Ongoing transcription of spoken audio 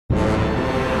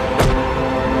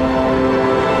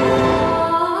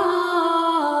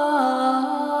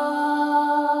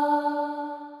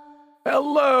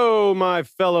my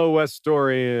fellow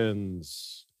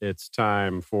Westorians. It's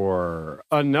time for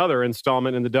another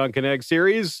installment in the Dunk and Egg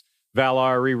series.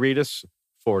 Valar Rereadus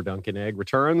for Dunk and Egg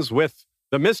returns with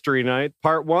the Mystery Night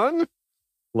Part 1.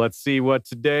 Let's see what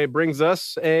today brings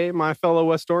us, my fellow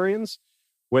Westorians.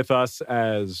 With us,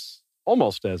 as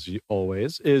almost as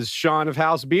always, is Sean of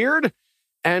House Beard.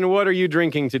 And what are you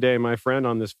drinking today, my friend,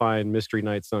 on this fine Mystery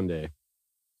Night Sunday?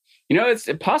 You know, it's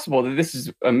possible that this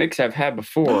is a mix I've had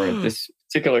before. This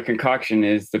particular concoction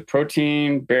is the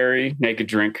protein berry naked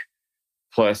drink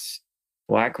plus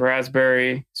black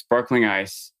raspberry sparkling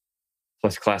ice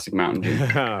plus classic Mountain Dew.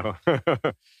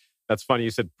 That's funny. You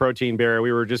said protein berry.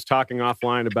 We were just talking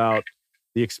offline about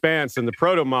the expanse and the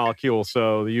proto molecule.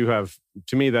 So you have,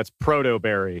 to me, that's proto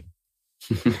berry.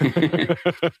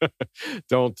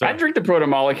 Don't. I'd drink the proto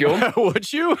molecule.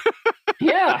 Would you?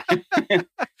 Yeah.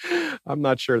 I'm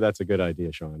not sure that's a good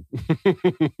idea, Sean.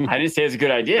 I didn't say it's a good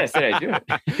idea. I said I'd do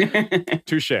it.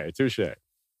 Touche.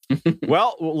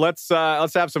 Well, let's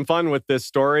have some fun with this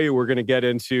story. We're going to get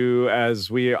into, as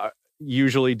we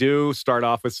usually do, start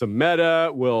off with some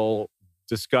meta. We'll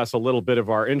discuss a little bit of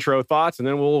our intro thoughts, and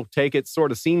then we'll take it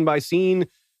sort of scene by scene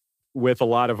with a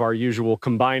lot of our usual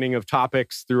combining of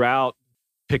topics throughout,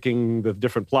 picking the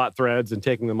different plot threads and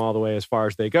taking them all the way as far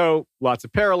as they go. Lots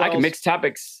of parallels. I can mix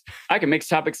topics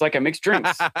like I mix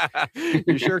drinks.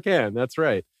 You sure can. That's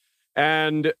right.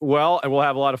 And we'll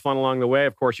have a lot of fun along the way.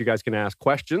 Of course, you guys can ask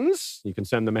questions. You can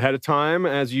send them ahead of time,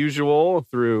 as usual,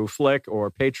 through Flick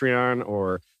or Patreon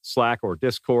or Slack or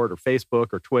Discord or Facebook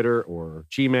or Twitter or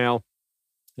Gmail.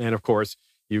 And of course,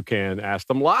 you can ask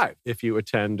them live if you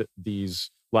attend these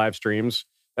live streams.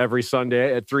 Every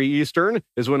Sunday at 3 Eastern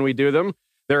is when we do them.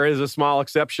 There is a small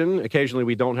exception. Occasionally,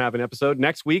 we don't have an episode.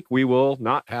 Next week, we will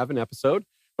not have an episode,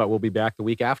 but we'll be back the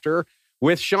week after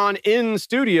with Sean in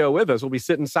studio with us. We'll be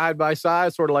sitting side by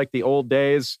side, sort of like the old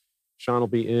days. Sean will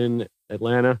be in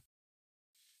Atlanta.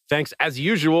 Thanks, as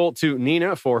usual, to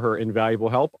Nina for her invaluable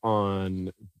help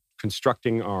on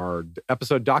constructing our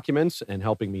episode documents and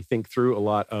helping me think through a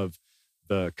lot of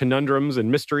the conundrums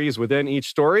and mysteries within each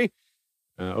story.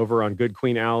 Over on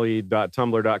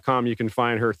goodqueenalley.tumblr.com, you can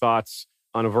find her thoughts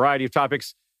on a variety of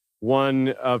topics. One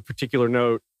of particular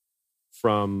note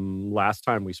from last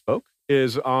time we spoke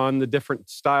is on the different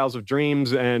styles of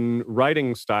dreams and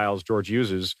writing styles George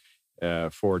uses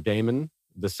for Daemon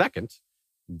II,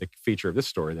 the feature of this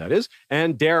story, that is,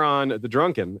 and Daron the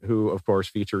Drunken, who, of course,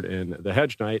 featured in The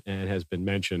Hedge Knight and has been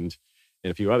mentioned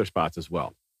in a few other spots as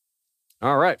well.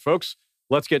 All right, folks,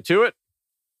 let's get to it.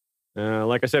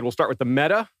 Like I said, we'll start with the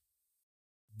meta.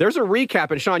 There's a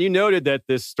recap, and Sean, you noted that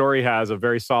this story has a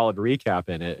very solid recap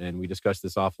in it, and we discussed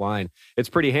this offline. It's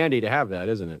pretty handy to have that,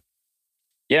 isn't it?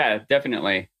 Yeah,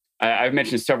 definitely. I've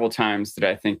mentioned several times that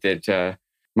I think that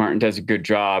Martin does a good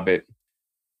job at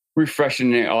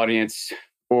refreshing the audience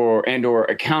or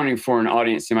accounting for an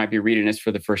audience that might be reading this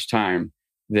for the first time.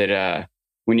 That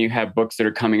when you have books that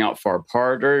are coming out far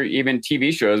apart, or even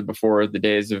TV shows before the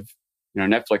days of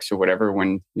Netflix or whatever,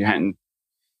 when you hadn't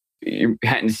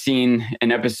seen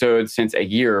an episode since a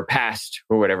year passed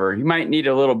or whatever, you might need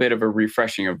a little bit of a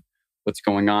refreshing of what's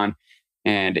going on.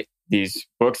 And these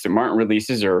books that Martin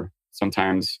releases are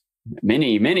sometimes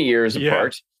many, many years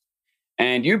apart.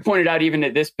 And you pointed out even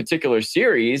that this particular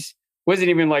series wasn't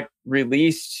even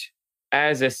released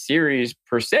as a series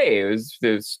per se. It was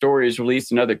the stories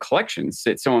released in other collections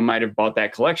that someone might have bought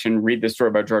that collection, read the story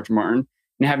about George Martin,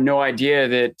 and have no idea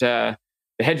that the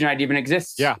Hedge Knight even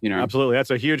exists. Yeah, absolutely.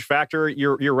 That's a huge factor.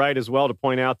 You're right as well to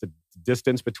point out the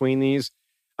distance between these.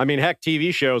 I mean, heck,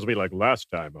 TV shows will be like last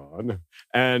time on,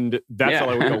 and that's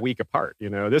only a week apart.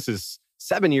 This is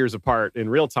 7 years apart in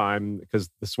real time because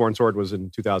The Sworn Sword was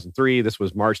in 2003. This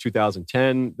was March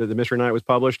 2010 that The Mystery Night was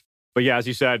published. But yeah, as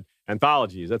you said,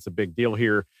 anthologies, that's a big deal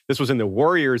here. This was in the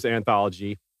Warriors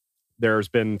anthology. There's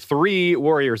been 3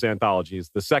 Warriors anthologies.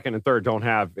 The second and third don't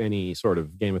have any sort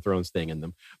of Game of Thrones thing in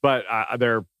them, but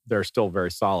they're still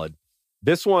very solid.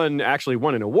 This one actually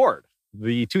won an award,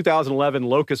 the 2011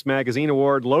 Locus Magazine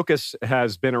Award. Locus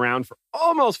has been around for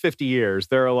almost 50 years.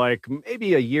 They're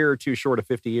maybe a year or two short of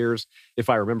 50 years, if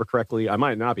I remember correctly. I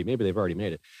might not be. Maybe they've already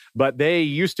made it. But they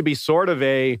used to be sort of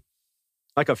a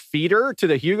feeder to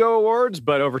the Hugo Awards,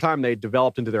 but over time they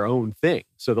developed into their own thing.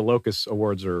 So the Locus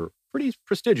Awards are pretty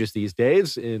prestigious these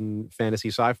days in fantasy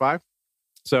sci-fi.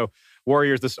 So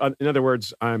Warriors, in other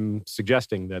words, I'm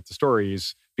suggesting that the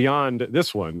stories beyond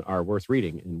this one are worth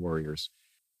reading in Warriors.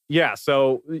 Yeah,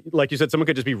 so like you said, someone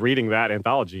could just be reading that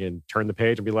anthology and turn the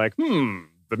page and be like, The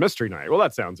Mystery Night. Well,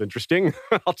 that sounds interesting.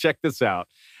 I'll check this out.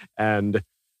 And,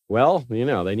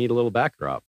 they need a little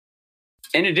backdrop.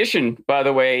 In addition, by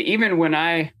the way, even when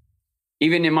I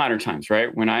even in modern times,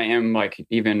 right? When I am like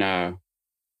even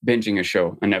binging a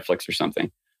show on Netflix or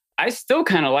something, I still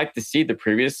kind of like to see the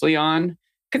previously on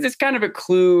because it's kind of a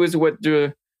clue as what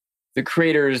the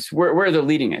creators, where they're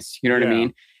leading us. You know what I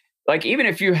mean? Like, even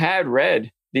if you had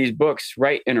read these books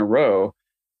right in a row,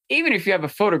 even if you have a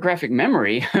photographic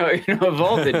memory of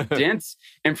all the dense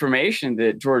information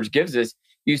that George gives us,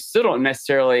 you still don't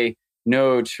necessarily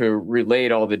know to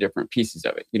relate all the different pieces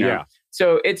of it. Yeah.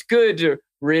 So it's good to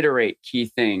reiterate key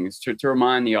things to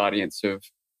remind the audience of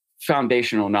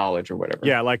foundational knowledge or whatever.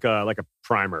 Yeah, like a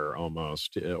primer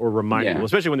almost, or remind people,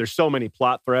 especially when there's so many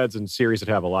plot threads and series that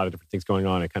have a lot of different things going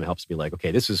on. It kind of helps me like,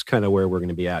 okay, this is kind of where we're going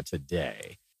to be at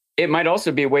today. It might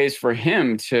also be ways for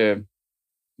him to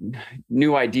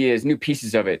new ideas, new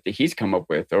pieces of it that he's come up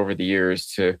with over the years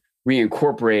to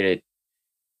reincorporate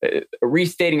it.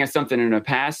 Restating as something in the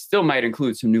past still might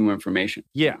include some new information.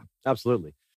 Yeah,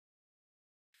 absolutely.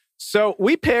 So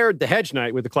we paired The Hedge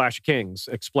Knight with The Clash of Kings,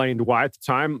 explained why at the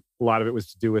time. A lot of it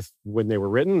was to do with when they were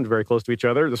written, very close to each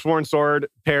other. The Sworn Sword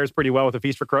pairs pretty well with A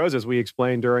Feast for Crows, as we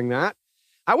explained during that.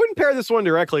 I wouldn't pair this one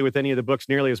directly with any of the books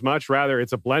nearly as much. Rather,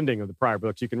 it's a blending of the prior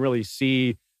books. You can really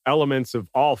see elements of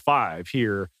all five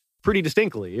here pretty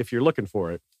distinctly if you're looking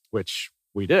for it, which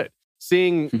we did.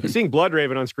 Seeing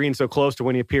Bloodraven on screen so close to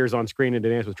when he appears on screen in A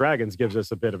Dance with Dragons gives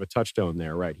us a bit of a touchstone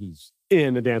there, right? He's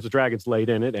in A Dance with Dragons, late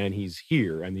in it, and he's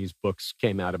here. And these books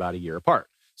came out about a year apart.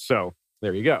 So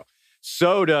there you go.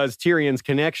 So does Tyrion's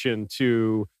connection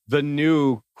to the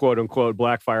new quote-unquote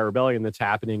Blackfire Rebellion that's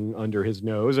happening under his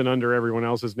nose and under everyone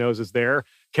else's noses there,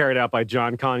 carried out by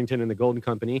John Connington and the Golden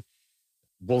Company.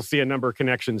 We'll see a number of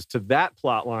connections to that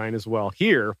plot line as well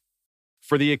here.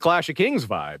 For the Clash of Kings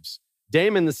vibes,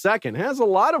 Daemon II has a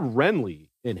lot of Renly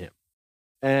in him,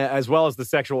 as well as the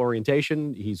sexual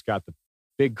orientation. He's got the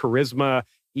big charisma,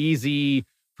 easy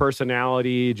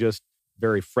personality, just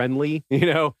very friendly,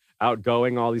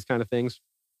 outgoing, all these kind of things,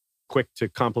 quick to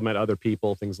compliment other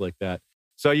people, things like that.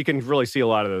 So you can really see a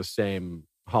lot of those same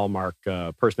hallmark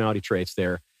personality traits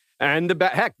there. And the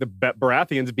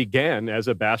Baratheons began as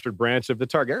a bastard branch of the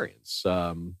Targaryens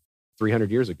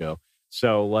 300 years ago.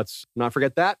 So let's not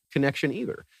forget that connection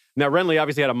either. Now, Renly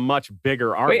obviously had a much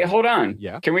bigger army. Wait, hold on.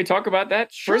 Yeah. Can we talk about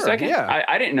that for a second? Yeah.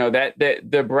 I didn't know that the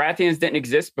Baratheons didn't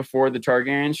exist before the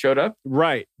Targaryens showed up.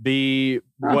 Right.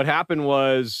 What happened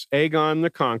was Aegon the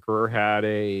Conqueror had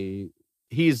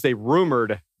he's a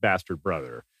rumored bastard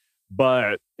brother,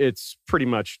 but it's pretty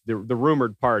much the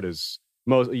rumored part is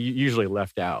usually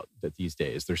left out that these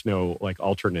days. There's no like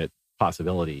alternate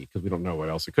possibility because we don't know what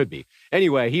else it could be.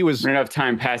 Anyway, he was... When enough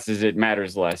time passes, it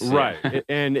matters less. Right.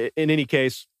 And in any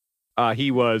case,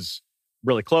 he was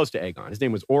really close to Aegon. His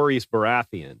name was Orys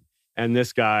Baratheon. And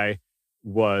this guy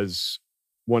was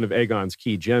one of Aegon's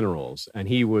key generals. And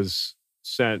he was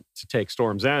sent to take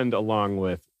Storm's End along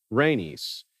with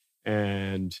Rhaenys.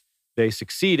 And they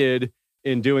succeeded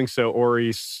in doing so.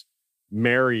 Orys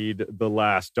married the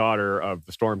last daughter of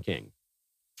the Storm King.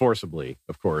 Forcibly,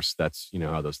 of course. That's,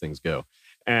 how those things go.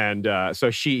 And so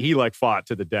he fought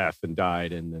to the death and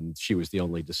died, and then she was the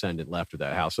only descendant left of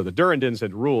that house. So the Durrandons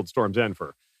had ruled Storm's End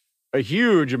for a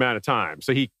huge amount of time.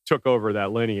 So he took over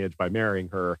that lineage by marrying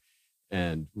her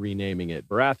and renaming it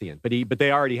Baratheon. But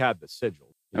they already had the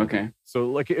sigil. Okay.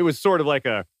 So it was sort of like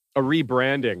a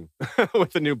rebranding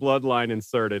with the new bloodline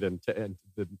inserted and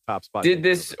the top spot. Did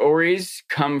this Orys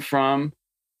come from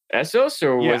Essos,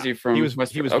 or was he from? He was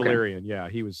Valyrian. Yeah,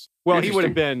 he was. Well, he would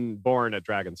have been born at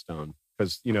Dragonstone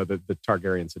because the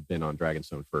Targaryens had been on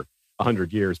Dragonstone for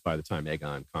 100 years by the time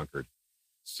Aegon conquered.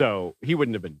 So he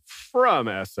wouldn't have been from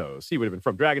Essos. He would have been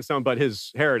from Dragonstone, but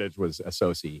his heritage was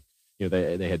Essosi.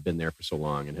 They had been there for so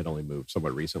long and had only moved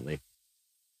somewhat recently.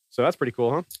 So that's pretty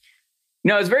cool, huh?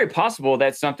 No, it's very possible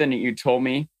that's something that you told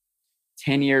me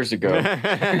 10 years ago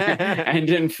and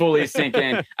didn't fully sink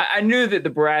in. I knew that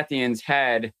the Baratheons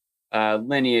had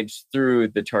lineage through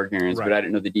the Targaryens, right, but I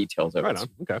didn't know the details of it. On.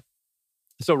 Okay.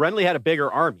 So Renly had a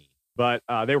bigger army, but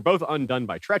they were both undone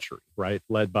by treachery, right?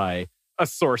 Led by a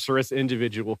sorceress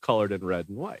individual colored in red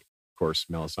and white. Of course,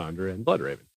 Melisandre and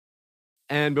Bloodraven.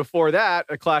 And before that,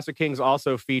 A Clash of Kings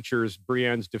also features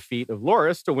Brienne's defeat of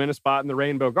Loras to win a spot in the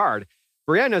Rainbow Guard.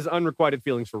 Brienne has unrequited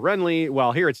feelings for Renly,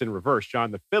 while here it's in reverse.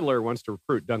 John the Fiddler wants to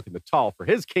recruit Duncan the Tall for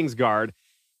his Kingsguard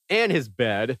and his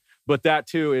bed, but that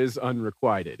too is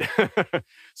unrequited.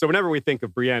 So whenever we think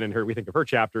of Brienne and we think of her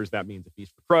chapters, that means A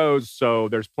Feast for Crows. So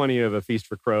there's plenty of A Feast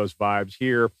for Crows vibes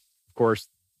here. Of course,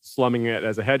 slumming it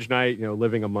as a hedge knight,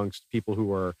 living amongst people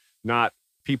who are not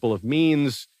people of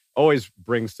means, always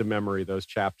brings to memory those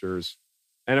chapters.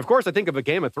 And of course, I think of A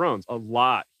Game of Thrones a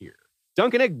lot here.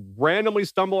 Dunk and Egg randomly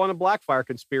stumble on a Blackfire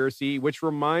conspiracy, which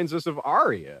reminds us of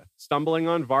Arya stumbling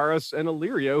on Varys and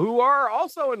Illyrio, who are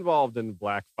also involved in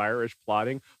Blackfire-ish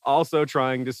plotting, also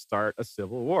trying to start a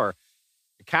civil war.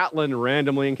 Catelyn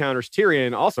randomly encounters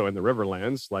Tyrion, also in the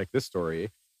Riverlands, like this story,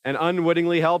 and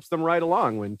unwittingly helps them right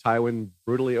along when Tywin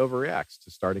brutally overreacts to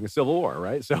starting a civil war,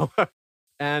 right? So,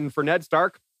 and for Ned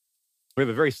Stark, we have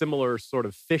a very similar sort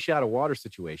of fish out of water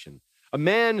situation. A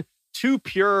man too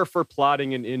pure for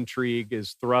plotting and intrigue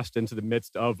is thrust into the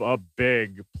midst of a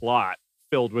big plot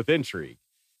filled with intrigue.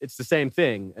 It's the same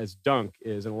thing as Dunk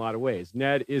is in a lot of ways.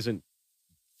 Ned isn't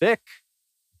thick,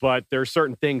 but there are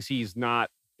certain things he's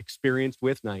not experienced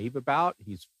with, naive about.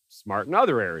 He's smart in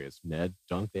other areas. Ned,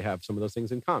 Dunk, they have some of those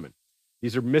things in common.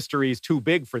 These are mysteries too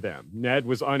big for them. Ned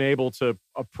was unable to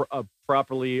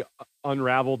properly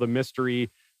unravel the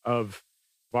mystery of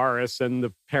Varys and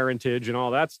the parentage and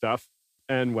all that stuff.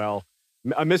 And, well,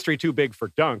 a mystery too big for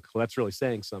Dunk. Well, that's really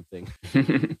saying something.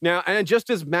 Now, and just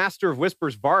as Master of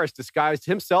Whispers Varys disguised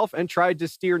himself and tried to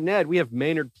steer Ned, we have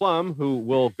Maynard Plum, who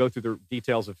will go through the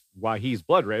details of why he's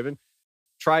Bloodraven,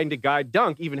 trying to guide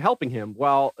Dunk, even helping him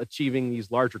while achieving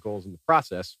these larger goals in the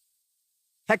process.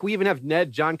 Heck, we even have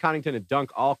Ned, Jon Connington, and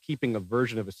Dunk all keeping a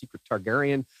version of a secret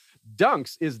Targaryen.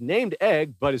 Dunk's is named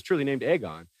Egg, but is truly named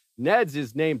Aegon. Ned's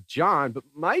is named John, but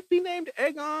might be named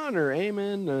Aegon or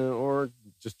Aemon or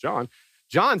just John.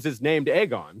 John's is named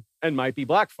Aegon and might be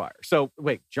Blackfire. So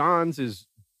wait, John's is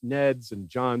Ned's and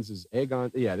John's is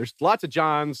Aegon. Yeah, there's lots of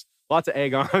Johns, lots of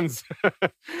Aegons.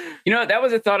 That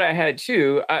was a thought I had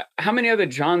too. How many other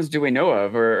Johns do we know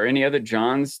of, or any other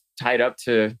Johns tied up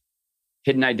to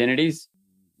hidden identities?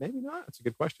 Maybe not. That's a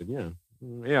good question. Yeah.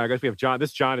 Yeah, I guess we have John.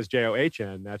 This John is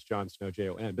Jon. That's Jon Snow,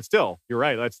 Jon. But still, you're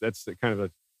right. That's kind of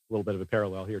a little bit of a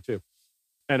parallel here too.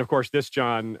 And of course, this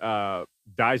John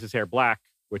dyes his hair black,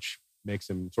 which makes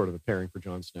him sort of a pairing for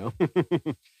Jon Snow,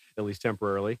 at least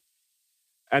temporarily.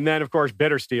 And then, of course,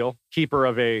 Bittersteel, keeper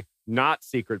of a not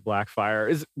secret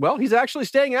Blackfire, he's actually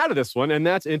staying out of this one. And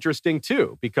that's interesting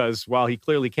too, because while he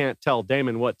clearly can't tell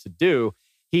Daemon what to do,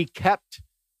 he kept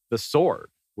the sword,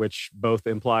 which both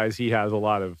implies he has a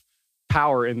lot of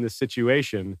power in this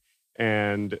situation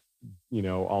and,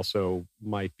 also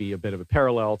might be a bit of a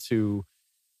parallel to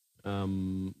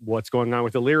what's going on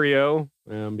with Illyrio,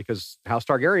 because House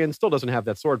Targaryen still doesn't have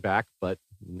that sword back, but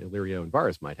Illyrio and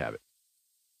Varys might have it.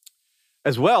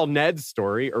 As well, Ned's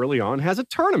story early on has a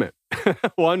tournament,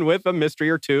 one with a mystery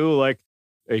or two, like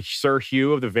a Sir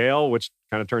Hugh of the Vale, which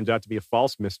kind of turns out to be a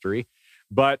false mystery.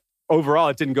 But overall,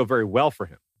 it didn't go very well for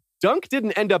him. Dunk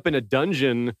didn't end up in a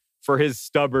dungeon for his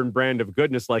stubborn brand of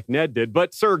goodness like Ned did,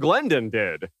 but Sir Glendon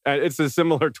did. It's a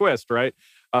similar twist, right?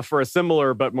 For a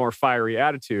similar but more fiery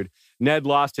attitude. Ned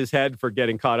lost his head for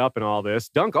getting caught up in all this.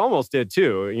 Dunk almost did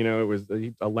too. It was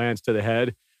a lance to the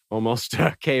head, almost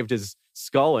caved his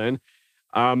skull in.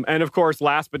 And of course,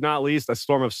 last but not least, a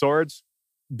Storm of Swords.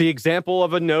 The example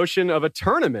of a notion of a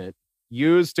tournament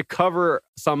used to cover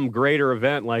some greater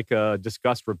event like a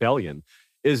discussed rebellion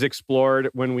is explored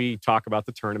when we talk about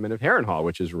the tournament of Harrenhal,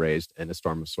 which is raised in A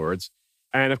Storm of Swords.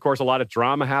 And of course, a lot of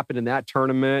drama happened in that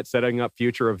tournament, setting up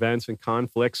future events and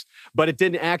conflicts, but it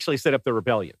didn't actually set up the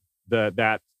rebellion.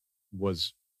 That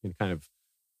was kind of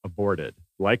aborted,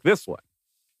 like this one.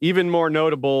 Even more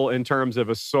notable in terms of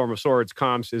A Storm of Swords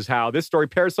comps is how this story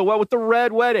pairs so well with the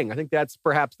Red Wedding. I think that's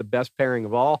perhaps the best pairing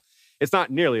of all. It's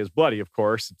not nearly as bloody, of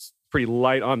course. It's pretty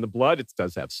light on the blood. It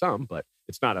does have some, but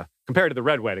it's not compared to the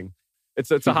Red Wedding. It's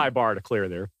a high bar to clear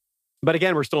there. But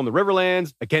again, we're still in the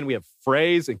Riverlands. Again, we have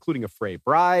Freys, including a Frey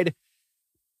bride,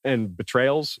 and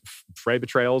betrayals, Frey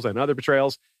betrayals and other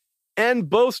betrayals. And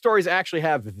both stories actually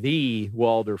have the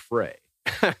Walder Frey.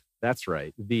 That's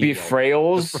right. The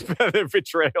Betrayals?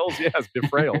 Betrayals, yes,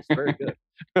 betrayals. Very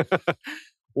good.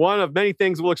 One of many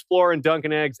things we'll explore in Dunk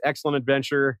and Egg's excellent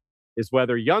adventure is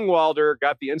whether young Walder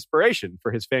got the inspiration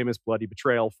for his famous bloody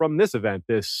betrayal from this event,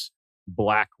 this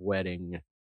Black Wedding.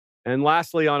 And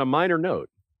lastly, on a minor note,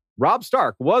 Robb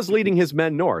Stark was leading his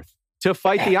men north to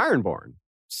fight the Ironborn,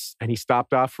 and he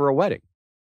stopped off for a wedding.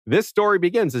 This story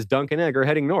begins as Dunk and Egg are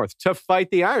heading north to fight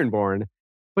the Ironborn,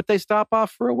 but they stop off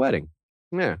for a wedding.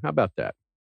 Yeah, how about that?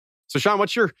 So, Sean,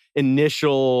 what's your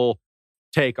initial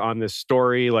take on this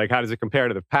story? Like, how does it compare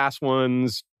to the past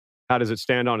ones? How does it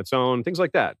stand on its own? Things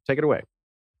like that. Take it away.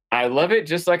 I love it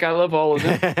just like I love all of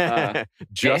them.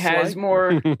 It has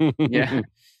more... Yeah.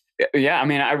 Yeah, I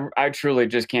mean, I truly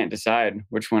just can't decide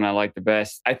which one I like the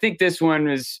best. I think this one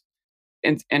is,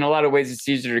 in a lot of ways, it's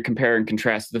easier to compare and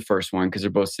contrast to the first one because they're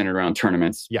both centered around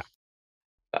tournaments. Yeah.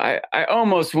 I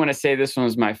almost want to say this one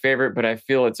was my favorite, but I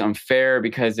feel it's unfair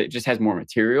because it just has more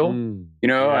material,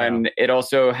 Yeah. and it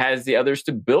also has the others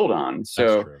to build on. That's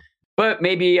So, true. but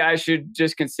maybe I should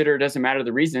just consider it doesn't matter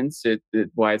the reasons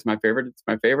why it's my favorite. It's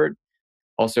my favorite.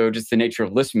 Also, just the nature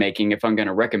of list making. If I'm going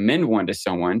to recommend one to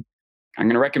someone, I'm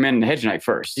going to recommend the Hedge Knight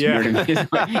first. Yeah. You know what I mean?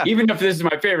 Like, even if this is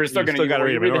my favorite, it's still going to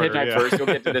read the Hedge Knight first. You'll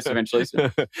get to this eventually. So.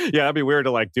 Yeah, that'd be weird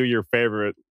to like do your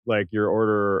favorite, like your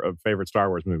order of favorite Star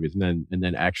Wars movies, and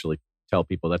then actually tell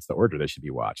people that's the order they should be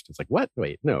watched. It's like, what?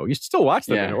 Wait, no, you should still watch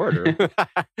them in order.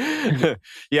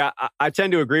 Yeah, I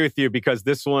tend to agree with you because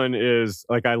this one is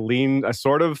like I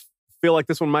sort of feel like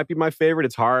this one might be my favorite.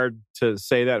 It's hard to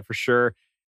say that for sure.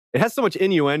 It has so much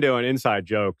innuendo and inside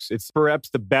jokes. It's perhaps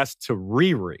the best to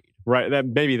reread, right?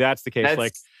 Maybe that's the case.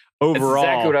 Like overall, that's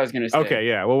exactly what I was going to say. Okay,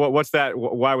 yeah. Well, what's that?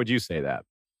 Why would you say that?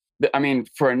 I mean,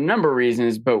 for a number of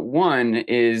reasons, but one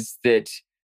is that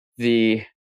the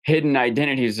hidden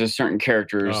identities of certain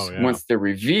characters, once they're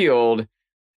revealed,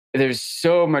 there's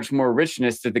so much more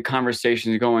richness to the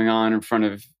conversations going on in front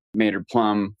of Maynard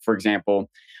Plumm, for example.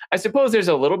 I suppose there's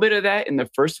a little bit of that in the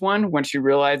first one once you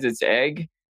realize it's Egg.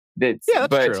 That's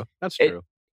true. That's true.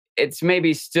 It's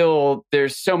maybe still,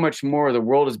 there's so much more. The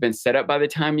world has been set up by the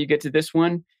time you get to this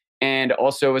one. And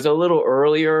also it was a little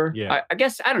earlier. Yeah. I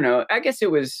guess, I don't know. I guess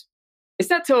it's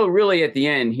not till really at the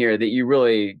end here that you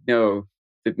really know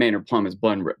that Maynard Plumm is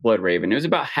Bloodraven. It was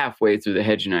about halfway through the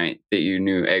Hedge Knight that you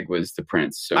knew Egg was the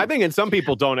prince. So I think, and some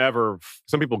people go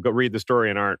read the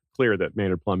story and aren't clear that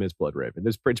Maynard Plumm is Bloodraven.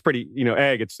 It's pretty,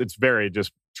 Egg. It's very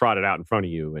just trotted out in front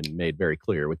of you and made very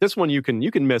clear. With this one, you can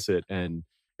miss it, and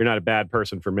you're not a bad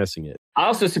person for missing it. I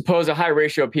also suppose a high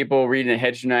ratio of people reading the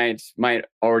Hedge Knight might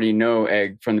already know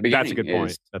Egg from the beginning.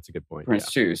 That's a good point.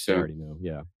 Prince too. So I already know.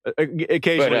 Yeah,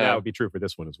 occasionally that would be true for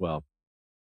this one as well.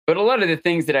 But a lot of the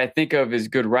things that I think of as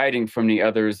good writing from the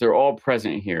others, they're all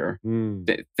present here.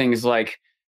 Things like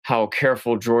how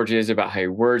careful George is about how he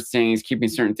words things, keeping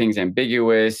certain things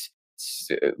ambiguous,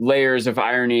 layers of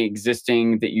irony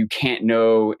existing that you can't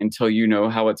know until you know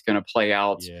how it's going to play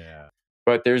out. Yeah.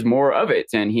 But there's more of it,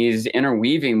 and he's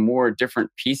interweaving more different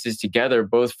pieces together,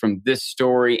 both from this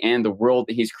story and the world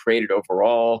that he's created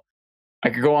overall. I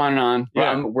could go on and on.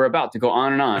 Yeah. We're about to go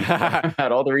on and on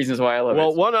about all the reasons why I love it.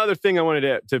 Well, one other thing I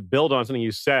wanted to build on something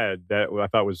you said that I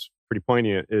thought was pretty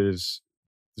poignant is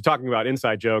talking about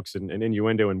inside jokes and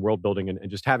innuendo and world building and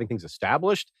just having things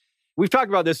established. We've talked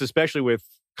about this especially with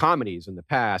comedies in the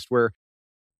past, where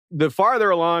the farther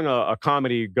along a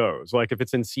comedy goes, like if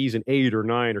it's in season 8 or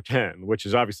 9 or 10, which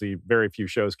is obviously very few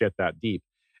shows get that deep,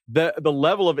 the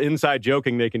level of inside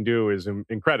joking they can do is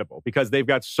incredible because they've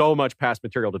got so much past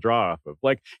material to draw off of.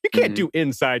 Like, you can't do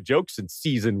inside jokes in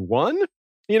season 1,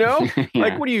 Yeah.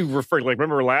 Like, what do you refer to? Like,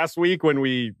 remember last week when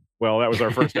that was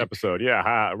our first episode.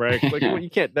 Yeah, right? Like, you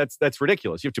can't, that's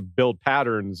ridiculous. You have to build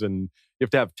patterns and you have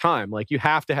to have time. Like, you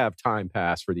have to have time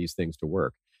pass for these things to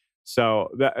work.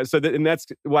 And that's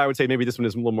why I would say maybe this one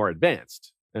is a little more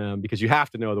advanced because you have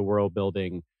to know the world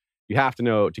building. You have to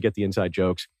know to get the inside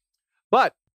jokes.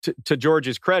 But to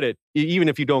George's credit, even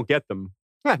if you don't get them,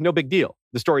 no big deal.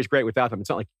 The story's great without them. It's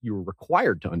not like you were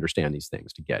required to understand these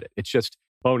things to get it. It's just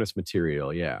bonus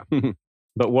material, yeah.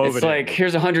 But woven. It's like,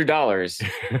 here's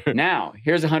 $100. Now,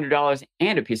 here's $100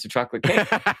 and a piece of chocolate cake.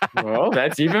 Well,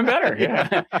 that's even better.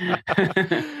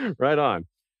 Yeah. Right on.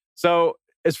 So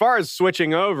as far as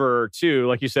switching over to,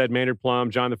 like you said, Maynard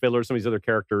Plumm, John the Fiddler, some of these other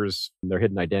characters, their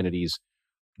hidden identities.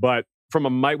 But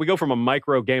we go from a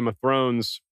micro Game of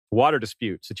Thrones water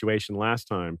dispute situation last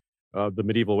time, the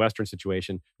medieval Western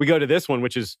situation. We go to this one,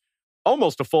 which is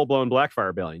almost a full-blown Blackfire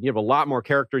Rebellion. You have a lot more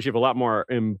characters. You have a lot more,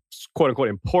 quote-unquote,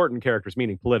 important characters,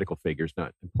 meaning political figures,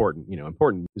 not important.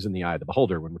 Important is in the eye of the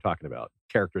beholder when we're talking about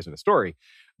characters in a story.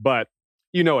 But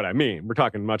you know what I mean. We're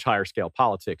talking much higher scale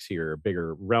politics here,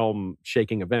 bigger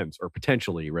realm-shaking events, or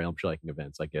potentially realm-shaking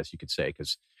events, I guess you could say,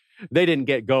 because they didn't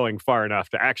get going far enough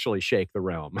to actually shake the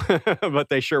realm, but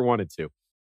they sure wanted to.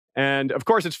 And of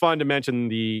course, it's fun to mention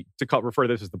refer to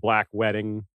this as the Black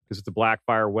Wedding, because it's a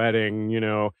Blackfire wedding,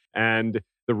 and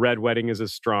the Red Wedding is a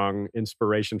strong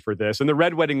inspiration for this. And the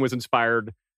Red Wedding was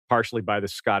inspired partially by the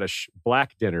Scottish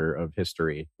Black Dinner of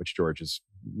history, which George has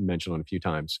mentioned on a few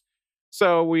times.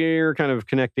 So we're kind of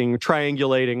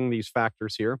triangulating these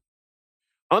factors here.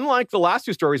 Unlike the last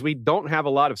two stories, we don't have a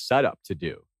lot of setup to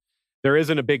do. There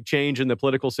isn't a big change in the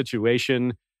political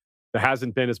situation. There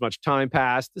hasn't been as much time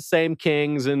passed. The same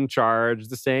king's in charge,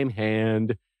 the same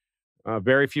hand.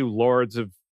 Very few lords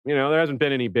of, there hasn't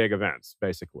been any big events,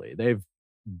 basically. They've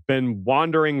been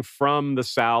wandering from the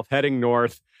south, heading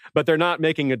north, but they're not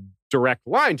making a direct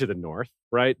line to the north,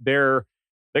 right?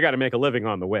 They got to make a living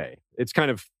on the way. It's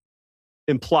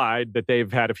implied that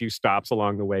they've had a few stops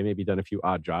along the way, maybe done a few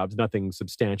odd jobs, nothing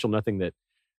substantial, nothing that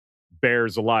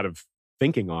bears a lot of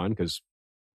thinking on, because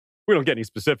we don't get any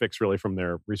specifics really from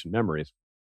their recent memories.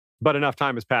 But enough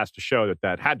time has passed to show that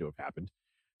that had to have happened.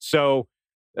 So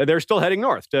they're still heading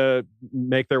north to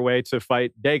make their way to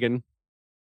fight Dagon.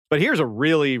 But here's a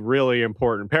really, really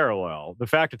important parallel. The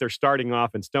fact that they're starting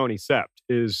off in Stony Sept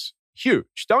is huge.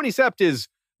 Stony Sept is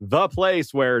the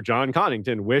place where John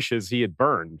Connington wishes he had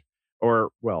burned. Or,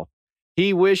 well,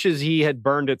 he wishes he had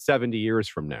burned it 70 years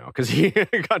from now, because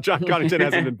John Connington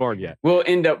hasn't been born yet. We'll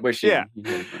end up wishing. Yeah.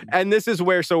 And this is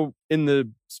where, so in the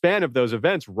span of those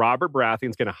events, Robert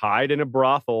Baratheon's going to hide in a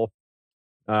brothel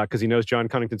because he knows John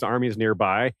Connington's army is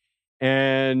nearby.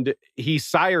 And he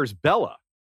sires Bella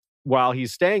while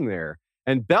he's staying there.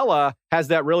 And Bella has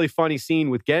that really funny scene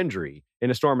with Gendry in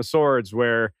A Storm of Swords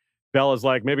where Bella's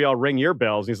like, maybe I'll ring your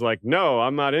bells. And he's like, no,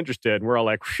 I'm not interested. And we're all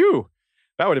like, phew,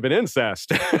 that would have been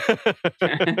incest.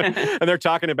 And they're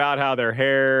talking about how their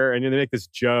hair, and they make this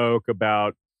joke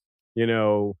about, you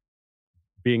know,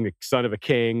 being the son of a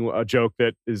king, a joke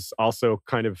that is also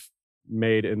kind of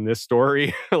made in this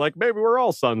story. Like, maybe we're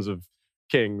all sons of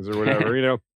kings or whatever, you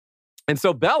know? And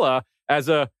so Bella,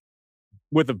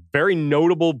 with a very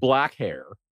notable black hair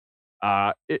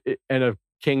and a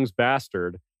king's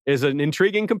bastard, is an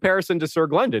intriguing comparison to Sir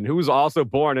Glendon, who was also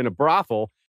born in a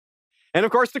brothel. And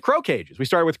of course, the Crow Cages. We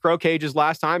started with Crow Cages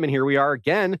last time, and here we are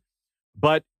again.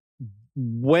 But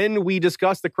when we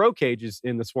discussed the Crow Cages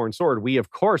in The Sworn Sword, we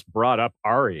of course brought up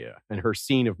Arya and her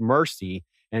scene of mercy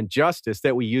and justice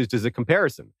that we used as a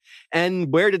comparison.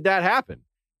 And where did that happen?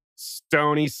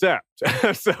 Stony Sept.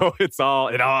 So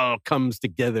it all comes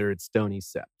together at Stony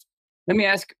Sept. Let me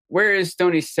ask, where is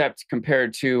Stony Sept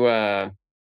compared to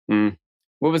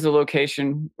what was the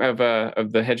location of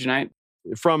the Hedge Knight?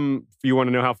 You want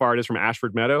to know how far it is from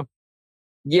Ashford Meadow?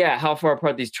 Yeah, how far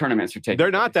apart these tournaments are taking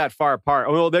They're not that far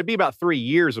apart. Well, they'd be about 3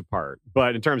 years apart.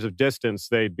 But in terms of distance,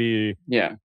 they'd be...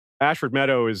 Yeah. Ashford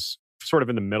Meadow is sort of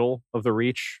in the middle of the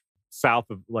Reach, south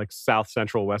of, like,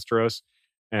 south-central Westeros.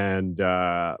 And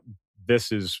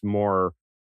this is in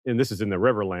the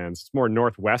Riverlands. It's more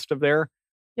northwest of there.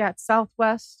 Yeah, it's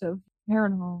southwest of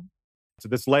Harrenhal. So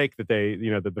this lake that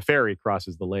the ferry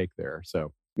crosses the lake there.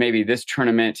 So maybe this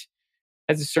tournament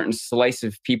has a certain slice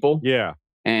of people. Yeah.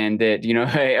 And that,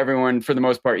 hey, everyone for the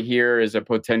most part here is a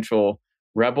potential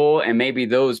rebel. And maybe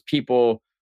those people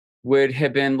would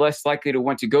have been less likely to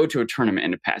want to go to a tournament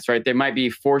in the past, right? They might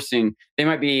be putting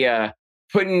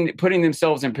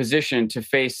themselves in position to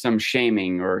face some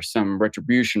shaming or some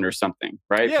retribution or something,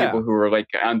 right? Yeah. People who are like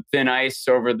on thin ice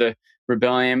over the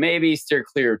rebellion, maybe steer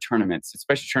clear of tournaments,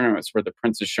 especially tournaments where the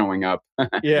prince is showing up.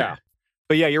 Yeah.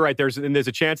 But yeah, you're right. There's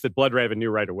a chance that Bloodraven knew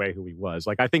right away who he was.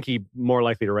 Like, I think he more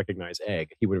likely to recognize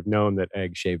Egg. He would have known that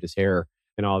Egg shaved his hair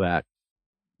and all that.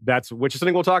 Which is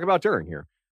something we'll talk about during here.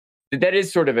 That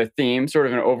is sort of a theme, sort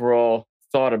of an overall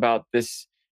thought about this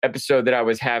episode that I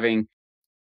was having,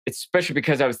 especially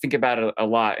because I was thinking about it a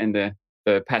lot in the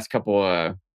past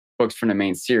couple books from the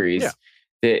main series. Yeah.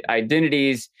 The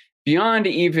identities, beyond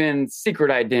even secret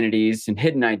identities and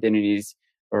hidden identities,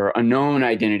 or unknown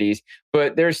identities,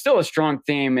 but there's still a strong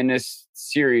theme in this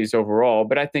series overall.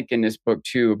 But I think in this book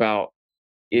too about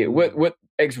what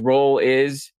Egg's role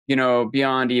is,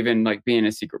 beyond even like being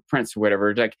a secret prince or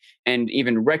whatever, like, and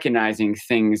even recognizing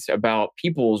things about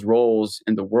people's roles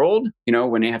in the world.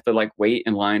 When they have to like wait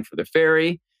in line for the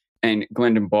ferry, and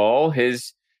Glendon Ball,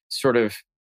 his sort of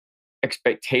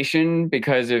expectation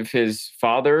because of his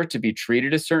father to be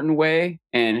treated a certain way,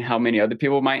 and how many other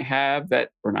people might have that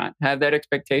or not have that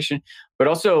expectation. But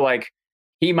also, like,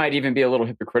 he might even be a little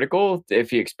hypocritical if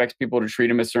he expects people to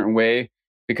treat him a certain way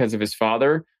because of his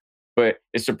father, but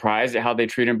is surprised at how they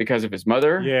treat him because of his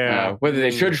mother. Yeah. Whether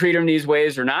they should treat him these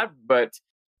ways or not. But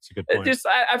that's a good point.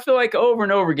 I feel like over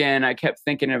and over again, I kept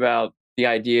thinking about the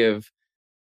idea of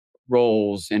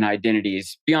roles and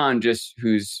identities beyond just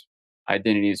whose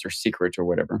identities or secrets or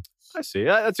whatever. I see.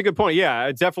 That's a good point. Yeah,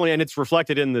 it's definitely, and it's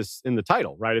reflected in the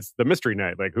title, right? It's the Mystery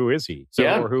Knight. Like, who is he?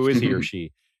 So, or who is he or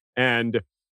she? And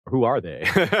who are they?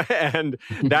 And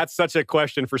that's such a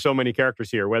question for so many characters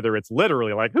here, whether it's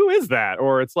literally like, who is that?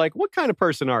 Or it's like, what kind of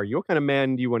person are you? What kind of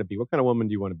man do you want to be? What kind of woman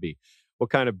do you want to be? What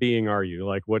kind of being are you?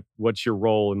 Like, what's your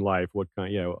role in life? What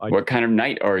kind of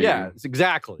knight are you? Yeah,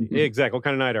 exactly. Mm-hmm. Exactly. What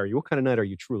kind of knight are you? What kind of knight are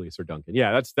you truly, Sir Duncan?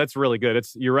 Yeah, that's really good.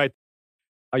 You're right.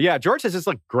 Yeah, George has this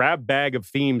like grab bag of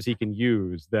themes he can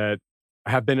use that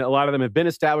a lot of them have been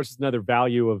established as another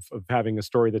value of having a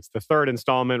story that's the third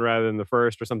installment rather than the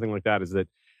first or something like that, is that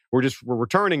we're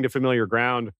returning to familiar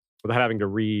ground without having to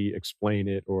re-explain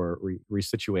it or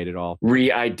re-situate it all.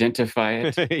 Re-identify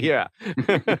it. Yeah.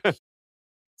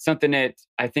 something that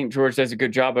I think George does a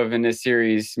good job of in this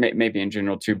series, maybe in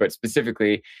general too, but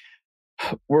specifically,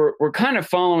 we're kind of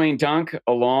following Dunk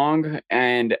along,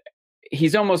 and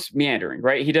he's almost meandering,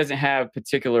 right? He doesn't have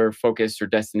particular focus or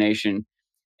destination.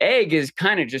 Egg is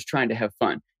kind of just trying to have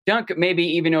fun. Dunk, maybe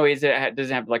even though he doesn't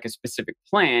have like a specific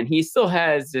plan, he still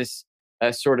has this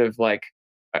sort of like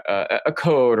a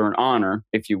code or an honor,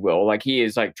 if you will. Like he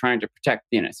is like trying to protect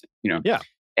the innocent, you know? Yeah.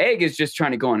 Egg is just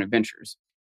trying to go on adventures.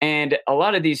 And a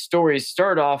lot of these stories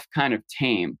start off kind of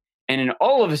tame. And then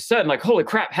all of a sudden, like, holy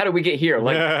crap, how did we get here?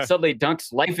 Like suddenly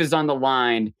Dunk's life is on the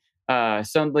line.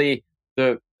 Suddenly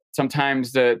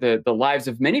sometimes the lives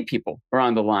of many people are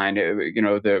on the line. You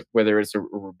know, whether it's a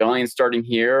rebellion starting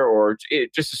here or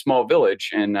just a small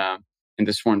village in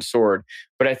the Sworn Sword.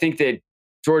 But I think that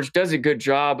George does a good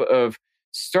job of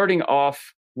starting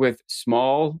off with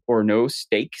small or no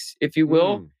stakes, if you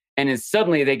will, and then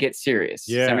suddenly they get serious.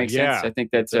 Does that make sense? I think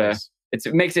that's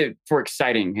it makes it for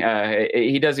exciting.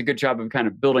 He does a good job of kind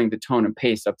of building the tone and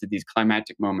pace up to these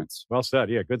climactic moments. Well said.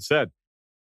 Yeah, good said.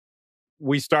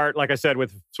 We start, like I said,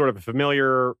 with sort of a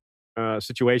familiar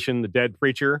situation, the dead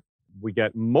preacher. We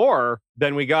get more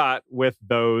than we got with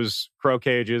those crow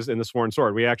cages in the Sworn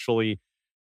Sword. We actually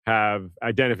have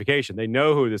identification. They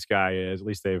know who this guy is. At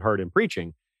least they've heard him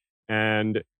preaching.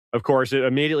 And of course, it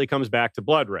immediately comes back to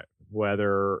Bloodraven,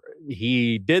 whether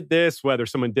he did this, whether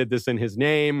someone did this in his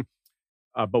name.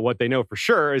 But what they know for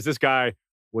sure is this guy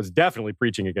was definitely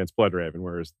preaching against Bloodraven,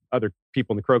 whereas other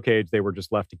people in the crow cage, they were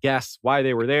just left to guess why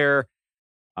they were there.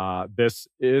 This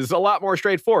is a lot more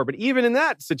straightforward. But even in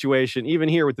that situation, even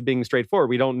here with the being straightforward,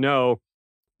 we don't know,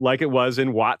 like it was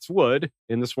in Watts Wood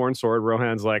in the Sworn Sword.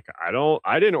 Rohan's like,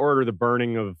 I didn't order the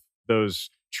burning of those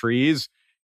trees.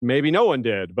 Maybe no one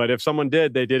did, but if someone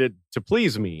did, they did it to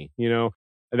please me. You know,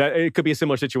 that it could be a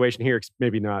similar situation here.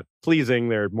 Maybe not pleasing.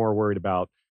 They're more worried about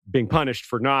being punished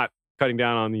for not cutting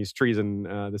down on these trees and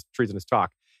trees in his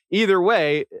talk. Either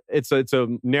way, it's a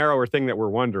narrower thing that we're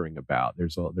wondering about.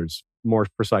 There's more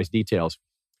precise details,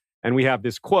 and we have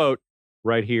this quote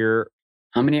right here.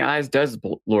 How many eyes does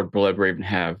Lord Bloodraven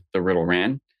have? The riddle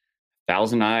ran.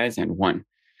 1,000 eyes and one.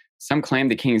 Some claim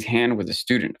the king's hand was a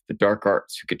student of the dark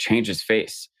arts who could change his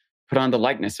face, put on the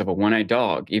likeness of a one-eyed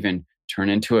dog, even turn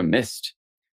into a mist.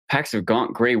 Packs of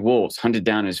gaunt gray wolves hunted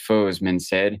down his foes, men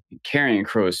said, and carrion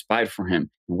crows spied for him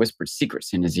and whispered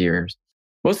secrets in his ears.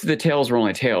 Most of the tales were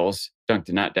only tales, Dunk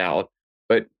did not doubt,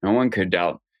 but no one could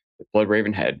doubt that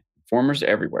Bloodraven had informers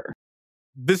everywhere.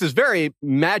 This is very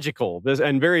magical,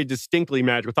 and very distinctly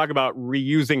magical. Talk about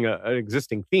reusing an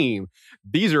existing theme.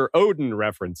 These are Odin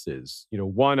references. You know,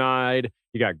 one-eyed.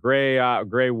 You got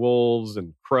gray wolves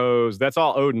and crows. That's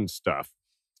all Odin stuff,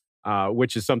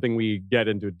 which is something we get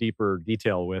into deeper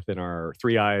detail with in our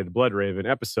Three-Eyed Bloodraven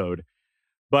episode.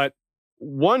 But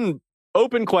one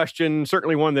open question,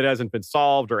 certainly one that hasn't been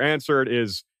solved or answered,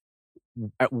 is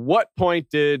at what point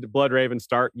did Bloodraven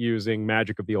start using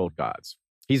magic of the old gods?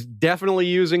 He's definitely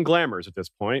using glamours at this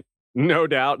point. No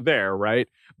doubt there, right?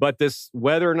 But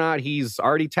whether or not he's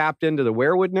already tapped into the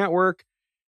Weirwood network,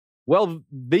 well,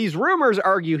 these rumors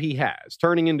argue he has.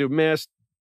 Turning into mist,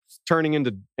 turning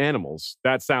into animals.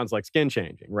 That sounds like skin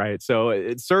changing, right? So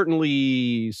it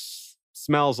certainly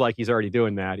smells like he's already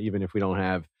doing that, even if we don't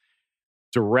have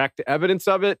direct evidence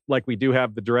of it, like we do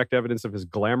have the direct evidence of his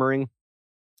glamoring.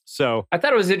 So I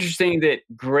thought it was interesting that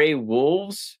gray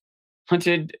wolves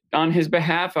hunted on his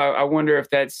behalf. I wonder if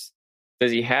does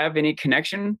he have any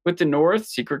connection with the North,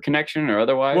 secret connection or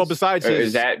otherwise? Well, besides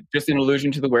is that just an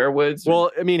allusion to the Weirwoods?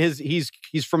 Well, I mean, he's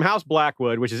from House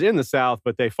Blackwood, which is in the South,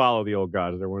 but they follow the old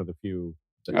gods. They're one of the few.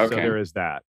 Okay. So there is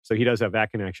that. So he does have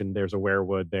that connection. There's a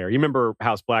Weirwood there. You remember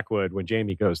House Blackwood, when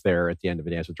Jaime goes there at the end of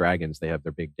A Dance with Dragons, they have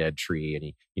their big dead tree, and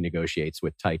he negotiates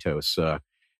with Tytos,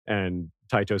 and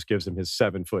Tytos gives him his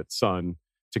 7-foot son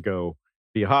to go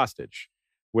be a hostage,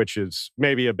 which is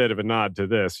maybe a bit of a nod to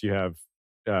this. You have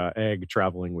Egg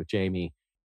traveling with Jaime,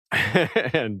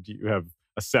 and you have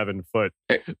a 7-foot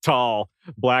tall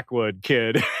Blackwood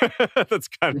kid that's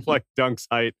kind of like Dunk's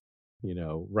height. You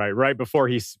know, right before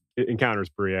he encounters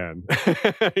Brienne,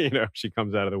 you know, she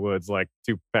comes out of the woods like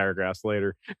 2 paragraphs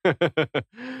later.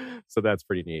 So that's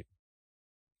pretty neat.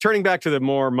 Turning back to the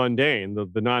more mundane,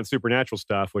 the non-supernatural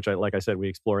stuff, which like I said, we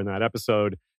explore in that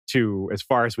episode to as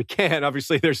far as we can.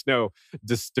 Obviously, there's no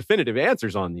definitive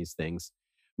answers on these things.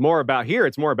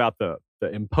 It's more about the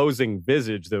imposing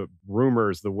visage, the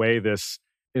rumors, the way this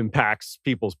impacts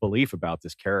people's belief about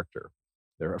this character.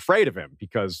 They're afraid of him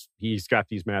because he's got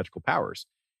these magical powers.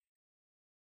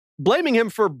 Blaming him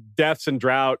for deaths and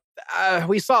drought,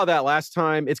 we saw that last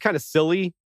time. It's kind of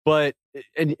silly, but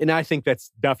and I think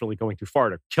that's definitely going too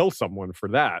far to kill someone for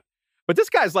that. But this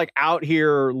guy's like out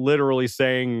here literally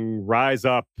saying, rise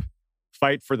up,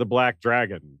 fight for the black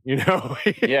dragon, you know?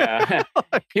 Yeah.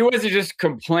 He wasn't just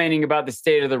complaining about the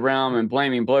state of the realm and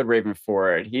blaming Bloodraven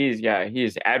for it.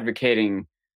 He's advocating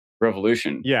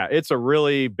revolution. Yeah, it's a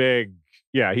really big,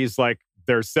 he's like,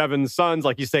 there's 7 sons.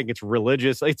 Like, he's saying it's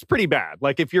religious. It's pretty bad.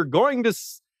 Like, if you're going to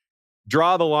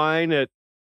draw the line at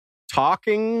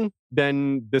talking,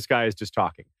 then this guy is just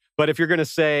talking. But if you're going to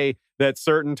say that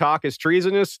certain talk is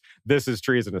treasonous, this is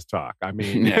treasonous talk. I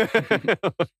mean,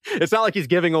 it's not like he's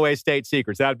giving away state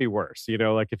secrets. That'd be worse. You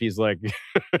know, like if he's like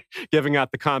giving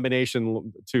out the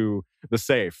combination to the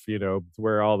safe, you know,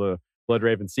 where all the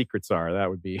Bloodraven secrets are,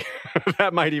 that would be,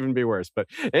 that might even be worse. But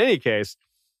in any case,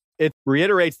 it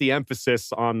reiterates the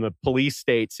emphasis on the police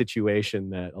state situation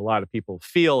that a lot of people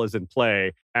feel is in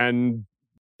play. And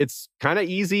it's kind of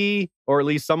easy, or at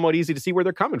least somewhat easy, to see where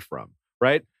they're coming from,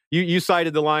 right? You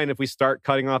cited the line, if we start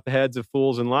cutting off the heads of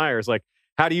fools and liars, like,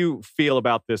 how do you feel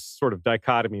about this sort of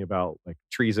dichotomy about like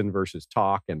treason versus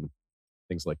talk and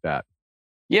things like that?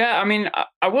 Yeah, I mean,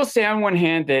 I will say on one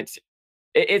hand that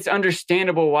it's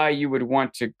understandable why you would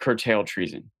want to curtail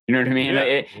treason. You know what I mean?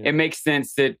 It makes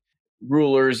sense that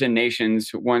rulers and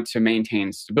nations want to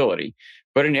maintain stability.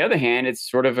 But on the other hand, it's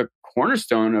sort of a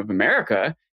cornerstone of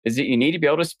America, is that you need to be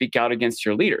able to speak out against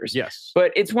your leaders. Yes.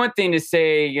 But it's one thing to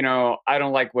say, you know, I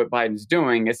don't like what Biden's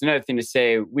doing. It's another thing to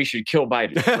say we should kill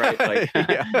Biden,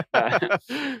 right?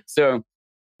 So,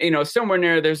 you know, somewhere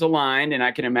near there's a line, and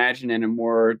I can imagine in a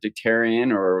more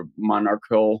dictatorial or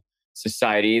monarchical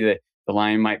society that the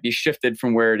line might be shifted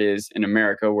from where it is in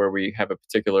America, where we have a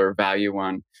particular value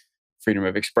on freedom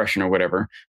of expression or whatever.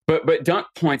 But Dunk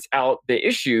points out the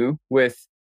issue with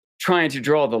trying to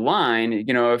draw the line.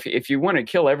 You know, if you want to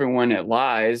kill everyone that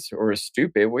lies or is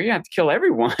stupid, well, you have to kill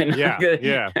everyone.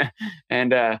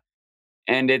 And I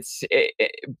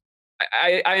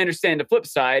understand the flip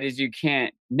side is you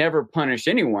can't never punish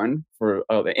anyone for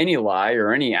any lie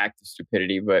or any act of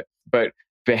stupidity, but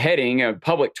beheading,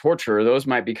 public torture, those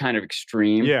might be kind of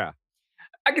extreme. Yeah.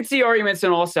 I could see arguments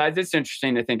on all sides. It's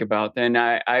interesting to think about. And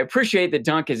I appreciate that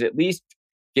Dunk is at least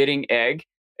getting Egg,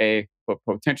 a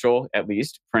potential, at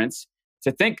least, prince,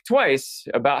 to think twice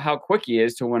about how quick he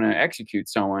is to want to execute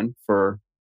someone for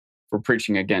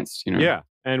preaching against, you know? Yeah.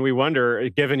 And we wonder,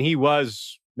 given he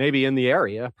was maybe in the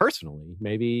area personally,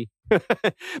 maybe,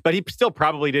 but he still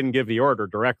probably didn't give the order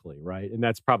directly, right? And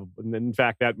that's probably, in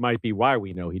fact, that might be why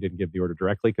we know he didn't give the order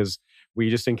directly, because we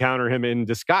just encounter him in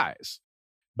disguise.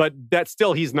 But that's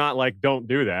still, he's not like, don't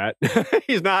do that.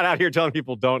 He's not out here telling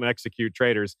people don't execute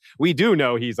traitors. We do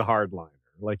know he's a hardliner.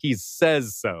 Like, he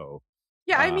says so.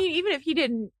 Yeah, I mean, even if he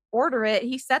didn't order it,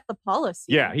 he set the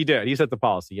policy. Yeah, he did. He set the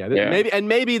policy. Yeah.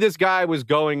 Maybe this guy was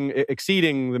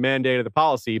exceeding the mandate of the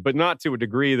policy, but not to a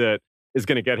degree that is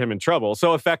going to get him in trouble.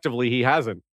 So effectively, he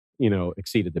hasn't, you know,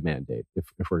 exceeded the mandate, if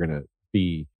we're going to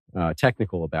be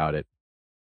technical about it.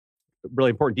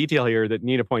 Really important detail here that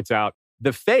Nina points out.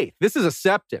 The faith. This is a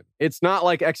septon. It's not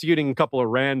like executing a couple of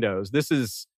randos. This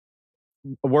is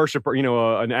a worshiper, you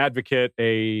know, an advocate,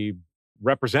 a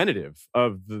representative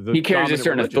of the he carries a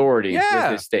certain religion. Authority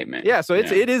with his statement. Yeah, so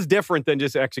it is different than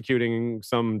just executing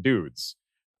some dudes.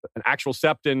 An actual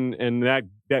septon, and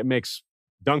that makes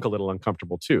Dunk a little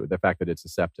uncomfortable too, the fact that it's a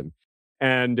septon.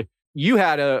 And you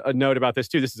had a note about this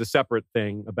too. This is a separate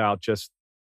thing about just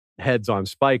heads on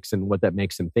spikes and what that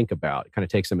makes him think about. It kind of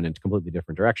takes him in a completely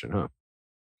different direction, huh?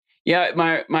 Yeah,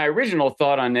 my original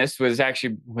thought on this was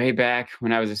actually way back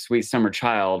when I was a sweet summer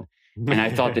child, and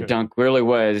I thought that Dunk really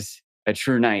was a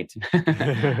true knight.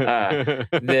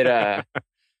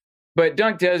 But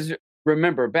Dunk does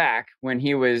remember back when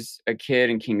he was a kid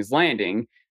in King's Landing,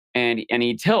 and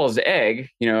he tells Egg,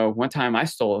 you know, one time I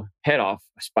stole a head off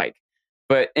a spike.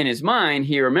 But in his mind,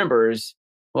 he remembers,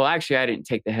 well, actually, I didn't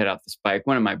take the head off the spike.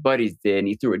 One of my buddies did, and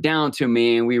he threw it down to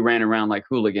me, and we ran around like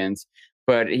hooligans.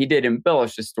 But he did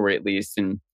embellish the story at least.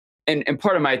 And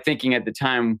part of my thinking at the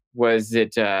time was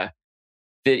that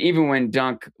even when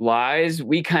Dunk lies,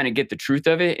 we kind of get the truth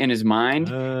of it in his mind.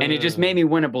 And it just made me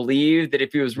want to believe that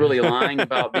if he was really lying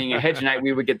about being a hedge knight,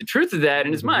 we would get the truth of that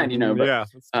in his mind, you know. But, yeah,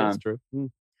 that's true.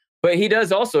 But he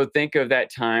does also think of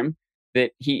that time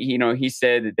that he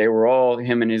said that they were all,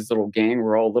 him and his little gang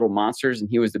were all little monsters, and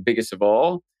he was the biggest of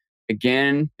all.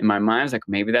 Again, in my mind, I was like,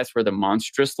 maybe that's where the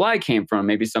monstrous lie came from.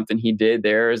 Maybe something he did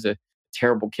there as a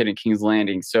terrible kid in King's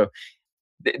Landing. So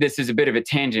this is a bit of a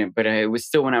tangent, but it was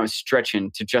still when I was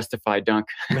stretching to justify Dunk.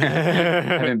 I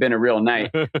haven't been a real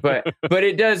knight. But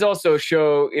it does also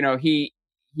show, you know, he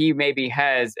maybe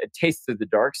has a taste of the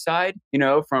dark side, you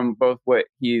know, from both what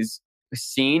he's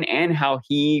seen and how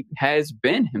he has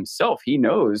been himself. He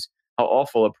knows how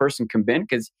awful a person can be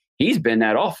because he's been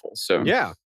that awful. So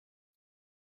Yeah.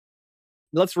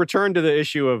 Let's return to the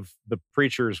issue of the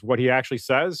preachers, what he actually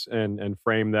says, and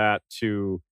frame that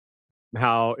to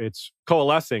how it's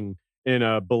coalescing in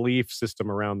a belief system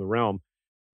around the realm.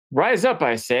 rise up,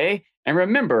 I say, and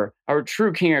remember our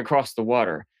true king across the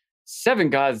water. 7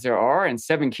 gods there are, and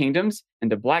 7 kingdoms,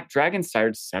 and the black dragon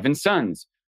sired 7 sons.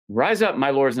 Rise up,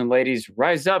 my lords and ladies,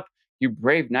 rise up, you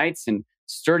brave knights and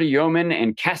sturdy yeomen,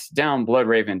 and cast down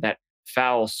Bloodraven, that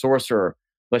foul sorcerer,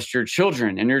 lest your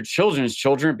children and your children's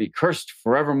children be cursed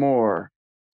forevermore.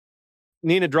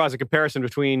 Nina draws a comparison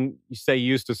between, say,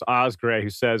 Eustace Osgray, who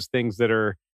says things that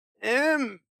are,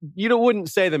 wouldn't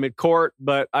say them at court,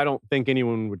 but I don't think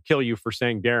anyone would kill you for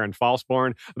saying Darren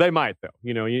Falseborn. They might, though.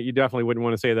 You definitely wouldn't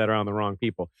want to say that around the wrong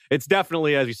people. It's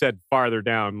definitely, as you said, farther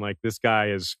down. Like, this guy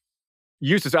is,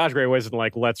 Eustace Osgray wasn't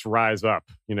like, let's rise up.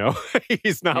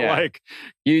 He's not like.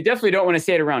 You definitely don't want to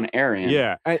say it around Arian.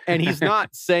 Yeah. And he's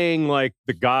not saying like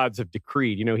the gods have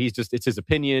decreed. He's just, it's his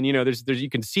opinion. There's you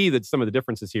can see that some of the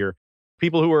differences here.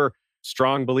 People who are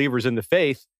strong believers in the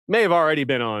faith may have already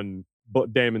been on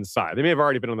Daemon's side. They may have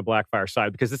already been on the Blackfire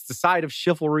side because it's the side of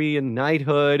chivalry and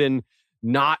knighthood and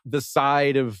not the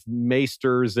side of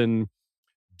maesters and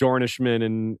Dornishmen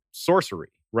and sorcery,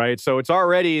 right? So it's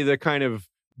already the kind of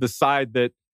the side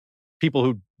that people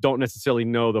who don't necessarily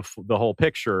know the whole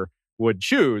picture would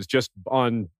choose just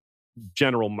on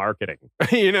general marketing.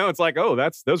 It's like, oh,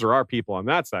 those are our people on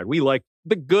that side. We like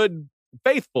the good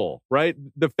faithful, right?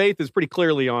 The faith is pretty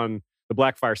clearly on the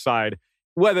Blackfire side.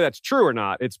 Whether that's true or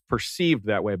not, it's perceived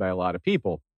that way by a lot of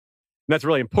people. And that's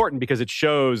really important because it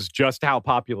shows just how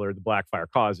popular the Blackfire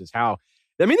cause is.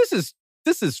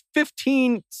 This is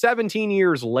 15, 17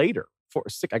 years later,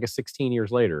 16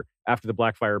 years later after the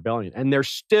Blackfire Rebellion. And they're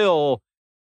still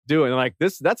doing like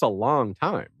this. That's a long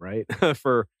time, right?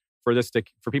 for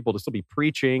people to still be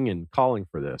preaching and calling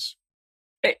for this.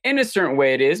 In a certain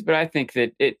way it is, but I think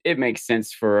that it makes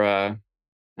sense for,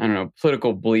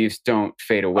 political beliefs don't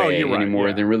fade away any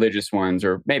more than religious ones,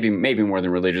 or maybe more than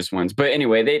religious ones. But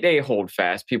anyway, they hold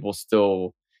fast. People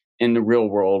still in the real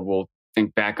world will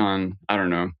think back on,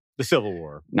 the Civil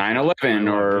War,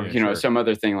 9/11, or, sure, some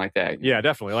other thing like that. Yeah,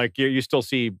 definitely. Like you still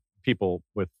see people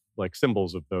with like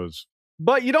symbols of those.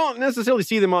 But you don't necessarily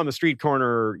see them on the street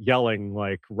corner yelling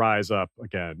like "Rise up"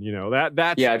 again.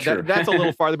 That's true. That's a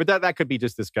little farther, but that could be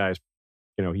just this guy's.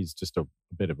 He's just a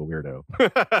bit of a weirdo,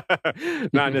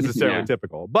 not necessarily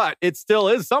typical. But it still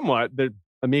is somewhat that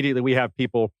immediately we have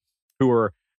people who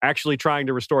are actually trying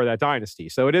to restore that dynasty.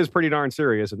 So it is pretty darn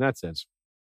serious in that sense.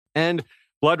 And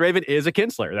Bloodraven is a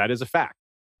kinslayer. That is a fact.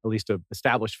 At least an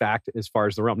established fact as far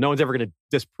as the realm. No one's ever going to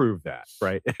disprove that,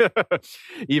 right?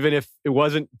 Even if it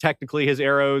wasn't technically his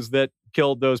arrows that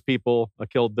killed those people,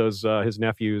 killed those his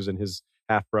nephews and his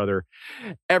half-brother.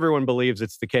 Everyone believes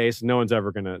it's the case. No one's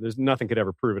ever there's nothing could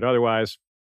ever prove it otherwise.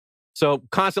 So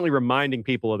constantly reminding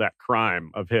people of that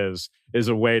crime of his is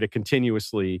a way to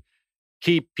continuously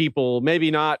keep people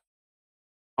maybe not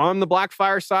on the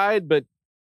Blackfire side, but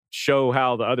show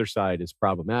how the other side is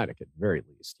problematic at the very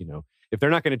least. If they're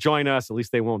not going to join us, at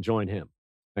least they won't join him.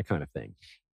 That kind of thing.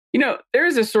 There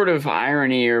is a sort of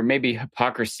irony or maybe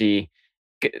hypocrisy.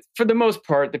 For the most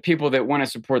part, the people that want to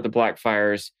support the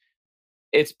Blackfires,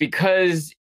 it's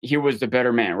because he was the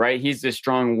better man, right? He's the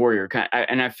strong warrior.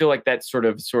 And I feel like that's sort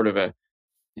of a,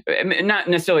 not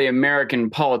necessarily American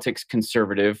politics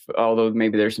conservative, although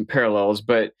maybe there's some parallels,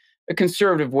 but a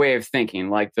conservative way of thinking,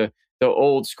 like the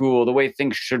old school, the way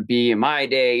things should be in my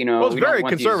day. Well, it's very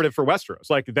conservative for Westeros.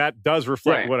 Like that does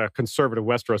reflect what a conservative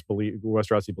Westerosi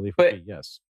belief would be.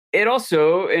 Yes. It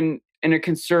also, in a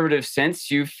conservative sense,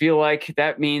 you feel like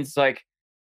that means like,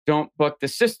 don't buck the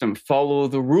system, follow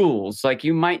the rules. Like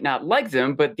you might not like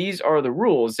them, but these are the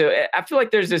rules. So I feel like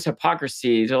there's this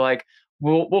hypocrisy to like,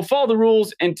 we'll follow the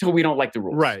rules until we don't like the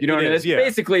rules. Right. That's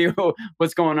basically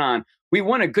what's going on. We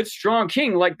want a good, strong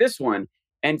king like this one.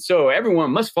 And so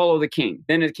everyone must follow the king.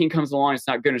 Then the king comes along, it's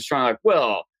not good and strong. Like,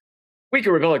 well, we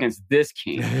can rebel against this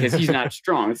king because he's not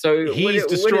strong. So he's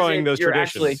destroying those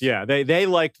traditions. They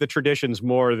liked the traditions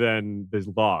more than the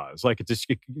laws. Like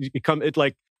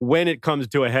like when it comes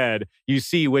to a head, you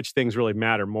see which things really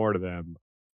matter more to them.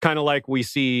 Kind of like we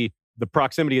see the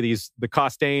proximity of the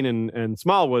Costain and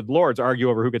Smallwood lords argue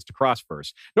over who gets to cross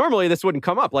first. Normally, this wouldn't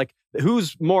come up. Like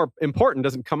who's more important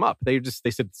doesn't come up. They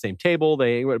sit at the same table.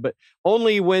 But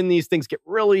only when these things get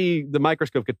really the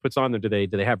microscope gets puts on them do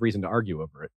they have reason to argue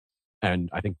over it.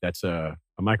 And I think that's a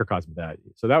microcosm of that.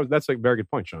 So that's a very good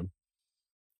point, Sean.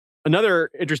 Another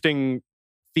interesting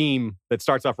theme that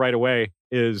starts off right away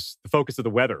is the focus of the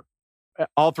weather.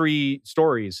 All 3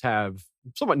 stories have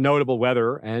somewhat notable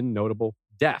weather and notable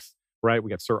death. right? We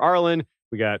got Sir Arlen,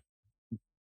 we got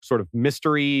sort of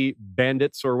mystery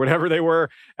bandits or whatever they were,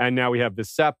 and now we have the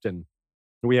Septon.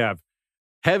 We have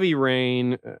heavy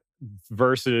rain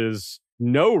versus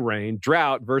no rain,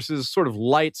 drought versus sort of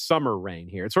light summer rain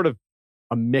here. It's sort of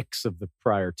a mix of the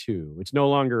prior two. It's no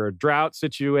longer a drought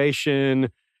situation.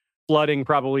 Flooding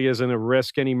probably isn't a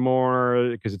risk anymore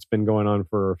because it's been going on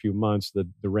for a few months, the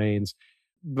rains.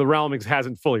 The realm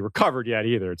hasn't fully recovered yet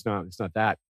either. It's not in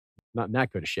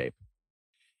that good a shape.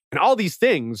 And all these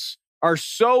things are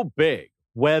so big.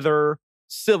 Weather,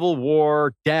 civil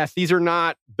war, death. These are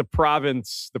not the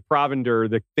provender,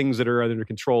 the things that are under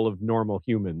control of normal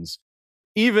humans.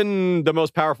 Even the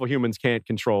most powerful humans can't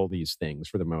control these things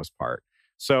for the most part.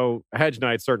 So Hedge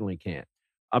Knight certainly can't.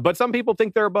 But some people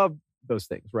think they're above those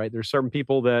things, right? There's certain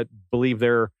people that believe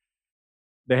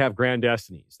they have grand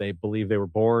destinies. They believe they were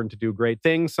born to do great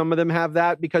things. Some of them have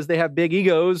that because they have big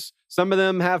egos. Some of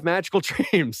them have magical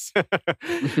dreams.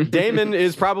 Damon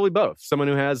is probably both. Someone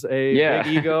who has a big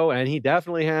ego, and he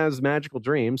definitely has magical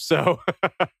dreams. So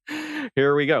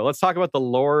here we go. Let's talk about the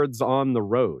Lords on the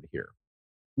Road here.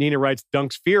 Nina writes,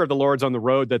 Dunk's fear of the Lords on the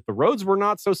Road, that the roads were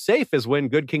not so safe as when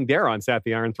good King Daeron sat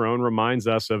the Iron Throne, reminds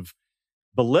us of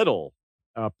Belittle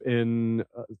up in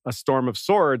A Storm of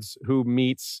Swords, who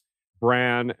meets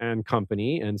Bran and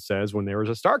company and says, when there was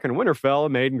a Stark in Winterfell, a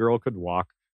maiden girl could walk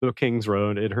the King's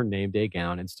Road in her name day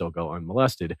gown and still go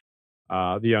unmolested.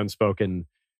 The unspoken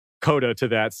coda to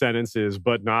that sentence is,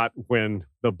 but not when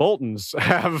the Boltons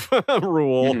have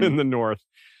rule in the North.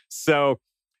 So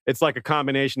it's like a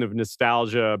combination of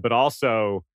nostalgia, but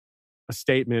also a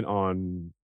statement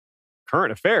on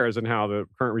current affairs and how the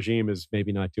current regime is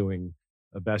maybe not doing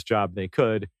the best job they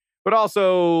could, but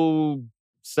also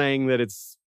saying that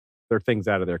there are things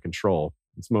out of their control.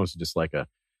 It's mostly just like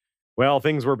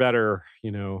things were better,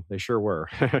 they sure were.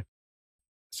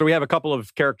 So we have a couple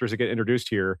of characters that get introduced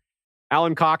here.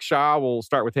 Alan Cockshaw, we'll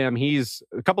start with him.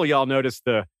 A couple of y'all noticed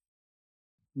the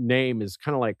name is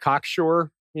kind of like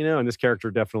Cocksure, and this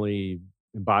character definitely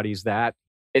embodies that.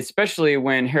 Especially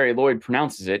when Harry Lloyd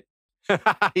pronounces it.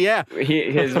 Yeah. With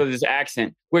his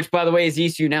accent, which, by the way, is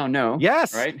easy you now know.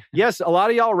 Yes. Right? Yes. A lot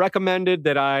of y'all recommended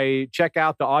that I check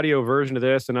out the audio version of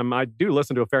this, and I do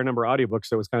listen to a fair number of audiobooks,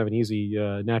 so it was kind of an easy,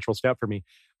 natural step for me.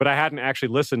 But I hadn't actually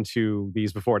listened to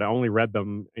these before. I only read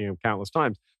them countless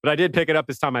times. But I did pick it up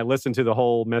this time. I listened to the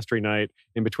whole Mystery Night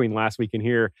in between last week and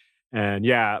here. And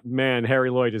yeah, man, Harry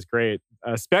Lloyd is great,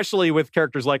 especially with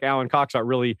characters like Alan Cockshaw.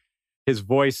 Really, his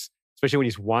voice, especially when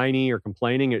he's whiny or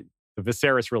complaining, the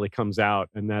Viserys really comes out,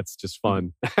 and that's just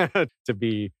fun to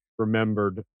be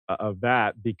remembered of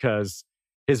that, because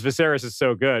his Viserys is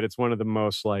so good. It's one of the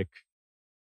most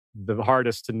the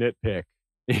hardest to nitpick,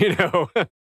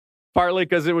 partly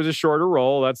because it was a shorter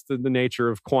role. That's the nature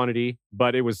of quantity,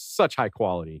 but it was such high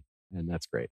quality, and that's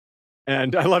great.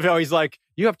 And I love how he's like,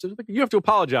 you have to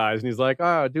apologize. And he's like,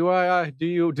 do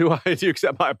you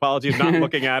accept my apology? And not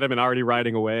looking at him and already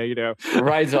riding away,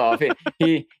 Rides off.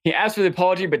 He asks for the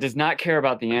apology, but does not care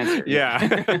about the answer.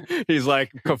 Yeah. He's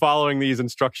following these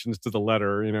instructions to the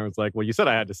letter. It's like, well, you said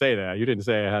I had to say that. You didn't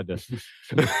say I had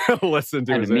to listen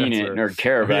to his mean answer. It or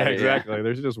care about it. Exactly. Yeah.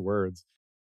 There's just words.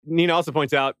 Nina also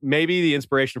points out maybe the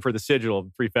inspiration for the sigil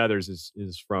of 3 feathers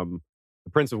is from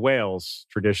the Prince of Wales.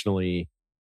 Traditionally,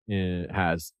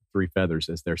 has 3 feathers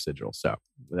as their sigil, so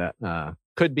that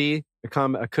could be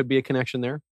a connection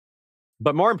there.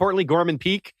 But more importantly, Gorman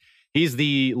Peak, he's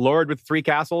the Lord with 3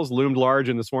 castles, loomed large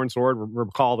in the Sworn Sword.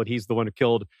 Recall that he's the one who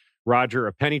killed Roger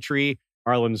of Pennytree,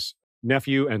 Arlen's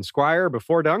nephew and squire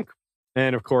before Dunk,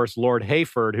 and of course Lord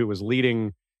Hayford, who was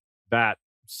leading that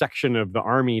section of the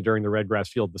army during the Redgrass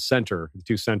Field, the center. The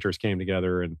 2 centers came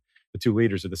together, and the 2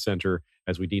 leaders of the center,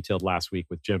 as we detailed last week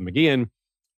with Jim McGeehan.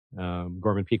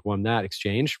 Gorman Peak won that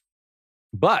exchange,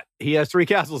 but he has 3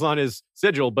 castles on his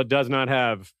sigil, but does not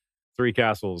have 3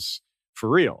 castles for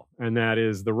real. And that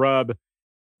is the rub.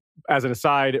 As an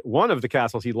aside, one of the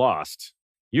castles he lost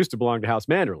used to belong to House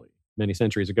Manderley many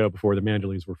centuries ago, before the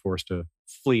Manderleys were forced to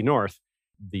flee north.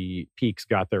 The Peaks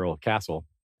got their old castle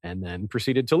and then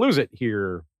proceeded to lose it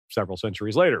here several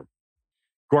centuries later.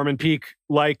 Gorman Peak,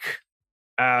 like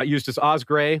Eustace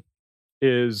Osgrey,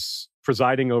 is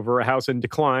presiding over a house in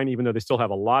decline, even though they still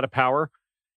have a lot of power.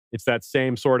 It's that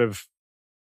same sort of,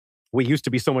 we used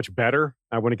to be so much better.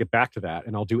 I want to get back to that,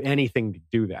 and I'll do anything to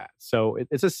do that. So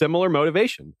it's a similar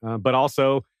motivation, but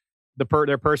also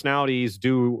their personalities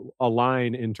do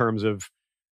align in terms of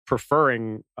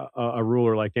preferring a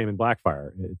ruler like Daemon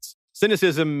Blackfyre. It's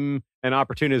cynicism and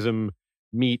opportunism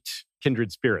meet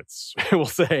kindred spirits, we'll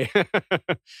say.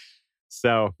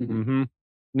 So,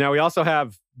 Now we also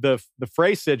have the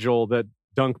Frey sigil that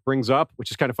Dunk brings up,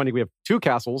 which is kind of funny. We have 2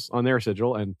 castles on their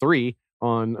sigil and 3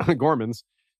 on Gorman's.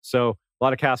 So a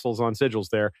lot of castles on sigils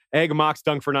there. Egg mocks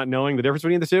Dunk for not knowing the difference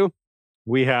between the two.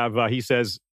 We have, he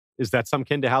says, is that some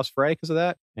kin to House Frey because of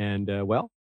that? And, well,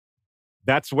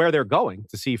 that's where they're going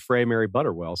to see Frey marry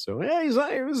Butterwell. So, yeah, he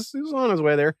was on his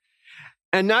way there.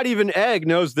 And not even Egg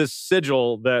knows this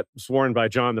sigil that's worn by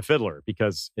John the Fiddler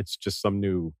because it's just some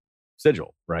new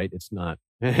sigil, right? It's not.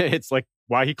 It's like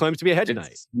why he claims to be a hedge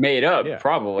knight. It's made up,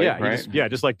 probably. Yeah, right?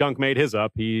 Just like Dunk made his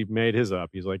up. He made his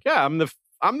up. He's like, yeah, I'm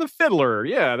the fiddler.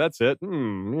 Yeah, that's it.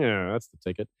 Yeah, that's the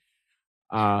ticket.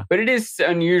 But it is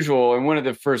unusual, and one of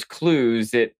the first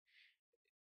clues that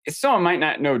someone might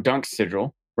not know Dunk's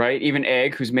sigil, right? Even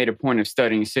Egg, who's made a point of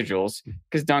studying sigils,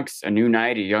 because Dunk's a new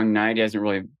knight, a young knight. He hasn't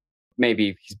really,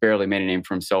 maybe he's barely made a name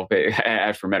for himself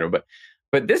at Meadow,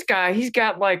 but this guy, he's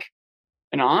got like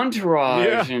an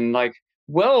entourage and like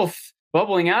wealth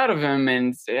bubbling out of him,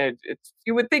 and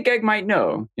you would think Egg might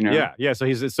know, you know? Yeah. So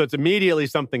it's immediately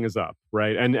something is up,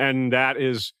 right? And that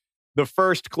is the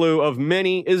first clue of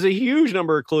many. Is a huge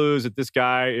number of clues that this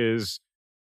guy is.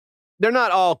 They're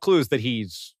not all clues that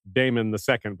he's Daemon the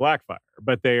Second Blackfire,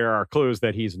 but they are clues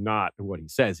that he's not what he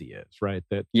says he is, right?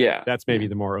 That's maybe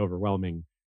the more overwhelming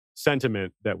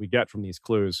sentiment that we get from these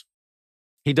clues.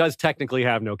 He does technically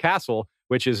have no castle,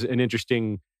 which is an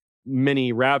interesting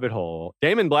mini rabbit hole.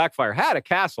 Daemon Blackfire had a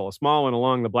castle, a small one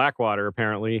along the Blackwater,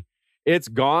 apparently. It's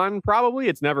gone, probably.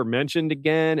 It's never mentioned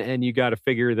again. And you got to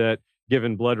figure that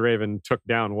given Bloodraven took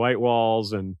down White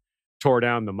Walls and tore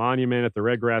down the monument at the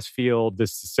Redgrass Field,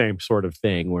 this is the same sort of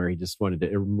thing where he just wanted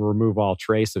to remove all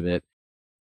trace of it.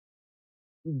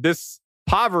 This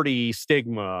poverty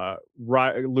stigma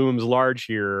looms large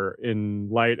here in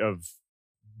light of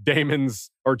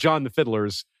Daemon's or John the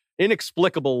Fiddler's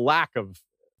inexplicable lack of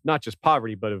not just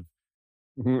poverty, but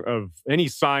of any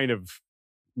sign of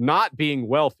not being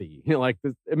wealthy. You know, like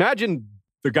imagine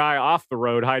the guy off the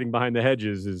road hiding behind the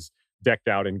hedges is decked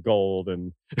out in gold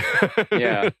and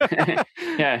yeah.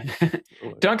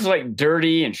 Dunk's like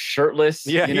dirty and shirtless.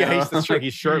 Yeah,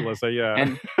 he's shirtless.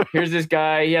 And here's this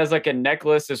guy. He has like a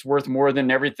necklace that's worth more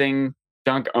than everything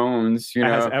Dunk owns. You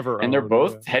know, has ever and they're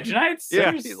both hedge knights.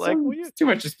 Yeah, he's like too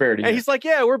much disparity. And he's like,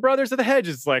 yeah, we're brothers of the hedge.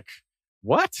 It's like,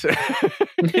 what?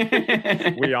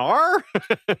 We are?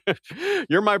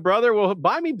 You're my brother? Well,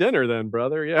 buy me dinner then,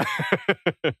 brother. Yeah.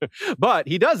 But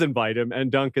he does invite him,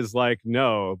 and Dunk is like,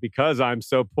 no, because I'm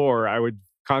so poor, I would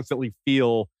constantly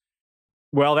feel,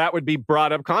 well, that would be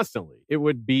brought up constantly. It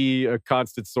would be a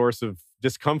constant source of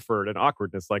discomfort and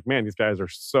awkwardness. Like, man, these guys are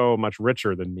so much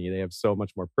richer than me. They have so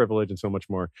much more privilege and so much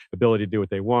more ability to do what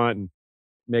they want, and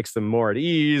makes them more at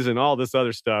ease and all this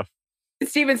other stuff.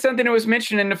 It's even something that was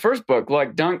mentioned in the first book.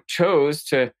 Like Dunk chose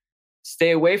to stay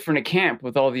away from the camp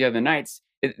with all the other knights.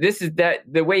 This is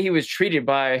the way he was treated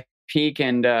by Peake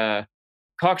and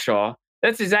Cockshaw.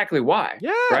 That's exactly why.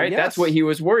 Yeah, right. Yes. That's what he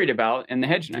was worried about in the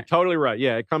Hedge Knight. You're totally right.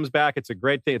 Yeah, it comes back. It's a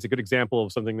great thing. It's a good example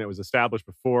of something that was established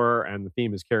before, and the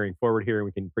theme is carrying forward here. And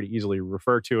we can pretty easily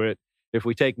refer to it if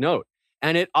we take note.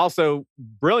 And it also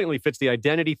brilliantly fits the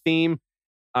identity theme.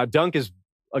 Dunk is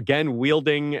again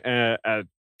wielding a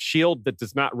shield that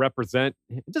does not represent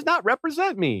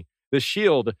me. The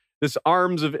shield, this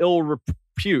arms of ill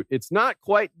repute. It's not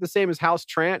quite the same as House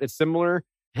Trant. It's similar.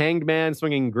 Hanged man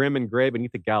swinging grim and gray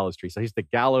beneath the gallows tree. So he's the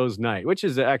Gallows Knight, which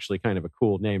is actually kind of a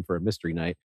cool name for a mystery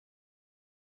knight.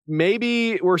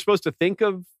 Maybe we're supposed to think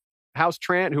of House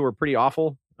Trant, who are pretty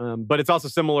awful, but it's also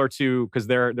similar to, because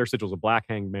their sigil's a black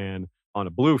hanged man on a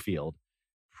blue field.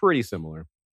 Pretty similar.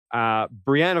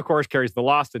 Brienne, of course, carries the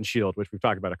Losten shield, which we've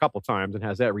talked about a couple times, and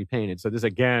has that repainted. So this,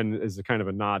 again, is a kind of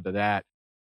a nod to that.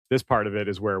 This part of it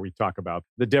is where we talk about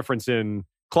the difference in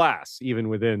class, even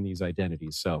within these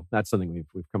identities. So that's something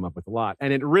we've come up with a lot.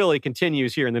 And it really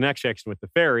continues here in the next section with the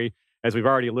Ferry, as we've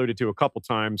already alluded to a couple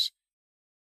times.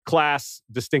 Class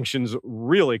distinctions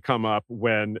really come up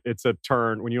when it's a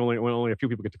turn, when only a few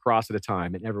people get to cross at a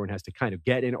time and everyone has to kind of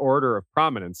get in order of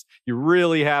prominence. You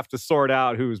really have to sort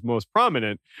out who's most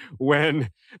prominent when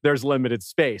there's limited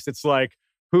space. It's like,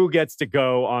 who gets to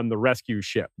go on the rescue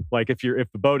ship? Like if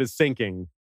the boat is sinking,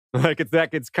 like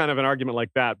it's kind of an argument like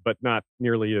that, but not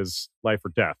nearly as life or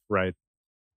death, right?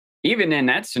 Even in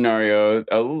that scenario,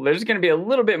 there's going to be a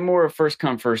little bit more first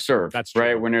come, first serve. That's true.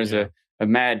 Right? When there's a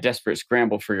mad, desperate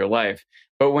scramble for your life.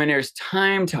 But when there's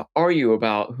time to argue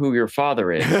about who your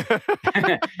father is,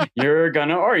 you're going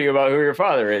to argue about who your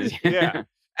father is. Yeah.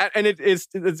 And it's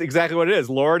exactly what it is.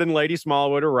 Lord and Lady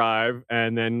Smallwood arrive,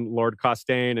 and then Lord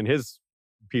Costain and his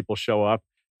people show up.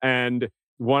 And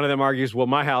one of them argues, well,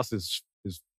 my house is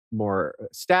more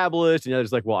established. And the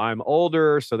other's like, well, I'm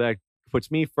older, so that puts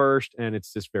me first, and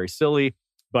it's just very silly,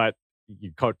 but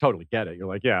you totally get it. You're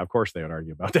like, yeah, of course they would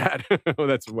argue about that.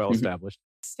 That's well established.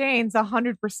 Stains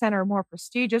 100% or more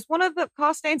prestigious. One of the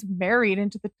Costains married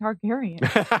into the Targaryen.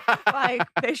 Like,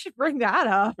 they should bring that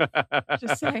up.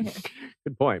 Just saying.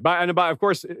 Good point. But of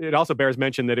course, it also bears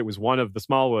mention that it was one of the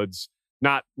Smallwoods,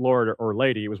 not lord or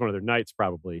lady. It was one of their knights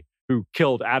probably, who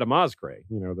killed Adam Osgrey,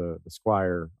 the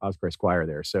squire, Osgrey squire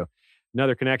there. So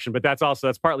another connection. But that's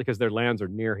partly because their lands are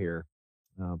near here.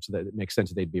 So that it makes sense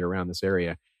that they'd be around this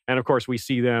area. And of course, we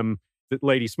see them,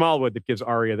 Lady Smallwood that gives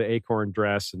Arya the acorn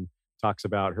dress and talks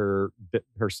about her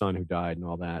son who died and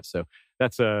all that. So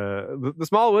that's the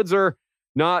Smallwoods are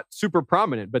not super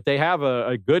prominent, but they have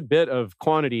a good bit of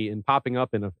quantity in popping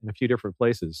up in a few different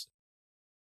places.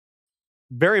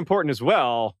 Very important as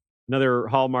well, another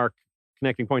hallmark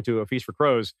connecting point to A Feast for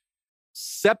Crows,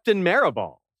 Septon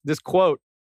Maribald. This quote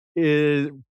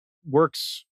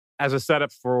works as a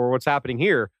setup for what's happening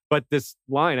here, but this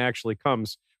line actually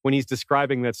comes when he's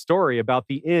describing that story about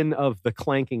the Inn of the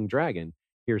Clanking Dragon.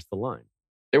 Here's the line.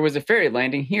 There was a ferry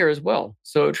landing here as well,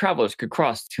 so travelers could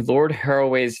cross to Lord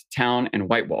Harroway's town and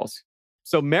White Walls.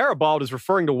 So Maribald is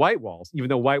referring to White Walls, even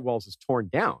though White Walls is torn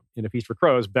down in A Feast for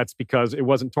Crows. That's because it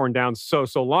wasn't torn down so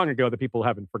long ago that people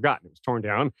haven't forgotten. It was torn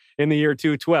down in the year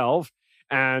 212,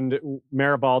 and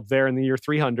Maribald's there in the year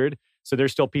 300. So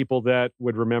there's still people that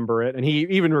would remember it. And he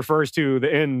even refers to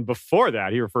the inn before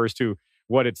that. He refers to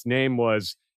what its name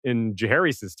was in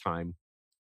Jaehaerys' time.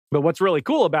 But what's really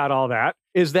cool about all that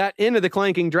is that Inn of the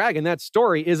Clanking Dragon, that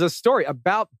story is a story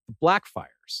about the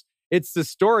Blackfires. It's the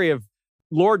story of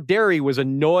Lord Derry was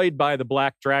annoyed by the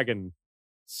Black Dragon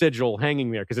sigil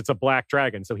hanging there because it's a black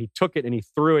dragon. So he took it and he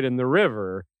threw it in the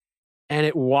river and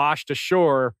it washed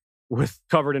ashore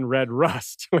covered in red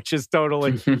rust, which is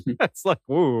totally, that's like,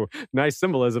 ooh, nice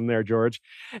symbolism there, George.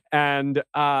 And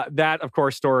that, of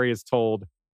course, story is told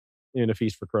in A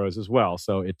Feast for Crows as well.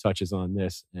 So it touches on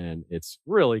this and it's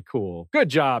really cool. Good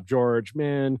job, George,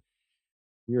 man.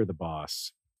 You're the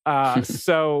boss.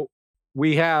 So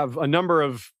we have a number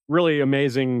of really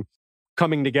amazing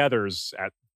coming togethers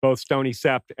at both Stony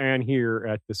Sept and here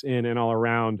at this inn and all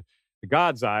around the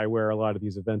God's Eye, where a lot of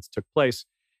these events took place.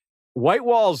 White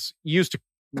Walls used to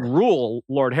rule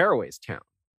Lord Harroway's town,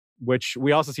 which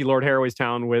we also see Lord Harroway's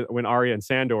town when Arya and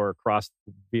Sandor crossed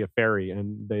via ferry,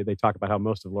 and they talk about how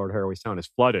most of Lord Harroway's town is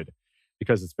flooded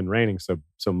because it's been raining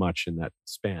so much in that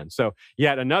span. So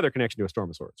yet another connection to A Storm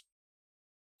of Swords.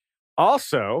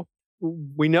 Also,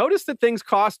 we notice that things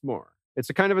cost more. It's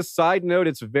a kind of a side note.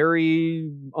 It's very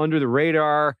under the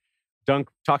radar. Dunk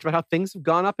talks about how things have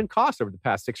gone up in cost over the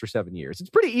past 6 or 7 years. It's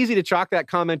pretty easy to chalk that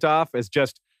comment off as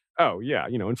just, oh, yeah,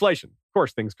 inflation. Of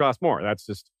course, things cost more. That's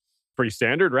just pretty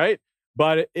standard, right?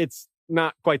 But it's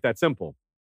not quite that simple.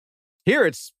 Here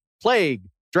it's plague,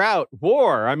 drought,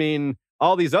 war. I mean,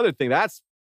 all these other things.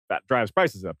 That drives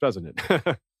prices up, doesn't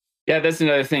it? Yeah, that's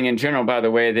another thing in general, by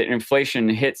the way, that inflation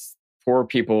hits poor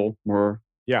people more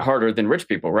harder than rich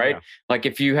people, right? Yeah. Like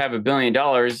if you have $1 billion,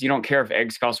 you don't care if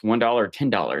eggs cost $1 or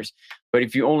 $10. But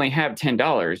if you only have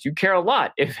 $10, you care a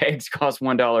lot if eggs cost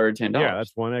 $1 or $10. Yeah,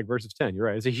 that's one egg versus 10. You're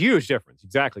right. It's a huge difference.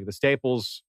 Exactly. When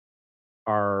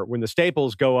the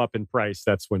staples go up in price,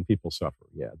 that's when people suffer.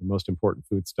 Yeah, the most important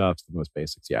foodstuffs, the most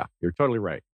basics. Yeah, you're totally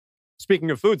right.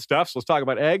 Speaking of foodstuffs, let's talk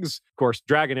about eggs. Of course,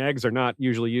 dragon eggs are not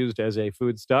usually used as a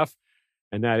foodstuff,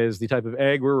 and that is the type of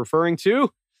egg we're referring to.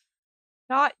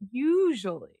 Not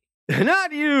usually.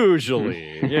 Not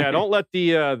usually. Yeah, don't let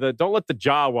the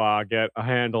Jawa get a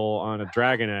handle on a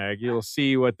dragon egg. You'll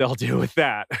see what they'll do with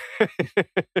that.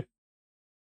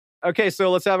 Okay,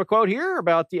 so let's have a quote here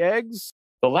about the eggs.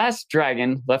 The last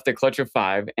dragon left a clutch of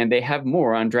 5, and they have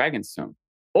more on Dragonstone.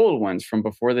 Old ones from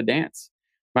before the dance.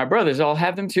 My brothers all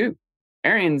have them too.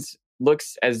 Arian's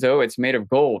looks as though it's made of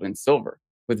gold and silver,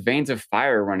 with veins of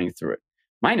fire running through it.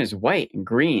 Mine is white and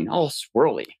green, all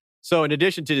swirly. So in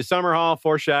addition to the Summerhall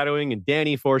foreshadowing and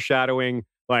Dany foreshadowing,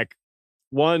 like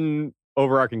one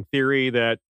overarching theory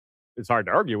that it's hard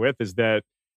to argue with is that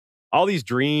all these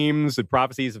dreams and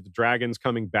prophecies of the dragons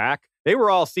coming back, they were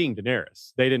all seeing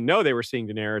Daenerys. They didn't know they were seeing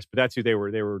Daenerys, but that's who they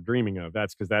were dreaming of.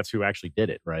 That's because that's who actually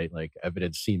did it, right? Like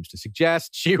evidence seems to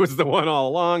suggest she was the one all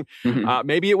along. Mm-hmm.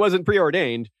 Maybe it wasn't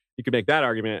preordained. You could make that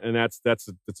argument, and that's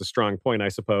a strong point, I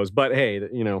suppose. But hey,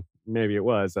 maybe it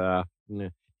was.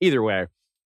 Either way,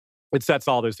 it sets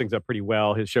all those things up pretty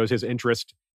well. It shows his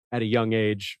interest at a young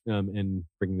age in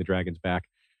bringing the dragons back.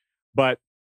 But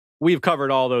we've covered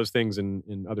all those things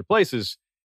in other places.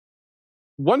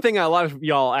 One thing a lot of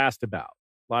y'all asked about,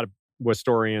 a lot of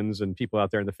historians and people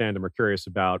out there in the fandom are curious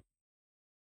about,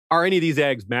 are any of these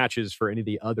eggs matches for any of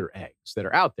the other eggs that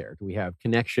are out there? Do we have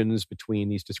connections between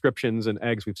these descriptions and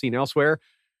eggs we've seen elsewhere?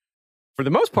 For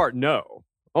the most part, no.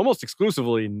 Almost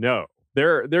exclusively, no.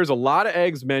 There's a lot of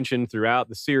eggs mentioned throughout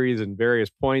the series in various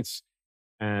points,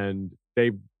 and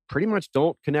they pretty much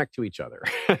don't connect to each other.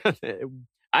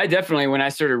 I definitely, when I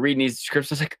started reading these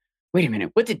scripts, I was like, wait a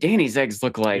minute, what did Danny's eggs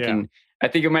look like? Yeah. And I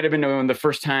think it might have been one of the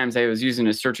first times I was using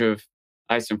a search of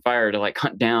Ice and Fire to like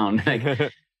hunt down,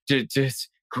 like just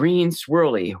green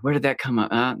swirly. Where did that come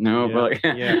up? No, Yeah, but like,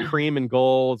 yeah, cream and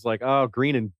gold. It's like, oh,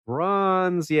 green and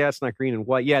bronze. Yeah, it's not green and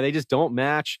white. Yeah, they just don't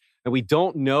match. And we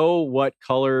don't know what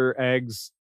color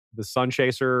eggs the Sun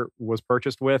Chaser was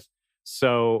purchased with.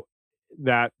 So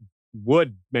that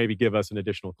would maybe give us an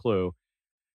additional clue.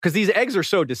 Because these eggs are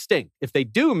so distinct. If they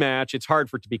do match, it's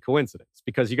hard for it to be coincidence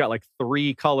because you got like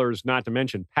 3 colors, not to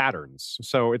mention patterns.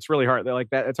 So it's really hard. They're like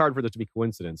that. It's hard for this to be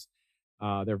coincidence.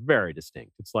 They're very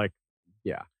distinct. It's like,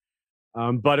 yeah.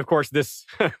 But of course, this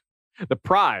the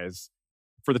prize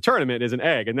for the tournament is an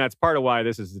egg, and that's part of why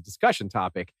this is a discussion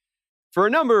topic for a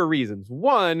number of reasons.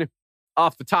 One,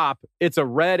 off the top, it's a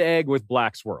red egg with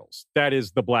black swirls. That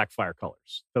is the Blackfire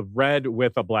colors. The red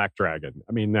with a black dragon.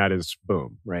 I mean, that is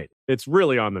boom, right? It's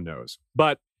really on the nose.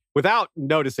 But without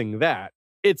noticing that,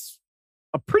 it's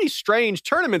a pretty strange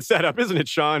tournament setup, isn't it,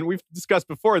 Sean? We've discussed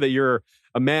before that you're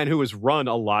a man who has run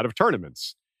a lot of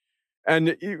tournaments.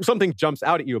 And something jumps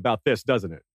out at you about this,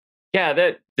 doesn't it? yeah,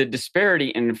 that the disparity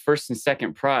in first and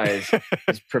second prize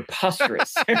is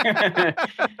preposterous.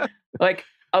 Like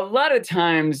a lot of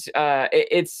times,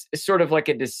 it's sort of like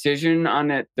a decision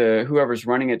on it, whoever's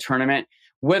running a tournament,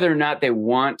 whether or not they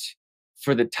want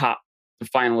for the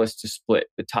finalists to split,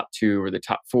 the top 2 or the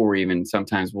top 4 even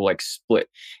sometimes will like split.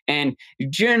 And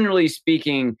generally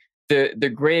speaking,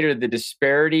 the greater the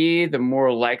disparity, the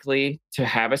more likely to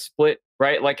have a split,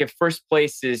 right? Like if first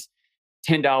place is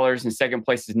 $10 and second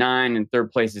place is $9 and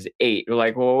third place is $8. We're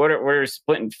like, well, we're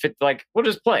splitting fit. Like, we'll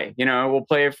just play, we'll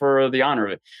play for the honor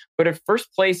of it. But if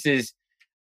first place is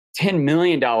 $10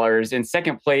 million and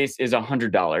second place is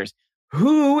 $100,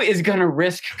 who is going to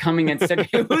risk coming in second?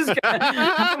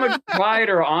 How much pride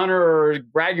or honor or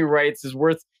bragging rights is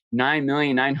worth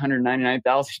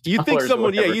 $9,999,000? Do you think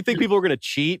you think people are going to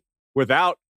cheat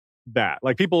without that?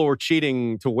 Like people were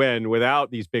cheating to win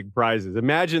without these big prizes.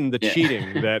 Imagine the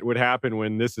cheating that would happen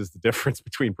when this is the difference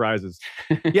between prizes.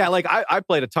 Yeah, like I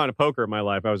played a ton of poker in my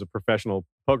life. I was a professional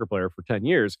poker player for 10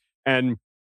 years. And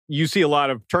you see a lot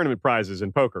of tournament prizes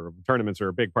in poker. Tournaments are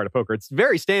a big part of poker. It's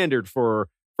very standard for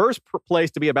first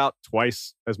place to be about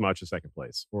twice as much as second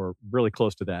place, or really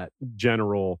close to that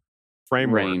general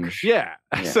framework. Range. Yeah.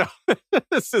 So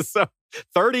this is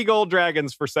 30 gold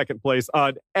dragons for second place,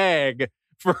 an egg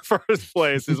for first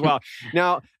place as well.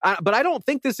 Now, but I don't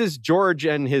think this is George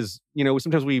and his,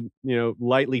 sometimes we,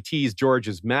 lightly tease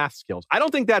George's math skills. I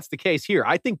don't think that's the case here.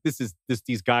 I think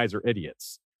these guys are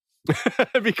idiots.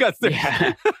 Because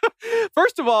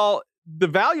first of all, the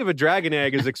value of a dragon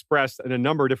egg is expressed in a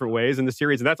number of different ways in the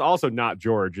series. And that's also not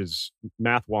George's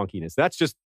math wonkiness. That's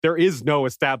just, there is no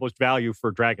established value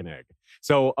for dragon egg.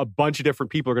 So a bunch of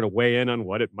different people are going to weigh in on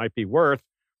what it might be worth.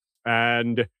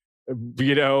 And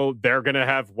they're going to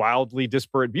have wildly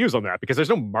disparate views on that because there's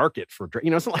no market for,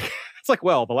 it's like,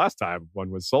 well, the last time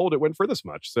one was sold, it went for this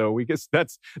much. So we guess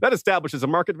that establishes a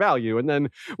market value. And then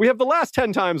we have the last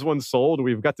 10 times one sold and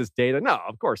we've got this data. No,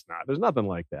 of course not. There's nothing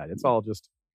like that. It's all just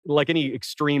like any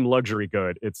extreme luxury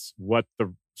good. It's what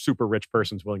the super rich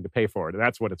person's willing to pay for it. And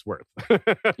that's what it's worth.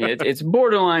 It's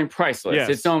borderline priceless. Yes.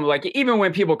 It's like, even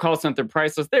when people call something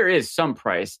priceless, there is some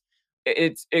price.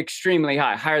 It's extremely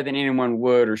high, higher than anyone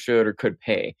would or should or could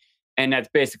pay. And that's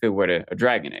basically what a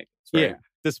dragon egg is, right? Yeah.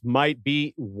 This might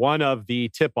be one of the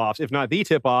tip-offs, if not the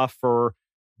tip-off, for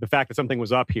the fact that something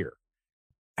was up here.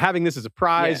 Having this as a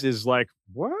prize is like,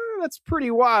 well, that's pretty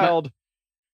wild.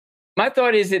 My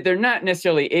thought is that they're not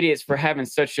necessarily idiots for having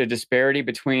such a disparity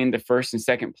between the first and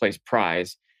second place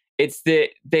prize. It's that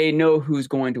they know who's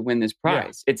going to win this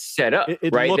prize. Yeah. It's set up,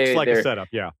 it right? Looks like a setup,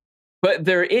 yeah. But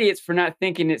they're idiots for not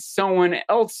thinking that someone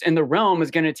else in the realm is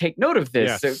going to take note of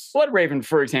this. Yes. So Bloodraven,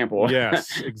 for example.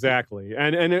 Yes, exactly.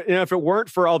 And if it weren't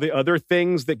for all the other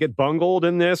things that get bungled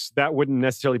in this, that wouldn't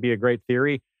necessarily be a great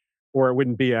theory, or it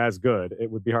wouldn't be as good.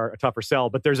 It would be a tougher sell.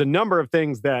 But there's a number of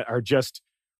things that are just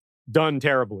done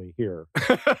terribly here.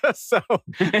 So,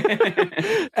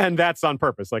 and that's on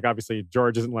purpose. Like, obviously,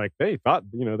 George isn't like, they thought,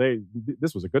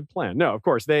 this was a good plan. No, of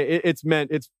course,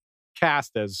 it's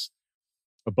cast as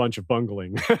a bunch of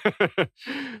bungling.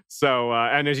 So,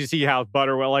 and as you see how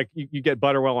Butterwell, like you get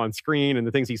Butterwell on screen and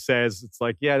the things he says, it's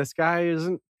like, yeah, this guy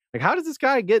isn't, like, how does this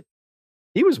guy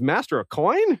he was master of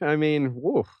coin? I mean,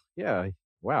 whoa, yeah,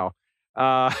 Wow.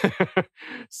 Uh,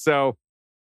 so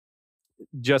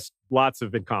just lots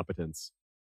of incompetence.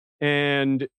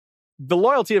 And the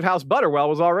loyalty of House Butterwell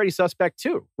was already suspect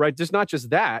too, right? There's not just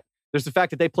that. There's the fact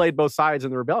that they played both sides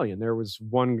in the rebellion. There was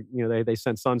one, they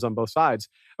sent sons on both sides.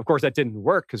 Of course, that didn't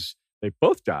work because they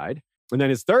both died. And then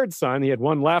his third son, he had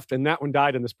one left, and that one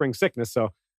died in the spring sickness. So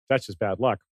that's just bad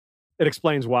luck. It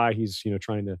explains why he's,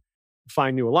 trying to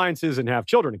find new alliances and have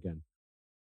children again.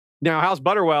 Now, House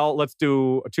Butterwell, let's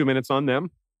do 2 minutes on them.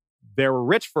 They were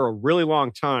rich for a really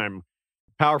long time,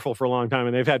 powerful for a long time,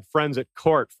 and they've had friends at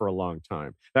court for a long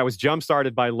time. That was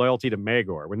jump-started by loyalty to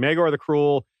Maegor. When Maegor the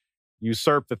Cruel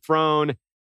usurped the throne,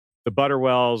 the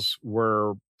Butterwells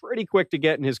were pretty quick to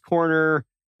get in his corner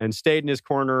and stayed in his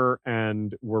corner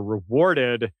and were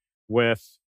rewarded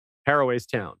with Harroway's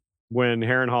town when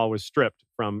Harrenhal was stripped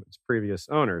from its previous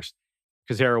owners.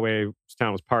 Because Harroway's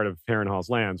town was part of Harrenhal's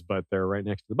lands, but they're right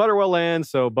next to the Butterwell land,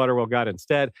 so Butterwell got it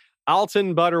instead.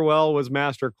 Alton Butterwell was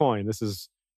Master Coin. This is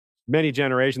many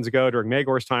generations ago during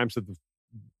Maegor's time, so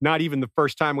not even the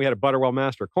first time we had a Butterwell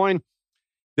Master Coin.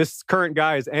 This current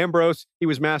guy is Ambrose. He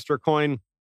was Master Coin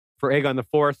for Aegon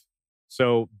IV.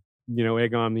 So,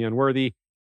 Aegon the Unworthy,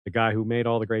 the guy who made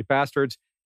all the great bastards.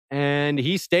 And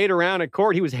he stayed around at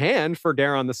court. He was hand for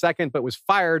Daeron II, but was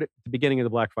fired at the beginning of the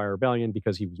Blackfyre Rebellion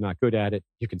because he was not good at it.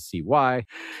 You can see why.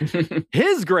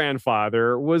 His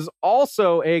grandfather was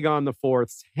also Aegon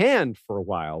IV's hand for a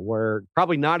while, where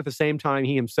probably not at the same time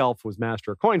he himself was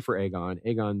Master Coin for Aegon.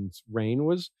 Aegon's reign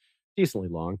was decently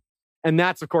long. And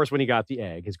that's, of course, when he got the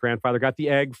egg. His grandfather got the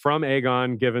egg from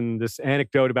Aegon, given this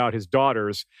anecdote about his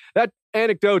daughters. That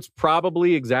anecdote's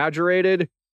probably exaggerated,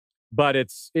 but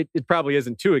it probably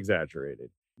isn't too exaggerated.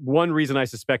 One reason I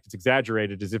suspect it's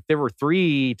exaggerated is if there were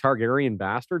 3 Targaryen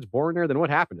bastards born there, then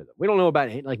what happened to them? We don't know about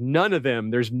none of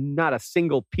them. There's not a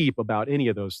single peep about any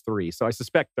of those 3. So I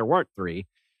suspect there weren't 3.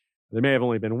 There may have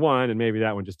only been 1, and maybe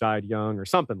that one just died young or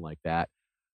something like that.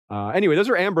 Anyway, those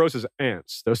are Ambrose's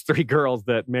aunts, those 3 girls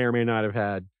that may or may not have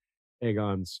had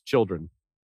Aegon's children.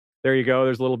 There you go.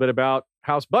 There's a little bit about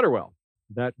House Butterwell.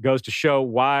 That goes to show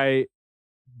why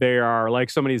they are like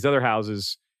so many of these other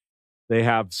houses. They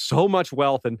have so much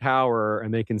wealth and power,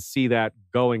 and they can see that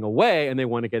going away, and they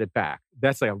want to get it back.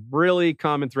 That's a really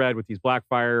common thread with these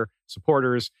Blackfyre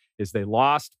supporters, is they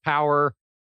lost power.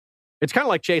 It's kind of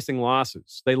like chasing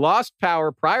losses. They lost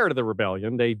power prior to the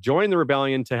rebellion. They joined the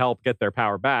rebellion to help get their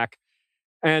power back,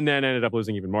 and then ended up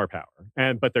losing even more power.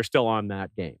 But they're still on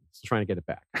that game, still trying to get it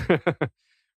back.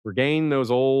 Regain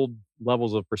those old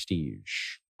levels of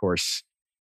prestige. Of course,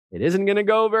 it isn't going to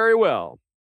go very well.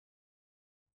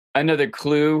 Another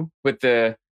clue with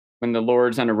when the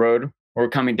lords on the road were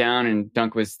coming down, and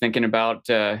Dunk was thinking about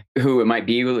who it might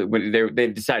be. When they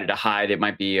decided to hide, it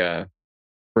might be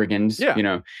brigands.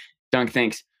 Yeah. Dunk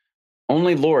thinks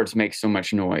only lords make so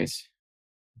much noise.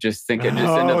 Just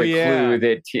another clue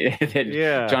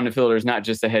that John the Fielder is not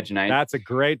just a hedge knight. That's a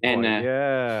great point.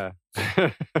 And,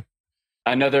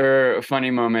 another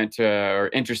funny moment or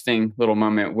interesting little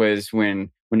moment was when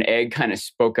Egg kind of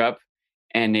spoke up,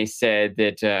 and they said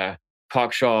that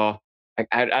Cockshaw,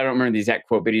 I don't remember the exact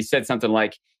quote, but he said something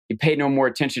like, he paid no more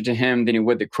attention to him than he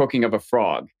would the croaking of a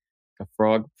frog. A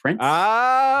frog prince?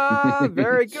 Ah,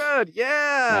 very good.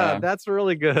 Yeah, that's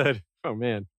really good. Oh,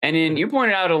 man. And then you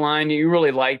pointed out a line you really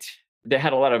liked that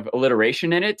had a lot of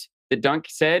alliteration in it that Dunk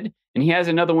said, and he has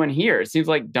another one here. It seems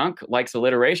like Dunk likes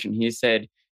alliteration. He said,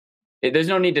 there's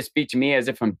no need to speak to me as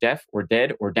if I'm deaf or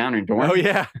dead or down in Dorne. Oh,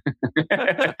 yeah.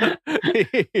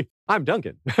 I'm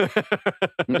Duncan.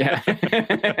 Yeah.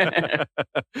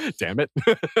 Damn it.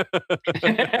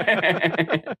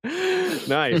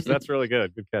 Nice. That's really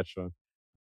good. Good catch, Sean.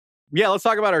 Yeah, let's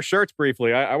talk about our shirts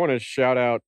briefly. I want to shout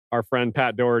out our friend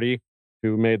Pat Doherty,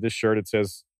 who made this shirt. It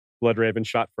says Bloodraven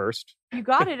shot first. You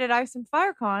got it at Ice and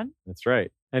FireCon. That's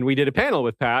right. And we did a panel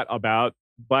with Pat about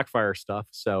Blackfyre stuff.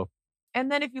 So. And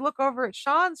then if you look over at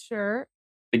Sean's shirt,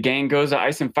 the gang goes to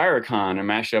Ice and FireCon, a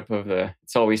mashup of the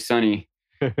It's Always Sunny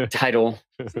title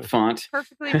font.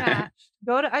 Perfectly matched.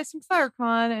 Go to Ice and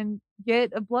FireCon and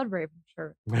get a Bloodraven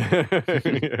shirt.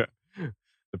 Yeah.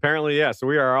 Apparently, yeah. So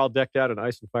we are all decked out in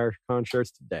Ice and FireCon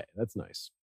shirts today. That's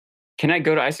nice. Can I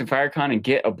go to Ice and FireCon and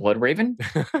get a Bloodraven?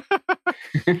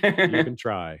 You can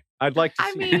try. I'd like to see.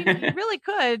 I mean, you really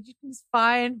could. You can just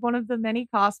find one of the many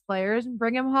cosplayers and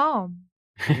bring him home.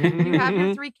 You have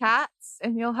your 3 cats,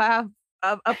 and you'll have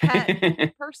a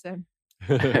pet person.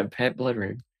 A pet blood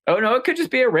raven. Oh no, it could just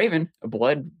be a raven, a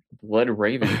blood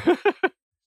raven.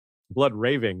 Blood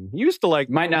raving. You used to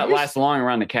might not last long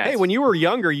around the cats. Hey, when you were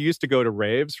younger, you used to go to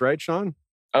raves, right, Sean?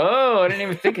 Oh, I didn't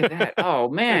even think of that. Oh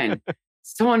man,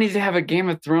 Someone needs to have a Game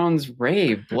of Thrones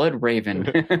rave, Blood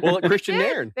Raven. Well, Christian Did.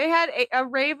 Nairn. They had a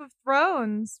Rave of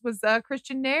Thrones. Was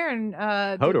Christian Nairn did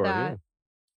Hodor, that?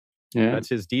 Yeah. That's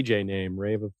his DJ name,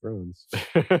 Rave of Thrones.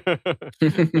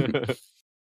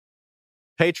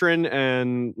 Patron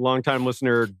and longtime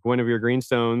listener Guinevere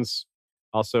Greenstones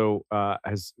also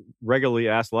has regularly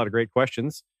asked a lot of great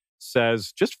questions.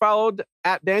 Says, just followed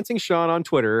at Dancing Sean on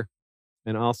Twitter,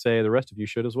 and I'll say the rest of you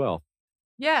should as well.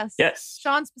 Yes. Yes.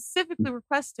 Sean specifically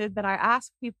requested that I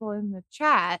ask people in the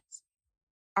chat,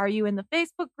 are you in the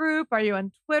Facebook group? Are you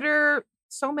on Twitter?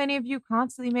 So many of you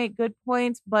constantly make good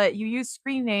points, but you use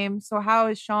screen names. So how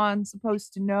is Sean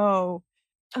supposed to know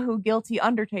who Guilty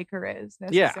Undertaker is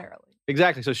necessarily?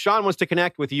 Exactly. So Sean wants to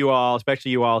connect with you all, especially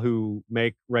you all who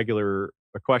make regular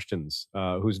questions,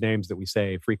 whose names that we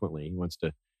say frequently. He wants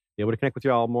to be able to connect with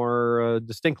you all more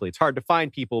distinctly. It's hard to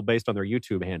find people based on their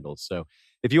YouTube handles. So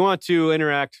if you want to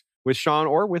interact with Sean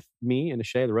or with me and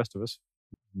Ashay, the rest of us,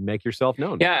 make yourself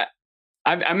known. Yeah.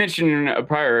 I mentioned in a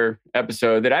prior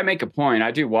episode that I make a point.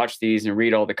 I do watch these and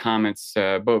read all the comments,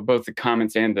 both the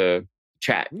comments and the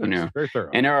chat, That's very thorough.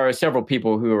 And there are several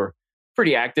people who are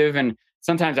pretty active. And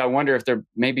sometimes I wonder if they're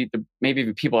maybe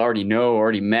the people I already know,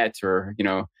 already met, or,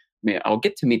 I'll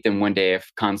get to meet them one day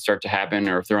if cons start to happen,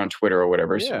 or if they're on Twitter or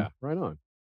whatever. Yeah, so right on.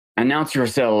 Announce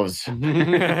yourselves.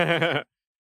 A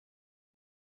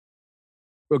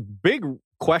big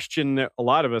question that a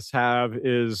lot of us have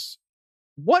is,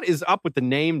 what is up with the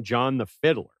name John the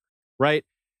Fiddler, right?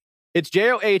 It's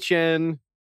John.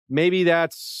 Maybe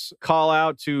that's call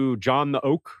out to John the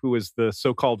Oak, who is the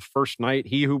so-called first knight,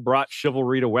 he who brought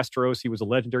chivalry to Westeros. He was a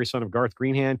legendary son of Garth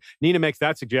Greenhand. Nina makes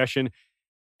that suggestion.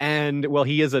 And, well,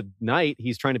 he is a knight.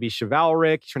 He's trying to be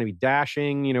chivalric. He's trying to be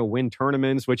dashing, win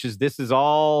tournaments, this is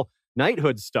all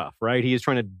knighthood stuff, right? He is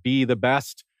trying to be the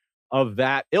best of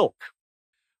that ilk.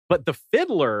 But the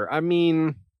Fiddler, I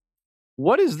mean,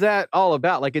 what is that all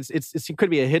about? Like, it could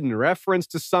be a hidden reference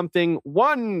to something.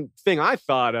 One thing I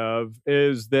thought of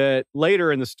is that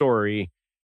later in the story,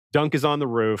 Dunk is on the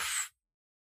roof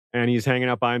and he's hanging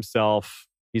out by himself.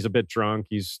 He's a bit drunk.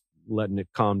 He's letting it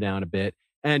calm down a bit.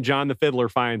 And John the Fiddler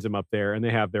finds him up there and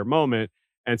they have their moment.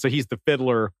 And so he's the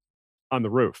fiddler on the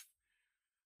roof.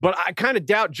 But I kind of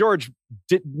doubt George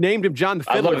named him John the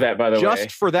Fiddler. I love that, by the way.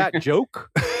 Just for that joke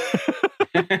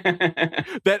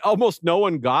that almost no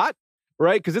one got,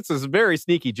 right? Because it's a very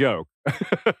sneaky joke.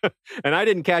 And I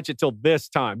didn't catch it till this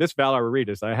time. This Valar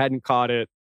Reedus, I hadn't caught it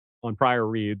on prior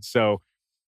reads. So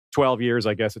 12 years,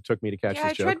 I guess it took me to catch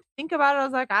this joke. I tried to think about it. I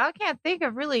was like, I can't think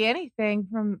of really anything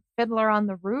from Fiddler on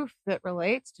the Roof that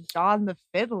relates to John the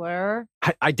Fiddler.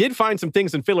 I did find some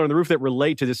things in Fiddler on the Roof that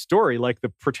relate to this story. Like the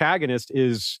protagonist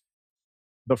is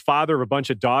the father of a bunch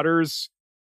of daughters,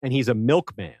 and he's a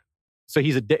milkman. So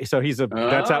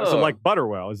that's how, so like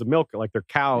Butterwell is a milk, like their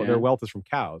cow, their wealth is from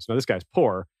cows. Now this guy's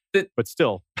poor, but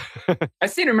still. I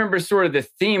seem to remember sort of the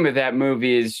theme of that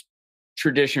movie is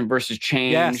tradition versus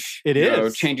change. Yes, it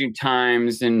is. Changing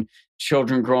times and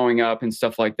children growing up and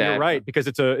stuff like that. You're right, because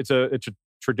it's a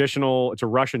traditional, it's a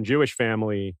Russian Jewish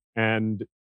family, and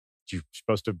you're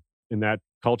supposed to, in that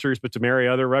culture, you're supposed to marry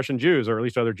other Russian Jews, or at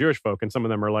least other Jewish folk. And some of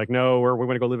them are like, no, we're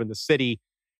going to go live in the city.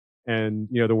 And,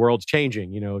 the world's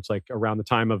changing. It's like around the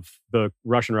time of the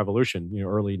Russian Revolution,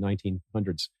 early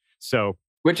 1900s. So,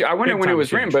 which I wonder when it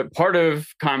was written, but part of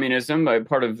communism,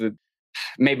 part of the,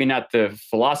 maybe not the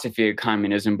philosophy of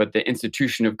communism, but the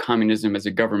institution of communism as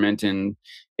a government in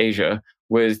Asia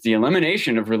was the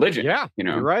elimination of religion. Yeah,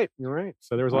 you're right.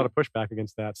 So there was a lot of pushback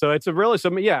against that. So it's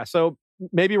so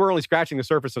maybe we're only scratching the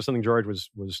surface of something George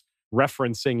was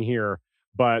referencing here.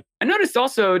 But I noticed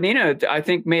also, Nina, I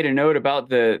think, made a note about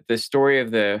the story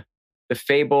of the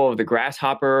fable of the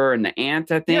grasshopper and the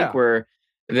ant, I think, where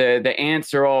the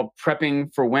ants are all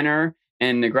prepping for winter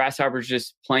and the grasshopper's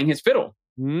just playing his fiddle.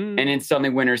 And then suddenly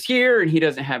winter's here and he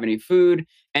doesn't have any food.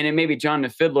 And then maybe John the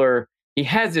Fiddler, he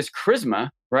has this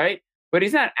charisma, right? But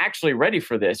he's not actually ready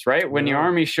for this, right? When the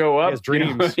army show up, he has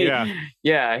dreams,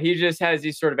 he just has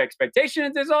these sort of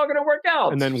expectations. It's all going to work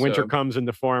out. And then winter comes in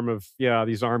the form of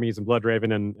these armies and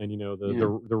Bloodraven and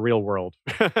the real world.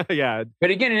 Yeah.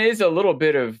 But again, it is a little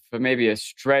bit of maybe a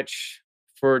stretch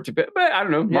for it to be, but I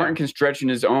don't know. Martin can stretch in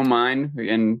his own mind,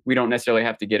 and we don't necessarily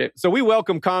have to get it. So we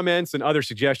welcome comments and other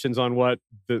suggestions on what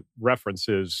the reference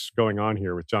is going on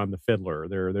here with John the Fiddler.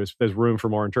 There's room for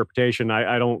more interpretation.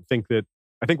 I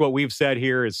think what we've said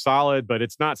here is solid, but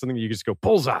it's not something that you just go,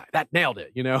 bullseye, that nailed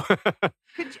it,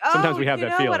 Sometimes we have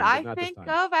that feeling. What I think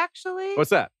of, actually? What's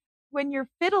that? When you're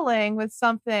fiddling with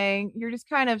something, you're just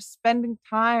kind of spending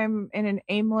time in an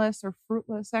aimless or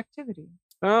fruitless activity.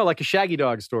 Oh, like a Shaggy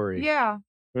Dog story. Yeah.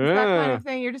 It's that kind Yeah. of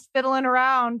thing. You're just fiddling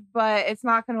around, but it's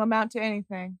not going to amount to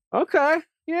anything. Okay.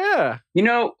 Yeah.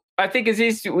 I think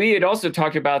we had also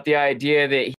talked about the idea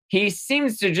that he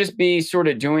seems to just be sort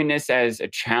of doing this as a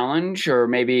challenge, or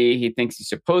maybe he thinks he's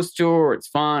supposed to, or it's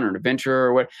fun or an adventure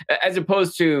or what, as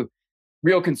opposed to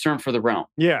real concern for the realm.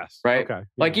 Yes. Right. Okay.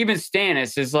 Like even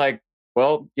Stannis is like,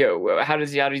 well, how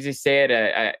does he say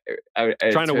it?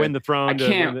 Trying to win the throne. I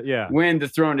can't win the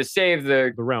throne to save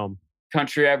the realm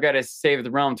country. I've got to save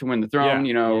the realm to win the throne.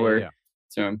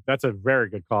 So that's a very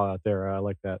good call out there. I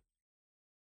like that.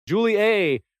 Julie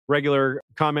A, regular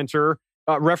commenter,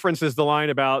 references the line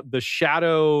about the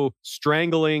shadow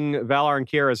strangling Valar and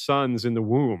Kiara's sons in the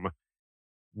womb,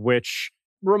 which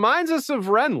reminds us of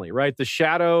Renly, right? The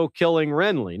shadow killing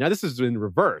Renly. Now, this is in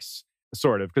reverse,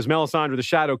 sort of, because Melisandre, the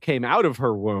shadow, came out of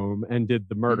her womb and did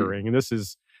the murdering. And this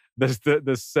is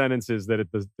the sentence is that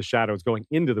the shadow is going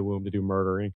into the womb to do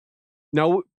murdering.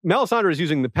 Now, Melisandre is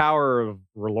using the power of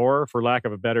R'hllor, for lack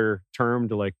of a better term,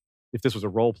 to like, if this was a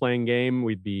role-playing game,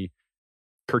 we'd be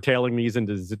curtailing these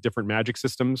into different magic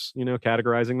systems,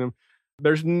 categorizing them.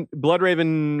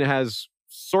 Bloodraven has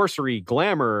sorcery,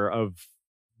 glamour of,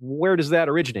 where does that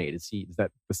originate? Is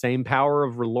that the same power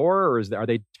of R'hllor, or are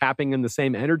they tapping in the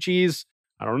same energies?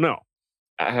 I don't know.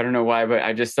 I don't know why, but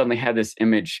I just suddenly had this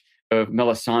image of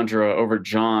Melisandre over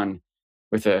Jon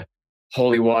with a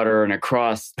holy water and a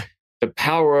cross. The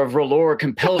power of R'hllor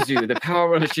compels you. The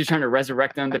power of, she's trying to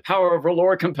resurrect them. The power of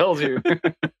R'hllor compels you.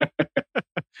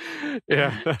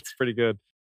 Yeah, that's pretty good.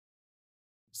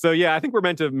 So yeah, I think we're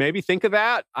meant to maybe think of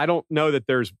that. I don't know that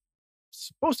there's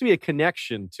supposed to be a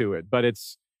connection to it, but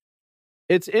it's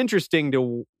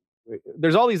interesting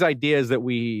there's all these ideas that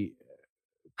we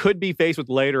could be faced with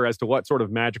later as to what sort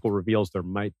of magical reveals there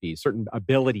might be, certain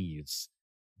abilities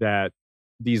that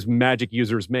these magic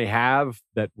users may have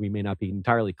that we may not be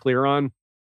entirely clear on.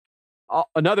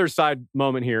 Another side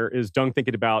moment here is Dunk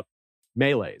thinking about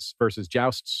melees versus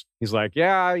jousts. He's like,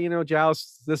 yeah,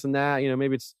 jousts, this and that,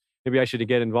 maybe I should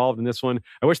get involved in this one.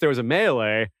 I wish there was a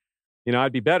melee,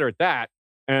 I'd be better at that.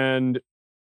 And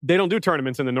they don't do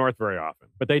tournaments in the North very often,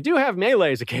 but they do have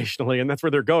melees occasionally, and that's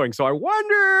where they're going. So I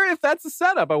wonder if that's a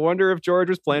setup. I wonder if George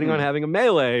was planning on having a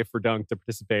melee for Dunk to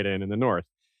participate in the North.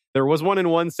 There was one in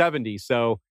 170,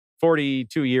 so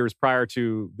 42 years prior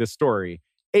to this story.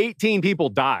 18 people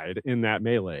died in that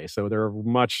melee, so they're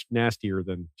much nastier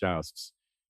than jousts.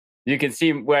 You can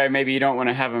see why maybe you don't want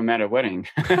to have them at a wedding.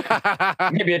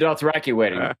 Maybe a Dothraki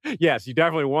wedding. Yes, you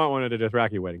definitely want one at a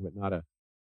Dothraki wedding, but not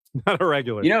a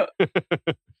regular.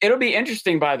 It'll be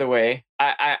interesting, by the way.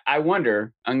 I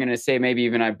wonder, I'm going to say maybe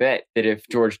even I bet, that if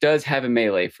George does have a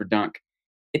melee for Dunk,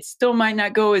 it still might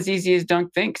not go as easy as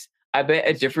Dunk thinks. I bet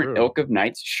a different ilk of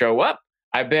knights show up.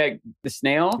 I bet the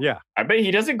snail. Yeah. I bet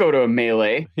he doesn't go to a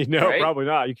melee. No, right? Probably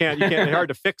not. You can't. It's hard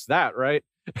to fix that, right?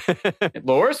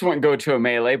 Loras wouldn't go to a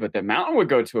melee, but the mountain would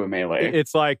go to a melee.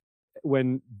 It's like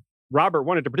when Robert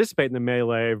wanted to participate in the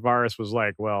melee, Varys was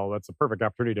like, well, that's a perfect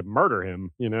opportunity to murder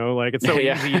him. It's so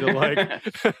easy to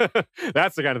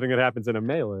that's the kind of thing that happens in a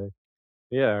melee.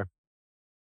 Yeah.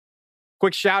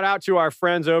 Quick shout out to our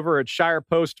friends over at Shire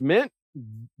Post Mint.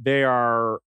 They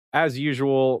are, as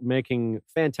usual, making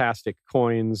fantastic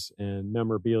coins and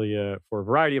memorabilia for a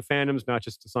variety of fandoms, not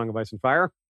just A Song of Ice and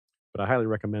Fire, but I highly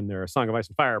recommend their Song of Ice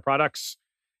and Fire products.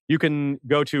 You can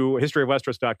go to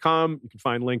historyofwesteros.com. You can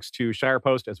find links to Shire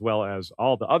Post as well as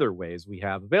all the other ways we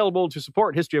have available to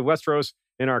support History of Westeros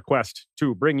in our quest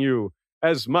to bring you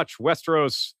as much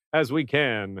Westeros as we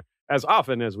can, as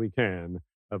often as we can,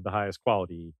 of the highest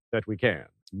quality that we can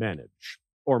manage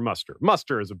or muster.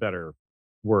 Muster is a better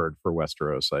word for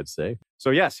Westeros, I'd say.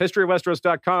 So yes,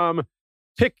 historyofwesteros.com.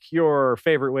 Pick your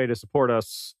favorite way to support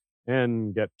us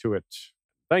and get to it.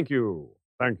 Thank you.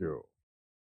 Thank you.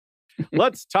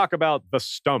 Let's talk about the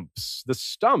stumps. The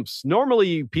stumps.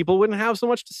 Normally, people wouldn't have so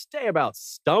much to say about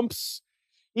stumps,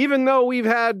 even though we've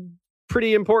had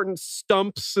pretty important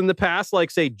stumps in the past,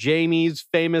 like, say, Jaime's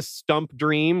famous stump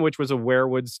dream, which was a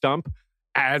weirwood stump,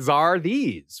 as are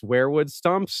these weirwood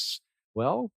stumps.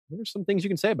 Well, there's some things you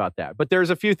can say about that. But there's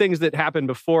a few things that happened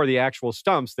before the actual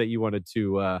stumps that you wanted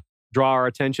to draw our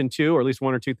attention to, or at least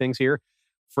one or two things here.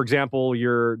 For example,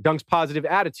 your Dunk's positive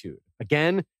attitude.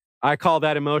 Again, I call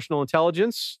that emotional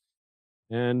intelligence,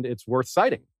 and it's worth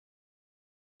citing.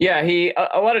 Yeah,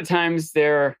 a lot of times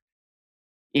they're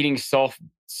eating salt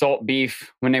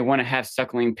beef when they want to have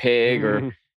suckling pig,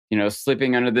 or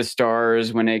sleeping under the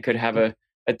stars when they could have a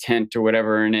tent or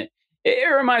whatever. And it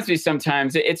reminds me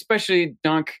sometimes, especially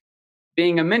Dunk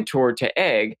being a mentor to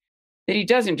Egg, that he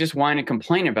doesn't just whine and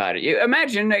complain about it.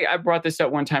 Imagine, I brought this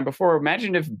up one time before,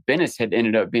 imagine if Bennis had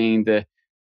ended up being the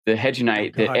the Hedge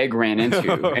Knight that Egg ran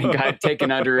into and got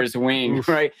taken under his wing,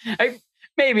 right?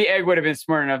 Maybe Egg would have been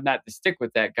smart enough not to stick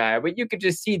with that guy, but you could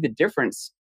just see the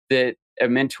difference that a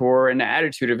mentor and the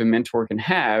attitude of a mentor can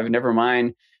have, never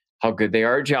mind how good they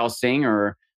are at jousting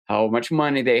or how much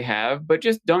money they have, but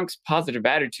just Dunk's positive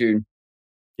attitude.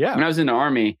 Yeah. When I was in the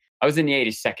Army, I was in the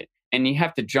 82nd, and you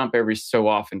have to jump every so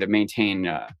often to maintain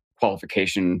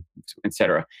qualification,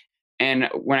 etc. And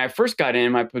when I first got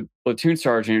in, my platoon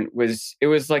sergeant it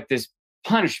was like this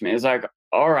punishment. It's like,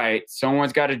 all right,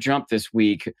 someone's got to jump this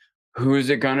week. Who's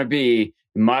it going to be?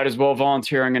 You might as well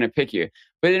volunteer. I'm going to pick you.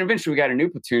 But then eventually we got a new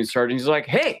platoon sergeant. He's like,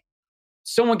 hey,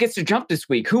 someone gets to jump this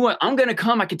week. I'm going to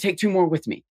come. I can take 2 more with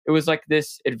me. It was like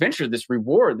this adventure, this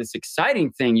reward, this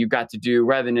exciting thing you got to do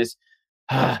rather than this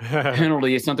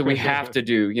penalty is something we have to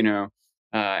do, you know.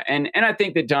 And I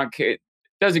think that Dunk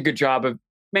does a good job of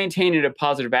maintaining a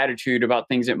positive attitude about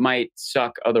things that might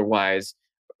suck otherwise.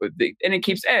 And it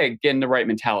keeps Egg in the right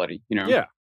mentality, you know. Yeah.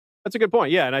 That's a good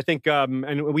point. Yeah, and I think,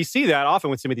 and we see that often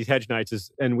with some of these Hedge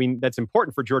Knights, that's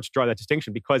important for George to draw that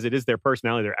distinction because it is their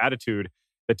personality, their attitude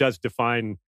that does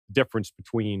define the difference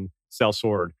between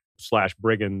sellsword /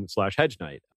 brigand / Hedge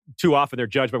Knight. Too often they're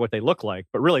judged by what they look like,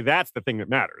 but really that's the thing that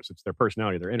matters. It's their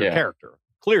personality, their inner character.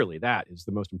 Clearly, that is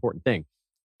the most important thing.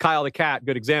 Kyle the Cat,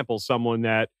 good example, someone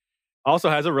that also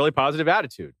has a really positive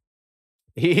attitude.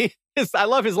 I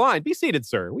love his line, "Be seated,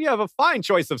 sir. We have a fine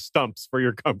choice of stumps for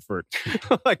your comfort."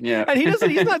 And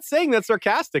he's not saying that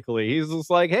sarcastically. He's just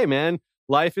like, hey, man,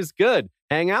 life is good.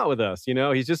 Hang out with us. You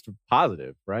know, he's just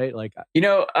positive, right? Like, you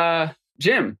know,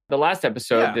 Jim, the last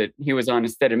episode that he was on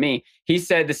instead of me, he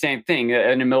said the same thing.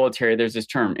 In the military, there's this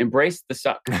term, embrace the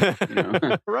suck. You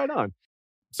know? Right on.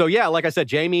 So, yeah, like I said,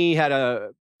 Jamie had a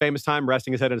famous time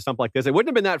resting his head in a stump like this. It wouldn't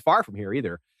have been that far from here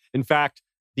either. In fact,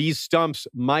 these stumps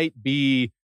might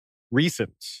be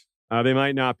recent. They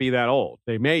might not be that old.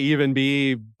 They may even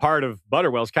be part of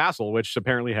Butterwell's castle, which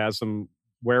apparently has some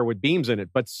weirwood beams in it.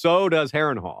 But so does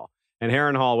Harrenhal. And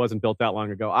Harrenhal wasn't built that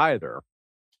long ago either.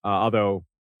 Although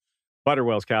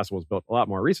Butterwell's castle was built a lot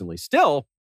more recently. Still,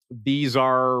 these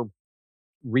are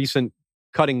recent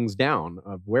cuttings down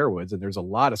of weirwoods, and there's a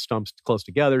lot of stumps close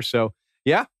together. So,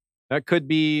 yeah, that could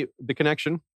be the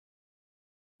connection.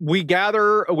 We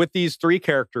gather with these 3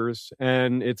 characters,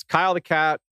 and it's Kyle the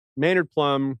Cat, Maynard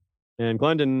Plum, and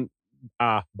Glendon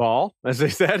Ball, as they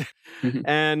said.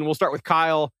 And we'll start with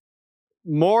Kyle.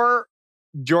 More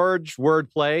George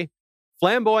wordplay.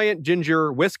 Flamboyant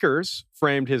ginger whiskers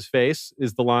framed his face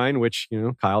is the line, which, you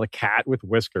know, Kyle the Cat with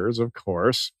whiskers, of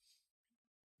course.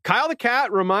 Kyle the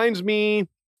Cat reminds me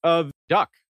of Duck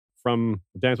from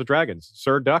Dance with Dragons.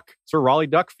 Sir Raleigh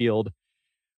Duckfield.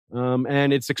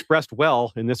 And it's expressed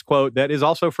well in this quote that is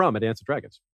also from A Dance with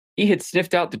Dragons. He had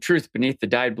sniffed out the truth beneath the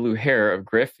dyed blue hair of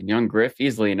Griff and young Griff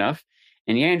easily enough,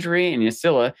 and Yandere and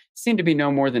Ysilla seemed to be no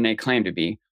more than they claimed to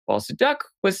be, whilst Duck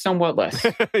was somewhat less.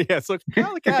 Yeah, so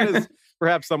Kyle the Cat is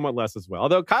perhaps somewhat less as well,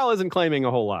 although Kyle isn't claiming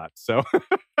a whole lot. So,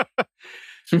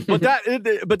 but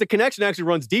the connection actually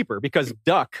runs deeper because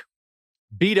Duck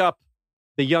beat up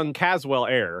the young Caswell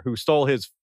heir who stole his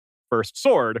first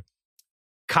sword.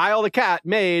 Kyle the Cat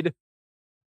made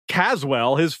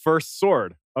Caswell his first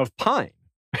sword of pine.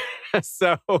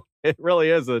 So it really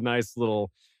is a nice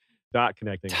little dot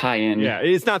connecting. Tie-in. Yeah,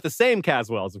 it's not the same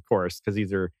Caswells, of course, because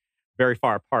these are very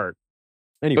far apart.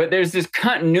 Anyway. But there's this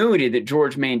continuity that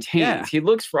George maintains. Yeah. He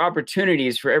looks for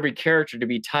opportunities for every character to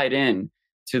be tied in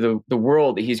to the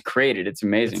world that he's created. It's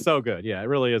amazing. It's so good. Yeah, it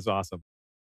really is awesome.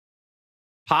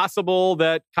 Possible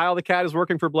that Kyle the Cat is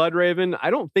working for Bloodraven. I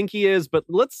don't think he is, but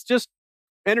let's just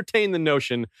entertain the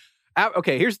notion.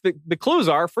 Okay, here's the clues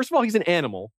are, first of all, he's an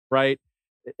animal, right?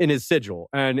 In his sigil,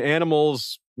 and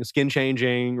animals, skin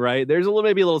changing, right? There's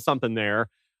maybe a little something there.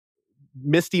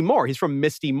 Misty Moor. He's from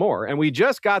Misty Moor. And we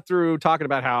just got through talking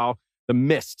about how the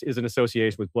mist is an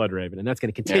association with Bloodraven, and that's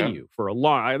going to continue for a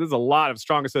long. There's a lot of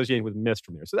strong association with mist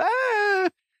from there. So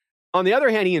on the other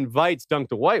hand, he invites Dunk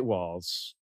to White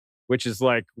Walls, which is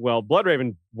like, well,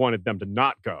 Bloodraven wanted them to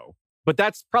not go. But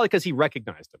that's probably because he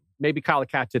recognized them. Maybe Kyle the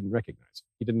Cat didn't recognize them.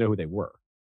 He didn't know who they were.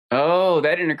 Oh,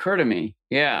 that didn't occur to me.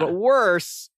 Yeah. But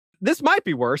worse, this might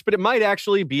be worse, but it might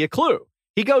actually be a clue.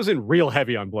 He goes in real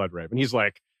heavy on Bloodraven. He's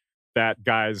like, that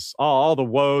guy's, all the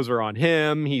woes are on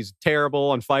him. He's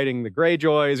terrible on fighting the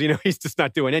Greyjoys. You know, he's just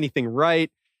not doing anything right.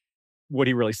 Would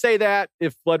he really say that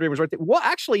if Bloodraven was right there? Well,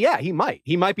 actually, yeah, he might.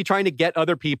 He might be trying to get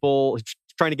other people,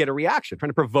 trying to get a reaction, trying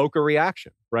to provoke a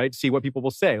reaction, right? See what people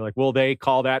will say. Like, will they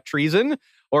call that treason?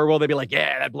 Or will they be like,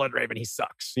 yeah, that Bloodraven, he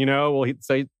sucks. You know, will he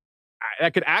say,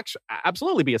 that could actually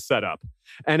absolutely be a setup.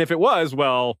 And if it was,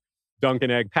 well, Dunk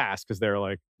and Egg pass because they're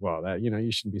like, well, that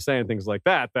you shouldn't be saying things like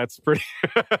that. That's pretty.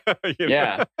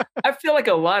 Yeah. I feel like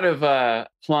a lot of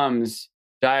Plum's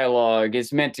dialogue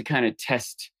is meant to kind of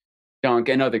test Dunk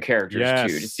and other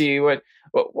characters too, to see what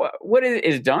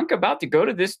is Dunk about to go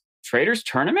to this traders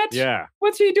tournament? Yeah.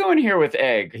 What's he doing here with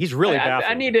Egg? He's really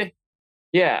baffled. I need to.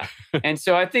 Yeah. And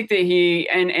so I think that he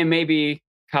and maybe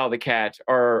Kyle the Cat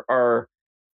are.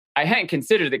 I hadn't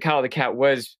considered that Kyle the Cat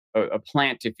was a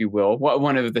plant, if you will,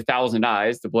 one of the 1,000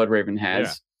 eyes the Bloodraven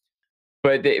has.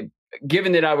 Yeah. But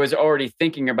given that I was already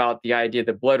thinking about the idea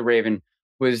that Bloodraven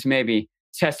was maybe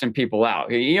testing people out,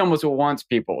 he almost wants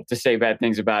people to say bad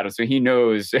things about him, so he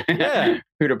knows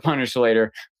who to punish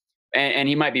later. And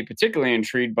he might be particularly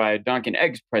intrigued by Dunk and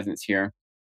Egg's presence here.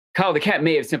 Kyle the Cat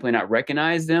may have simply not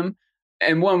recognized them.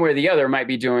 And one way or the other might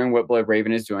be doing what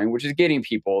Bloodraven is doing, which is getting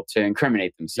people to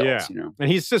incriminate themselves. Yeah.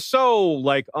 And he's just so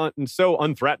so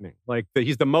unthreatening. Like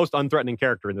he's the most unthreatening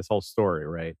character in this whole story,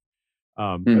 right?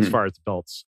 As far as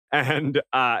adults. And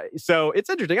so it's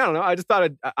interesting. I don't know. I just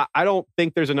thought I don't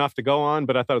think there's enough to go on,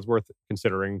 but I thought it was worth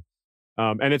considering.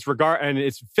 And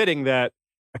it's fitting that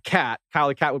Kyle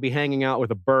the Cat would be hanging out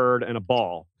with a bird and a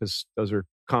ball because those are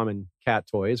common cat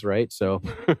toys, right? So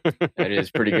that is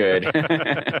pretty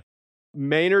good.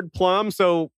 Maynard Plum.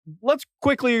 So let's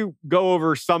quickly go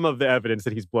over some of the evidence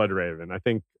that he's Bloodraven. I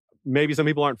think maybe some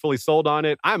people aren't fully sold on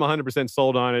it. I'm 100%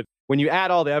 sold on it. When you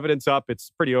add all the evidence up, it's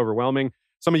pretty overwhelming.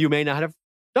 Some of you may not have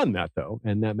done that though,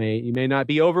 and you may not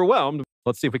be overwhelmed.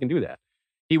 Let's see if we can do that.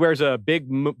 He wears a big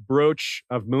brooch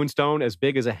of moonstone as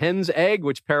big as a hen's egg,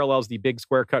 which parallels the big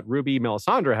square cut ruby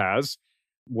Melisandre has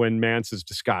when Mance is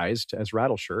disguised as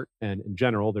Rattleshirt. And in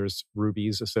general, there's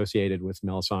rubies associated with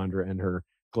Melisandre and her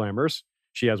glamours.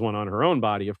 She has one on her own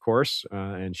body, of course,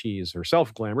 and she is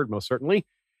herself glamored, most certainly.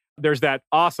 There's that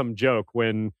awesome joke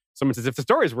when someone says, if the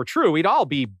stories were true, we'd all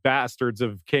be bastards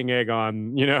of King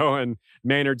Aegon, and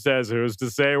Maynard says, who's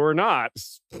to say we're not?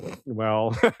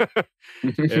 Well,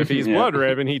 if he's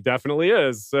Bloodraven, he definitely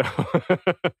is. So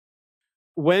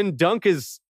when Dunk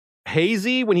is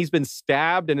hazy, when he's been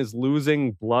stabbed and is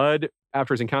losing blood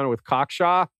after his encounter with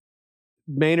Cockshaw,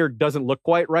 Maynard doesn't look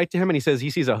quite right to him, and he says he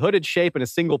sees a hooded shape and a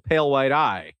single pale white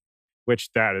eye, which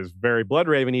that is very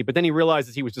Bloodraven-y, but then he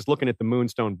realizes he was just looking at the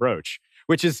moonstone brooch,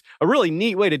 which is a really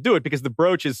neat way to do it because the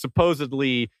brooch is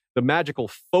supposedly the magical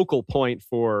focal point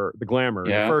for the glamour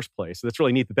in the first place. So that's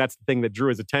really neat that's the thing that drew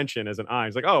his attention as an eye.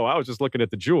 He's like, oh, I was just looking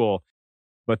at the jewel,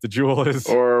 but the jewel is...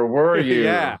 Or were you?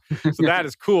 Yeah. So that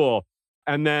is cool.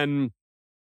 And then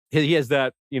he has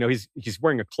that, he's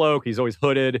wearing a cloak. He's always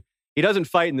hooded. He doesn't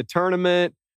fight in the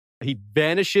tournament. He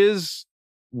vanishes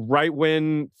right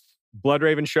when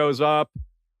Bloodraven shows up.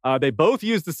 They both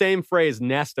use the same phrase,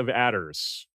 nest of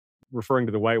adders, referring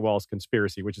to the White Walls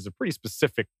conspiracy, which is a pretty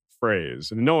specific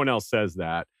phrase. And no one else says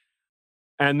that.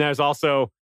 And there's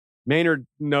also, Maynard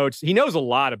notes, he knows a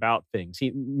lot about things.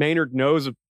 Maynard knows,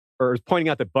 or is pointing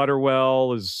out that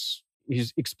Butterwell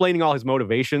he's explaining all his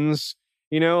motivations,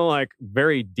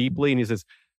 very deeply. And he says,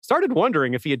 started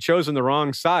wondering if he had chosen the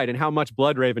wrong side and how much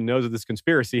Bloodraven knows of this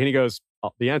conspiracy. And he goes,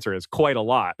 the answer is quite a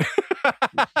lot.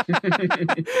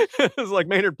 It's like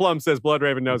Maynard Plum says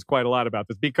Bloodraven knows quite a lot about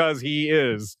this because he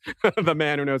is the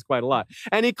man who knows quite a lot.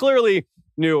 And he clearly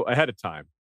knew ahead of time.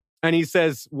 And he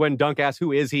says, when Dunk asks,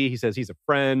 who is he? He says, he's a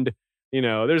friend.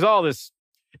 There's all this.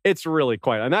 It's really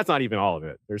quite, and that's not even all of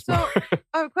it. There's so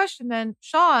I have a question then.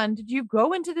 Sean, did you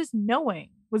go into this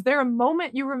knowing? Was there a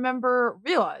moment you remember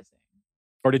realizing?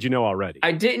 Or did you know already?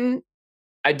 I didn't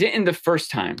the first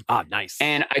time. Ah, nice.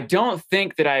 And I don't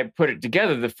think that I put it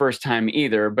together the first time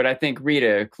either, but I think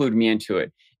Rita clued me into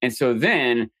it. And so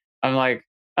then I'm like,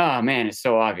 oh man, it's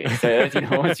so obvious.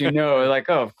 Once like,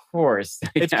 oh, of course.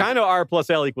 It's kind of R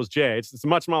plus L equals J. It's a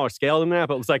much smaller scale than that,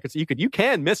 but it's like, you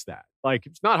can miss that. Like,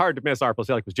 it's not hard to miss R plus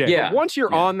L equals J. Yeah. But once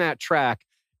you're on that track,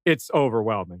 it's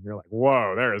overwhelming. You're like,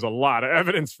 whoa, there is a lot of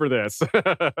evidence for this.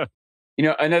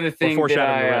 Another thing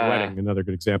foreshadowing the Red Wedding, another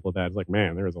good example of that. It's like,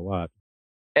 man, there is a lot.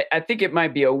 I think it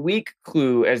might be a weak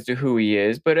clue as to who he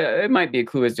is, but it might be a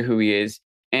clue as to who he is.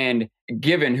 And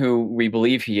given who we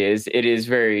believe he is, it is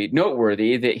very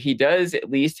noteworthy that he does at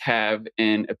least have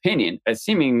an opinion, a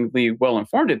seemingly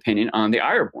well-informed opinion on the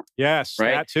Ironborn. Yes,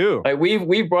 right? That too. Like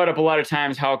we've brought up a lot of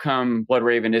times how come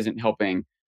Bloodraven isn't helping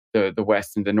the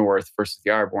West and the North versus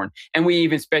the Ironborn. And we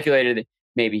even speculated that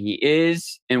maybe he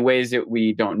is in ways that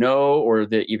we don't know or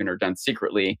that even are done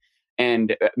secretly.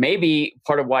 And maybe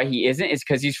part of why he isn't is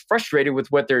because he's frustrated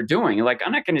with what they're doing. Like,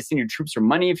 I'm not going to send you troops or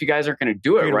money if you guys aren't going to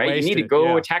do it, right? You need to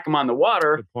go attack them on the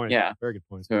water. Good point. Yeah. Very good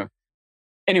point. So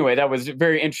anyway, that was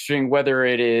very interesting. Whether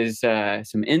it is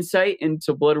some insight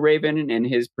into Bloodraven and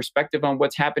his perspective on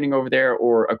what's happening over there,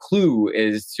 or a clue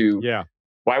as to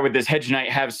why would this hedge knight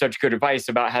have such good advice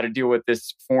about how to deal with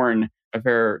this foreign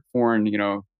affair,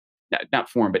 not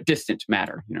foreign, but distant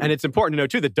matter. And it's important to know,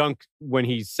 too, that Dunk, when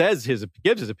he gives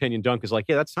his opinion, Dunk is like,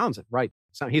 yeah, that sounds right.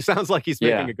 He sounds like he's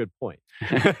making a good point.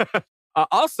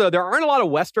 Also, there aren't a lot of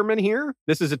Westermen here.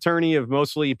 This is a tourney of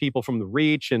mostly people from the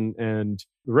Reach and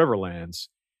the Riverlands,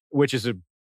 which is a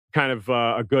kind of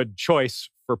a good choice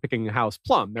for picking House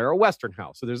Plum. They're a Western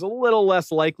house, so there's a little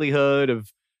less likelihood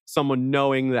of someone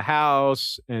knowing the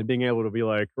house and being able to be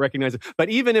like, recognize it. But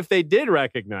even if they did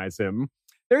recognize him,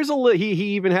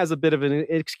 he even has a bit of an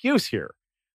excuse here.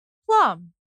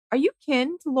 Plum, are you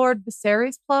kin to Lord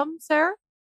Viserys Plum, sir?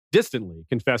 Distantly,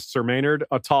 confessed Sir Maynard,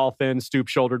 a tall, thin,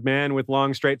 stoop-shouldered man with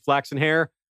long, straight, flaxen hair,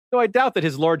 though I doubt that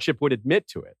his lordship would admit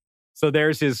to it. So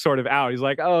there's his sort of out. He's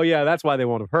like, oh, yeah, that's why they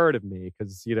won't have heard of me,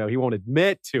 because, he won't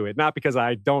admit to it, not because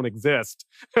I don't exist.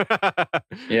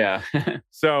 Yeah.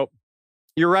 So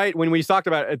you're right. When we talked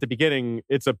about it at the beginning,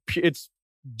 it's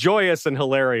joyous and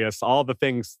hilarious, all the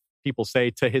things people say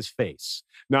to his face,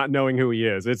 not knowing who he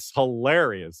is. It's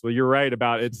hilarious. Well, you're right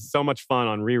about it's so much fun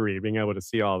on reread, being able to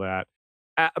see all that.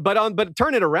 But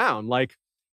turn it around, like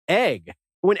Egg.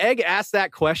 When Egg asks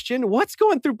that question, what's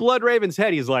going through Bloodraven's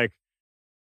head? He's like,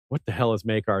 what the hell is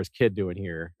Maekar's kid doing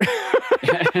here?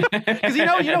 Because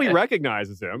he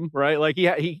recognizes him, right? Like he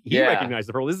recognizes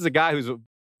the pearl. This is a guy who's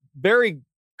very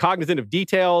cognizant of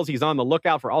details. He's on the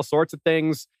lookout for all sorts of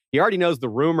things. He already knows the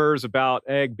rumors about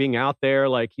Egg being out there.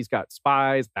 Like he's got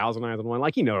spies, Thousand Eyes on One.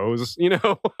 Like he knows,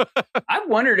 I've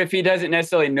wondered if he doesn't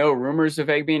necessarily know rumors of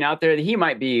Egg being out there. That he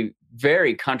might be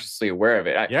very consciously aware of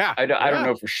it. I don't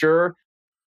know for sure.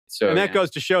 So, and that goes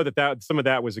to show that some of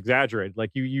that was exaggerated.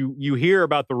 Like you hear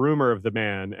about the rumor of the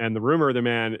man, and the rumor of the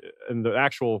man, and the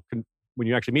actual when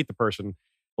you actually meet the person,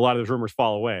 a lot of those rumors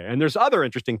fall away. And there's other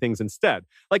interesting things instead.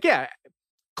 Like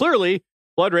clearly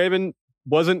Bloodraven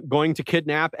wasn't going to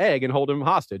kidnap Egg and hold him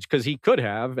hostage, because he could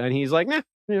have, and he's like, nah,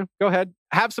 go ahead,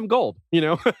 have some gold,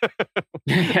 So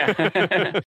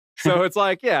it's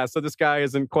like, so this guy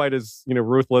isn't quite as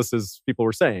ruthless as people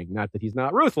were saying. Not that he's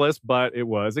not ruthless, but it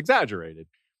was exaggerated.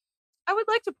 I would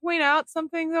like to point out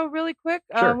something, though, really quick.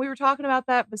 Sure. We were talking about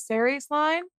that Viserys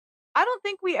line. I don't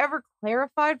think we ever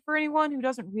clarified for anyone who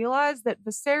doesn't realize that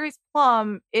Viserys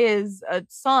Plum is a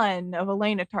son of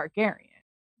Aelena Targaryen.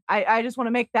 I just want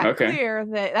to make that clear,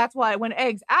 that's why when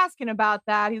Egg's asking about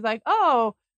that, he's like,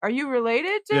 oh, are you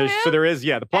related to him? So there is,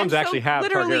 the Plums actually have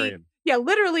Targaryen. Yeah,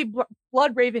 literally,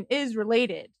 Bloodraven is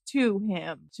related to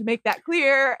him. To make that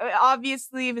clear,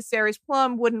 obviously, Viserys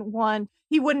Plum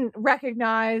he wouldn't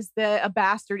recognize that a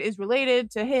bastard is related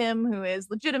to him who is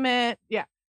legitimate. Yeah,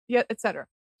 etc.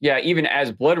 Yeah, even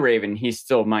as Bloodraven, he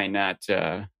still might not,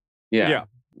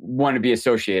 want to be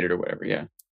associated or whatever. Yeah.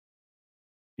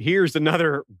 Here's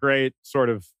another great sort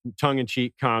of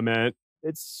tongue-in-cheek comment.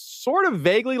 It's sort of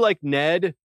vaguely like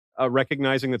Ned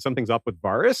recognizing that something's up with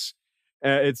Varys.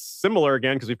 It's similar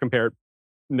again because we've compared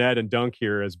Ned and Dunk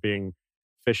here as being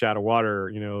fish out of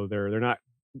water. They're not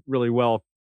really well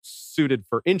suited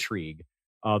for intrigue,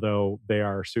 although they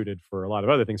are suited for a lot of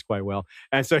other things quite well.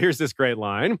 And so here's this great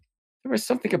line. There was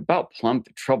something about Plum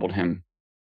that troubled him.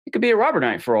 He could be a robber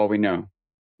knight for all we know.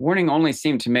 Warning only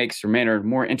seemed to make Sir Maynard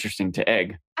more interesting to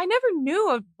Egg. I never knew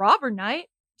a robber knight.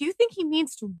 Do you think he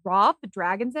means to rob the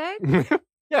dragon's egg?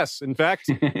 Yes, in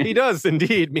fact, he does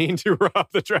indeed mean to rob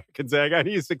the dragon's egg, and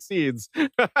he succeeds.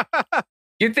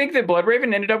 You think that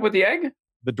Bloodraven ended up with the egg?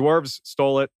 The dwarves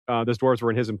stole it. Those dwarves were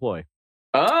in his employ.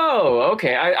 Oh,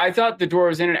 okay. I thought the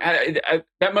dwarves in it.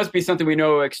 That must be something we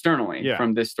know externally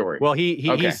from this story. Well,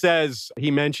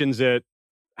 he mentions it.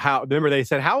 Remember they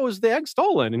said, how was the egg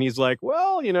stolen? And he's like,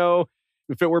 well,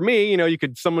 if it were me,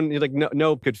 could fit in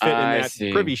that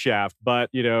privy shaft, but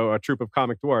a troop of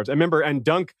comic dwarves. I remember, and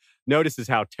Dunk notices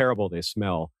how terrible they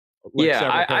smell.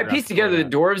 I pieced together the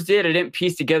dwarves did. I didn't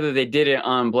piece together they did it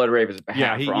on Bloodraven's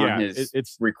behalf on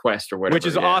his request or whatever. Which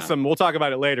is awesome. We'll talk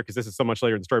about it later because this is so much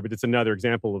later in the story, but it's another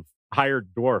example of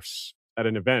hired dwarfs at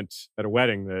an event, at a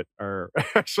wedding, that are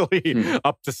actually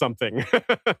up to something.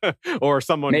 Or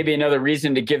someone... Maybe another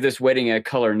reason to give this wedding a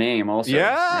color name also.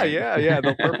 Yeah.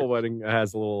 The purple wedding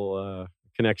has a little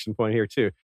connection point here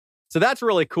too. So that's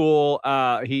really cool.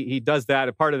 He does that.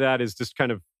 A part of that is just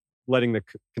kind of letting the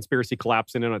conspiracy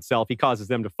collapse in on itself. He causes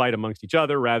them to fight amongst each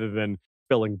other rather than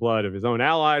spilling blood of his own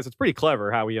allies. It's pretty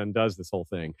clever how he undoes this whole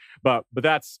thing. But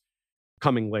that's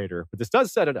coming later. But this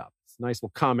does set it up. It's a nice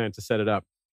little comment to set it up.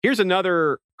 Here's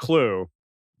another clue.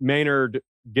 Maynard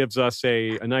gives us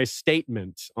a nice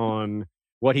statement on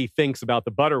what he thinks about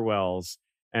the Butterwells.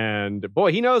 And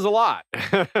boy, he knows a lot.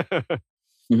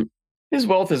 His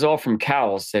wealth is all from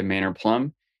cows, said Maynard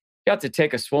Plum. Got to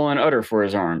take a swollen udder for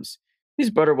his arms.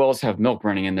 These Butterwells have milk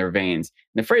running in their veins,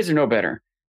 and the Fraser know better.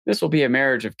 This will be a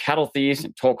marriage of cattle thieves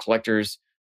and toll collectors,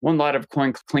 one lot of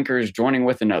coin clinkers joining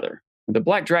with another. When the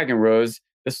Black Dragon rose,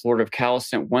 this Lord of Cows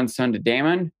sent one son to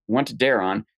Damon and one to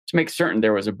Daron to make certain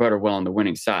there was a Butterwell on the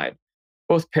winning side.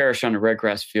 Both perished on a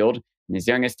redgrass field, and his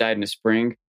youngest died in the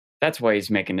spring. That's why he's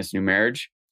making this new marriage.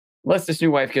 Unless this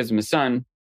new wife gives him a son,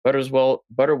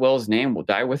 Butterwell's name will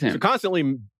die with him. So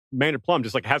constantly, Maynard Plum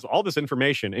just like has all this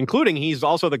information, including he's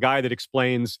also the guy that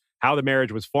explains how the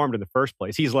marriage was formed in the first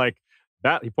place. He's like,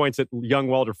 that he points at young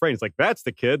Walder Frayne. He's like, that's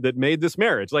the kid that made this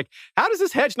marriage. Like, how does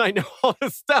this hedge knight know all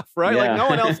this stuff, right? Yeah. Like, no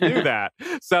one else knew that.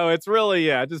 So it's really,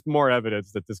 just more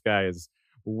evidence that this guy is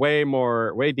way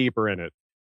deeper in it.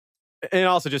 And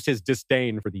also just his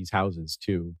disdain for these houses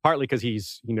too. Partly because he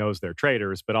knows they're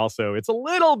traitors, but also it's a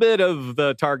little bit of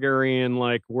the Targaryen,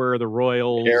 like we're the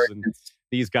royals and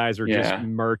these guys are just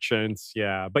merchants.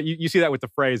 Yeah. But you see that with the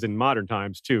Freys in modern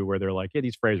times too, where they're like, yeah,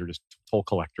 these Freys are just toll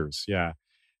collectors. Yeah.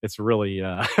 It's really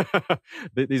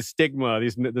the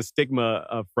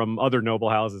stigma from other noble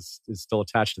houses is still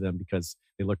attached to them because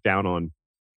they look down on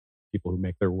people who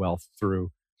make their wealth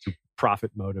through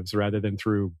profit motives rather than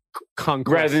through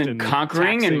conquest, rather than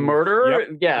conquering and murder.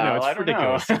 Yep. Yeah, no, it's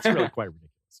ridiculous. It's really quite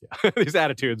ridiculous. Yeah. These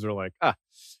attitudes are like,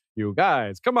 you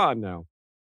guys, come on now.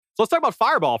 So let's talk about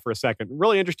Fireball for a second.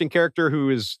 Really interesting character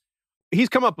he's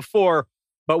come up before.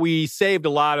 But we saved a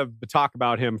lot of the talk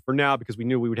about him for now because we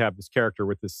knew we would have this character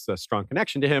with this strong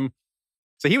connection to him.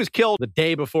 So he was killed the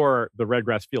day before the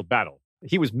Redgrass Field battle.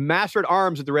 He was master at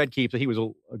arms at the Red Keep, so he was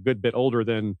a good bit older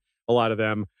than a lot of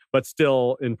them, but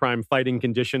still in prime fighting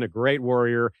condition, a great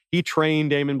warrior. He trained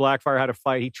Daemon Blackfire how to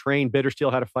fight. He trained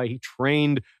Bittersteel how to fight. He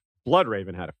trained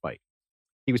Bloodraven how to fight.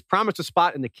 He was promised a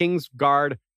spot in the King's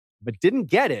Guard, but didn't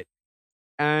get it.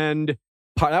 And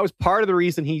that was part of the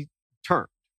reason he turned.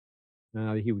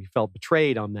 He felt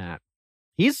betrayed on that.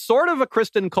 He's sort of a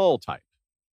Criston Cole type.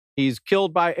 He's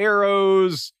killed by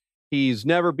arrows. He's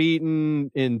never beaten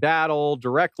in battle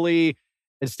directly.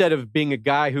 Instead of being a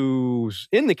guy who's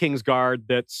in the King's Guard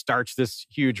that starts this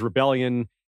huge rebellion,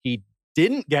 he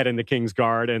didn't get in the King's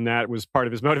Guard, and that was part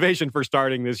of his motivation for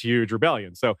starting this huge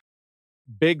rebellion. So,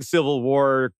 big Civil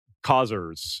War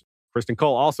causers. Criston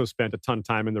Cole also spent a ton of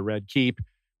time in the Red Keep,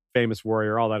 famous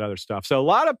warrior, all that other stuff. So, a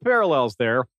lot of parallels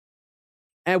there.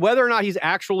 And whether or not he's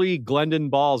actually Glendon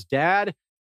Ball's dad,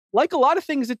 like a lot of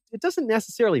things, it doesn't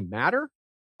necessarily matter.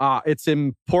 It's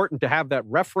important to have that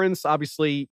reference.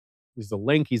 Obviously, there's a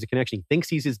link. He's a connection. He thinks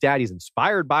he's his dad. He's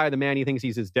inspired by the man. He thinks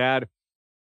he's his dad.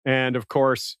 And of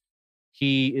course,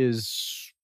 he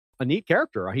is a neat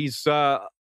character. He's a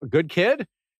good kid.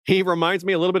 He reminds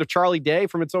me a little bit of Charlie Day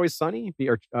from It's Always Sunny,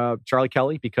 or Charlie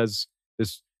Kelly, because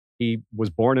he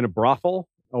was born in a brothel.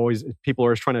 Always, people are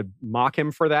always trying to mock him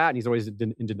for that, and he's always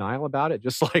in denial about it,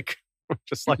 just like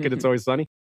in It's Always Sunny.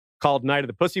 Called Night of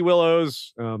the Pussy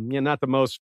Willows. Not the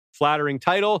most flattering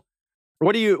title.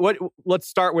 Let's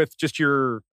start with just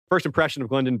your first impression of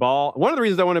Glendon Ball. One of the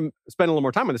reasons I want to spend a little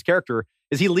more time on this character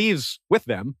is he leaves with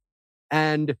them,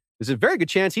 and there's a very good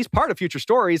chance he's part of future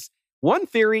stories. One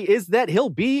theory is that he'll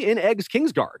be in Egg's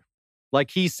Kingsguard.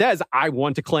 Like he says, I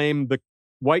want to claim the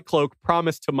White Cloak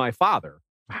promised to my father.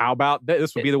 How about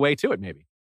this would be the way to it, maybe?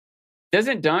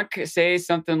 Doesn't Dunk say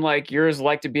something like, yours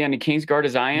like to be on the King's Guard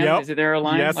as I am? Yep. Is it there a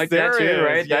line yes, like that too,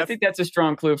 right? Yes. I think that's a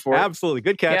strong clue for it. Absolutely.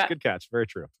 Good catch. Good catch. Very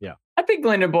true. Yeah. I think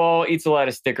Glendon Ball eats a lot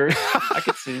of stickers. I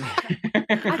could see.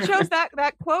 I chose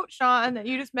that quote, Sean, that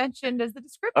you just mentioned as the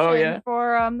description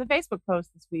for the Facebook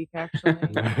post this week, actually.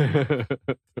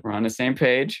 We're on the same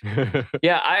page.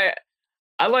 Yeah,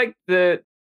 I like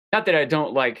not that I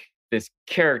don't like this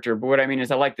character, but what I mean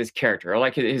is I like this character. I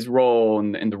like his role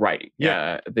in the writing.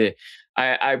 Yeah.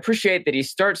 I appreciate that he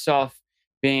starts off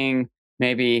being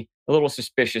maybe a little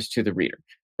suspicious to the reader,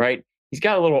 right? He's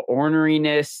got a little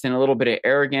orneriness and a little bit of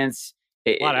arrogance.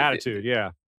 A lot of attitude,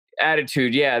 yeah.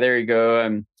 Attitude, yeah, there you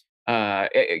go.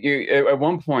 At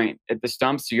one point at the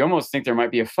stumps, you almost think there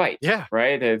might be a fight. Yeah.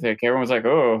 Right? Everyone's like,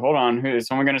 oh, hold on. Is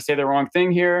someone going to say the wrong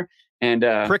thing here? And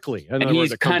prickly. And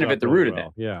he's kind of at the root of it.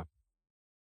 Yeah.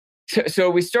 So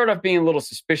we start off being a little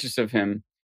suspicious of him.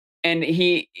 And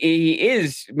he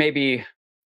is maybe,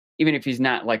 even if he's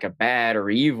not like a bad or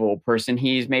evil person,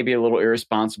 he's maybe a little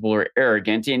irresponsible or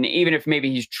arrogant. And even if maybe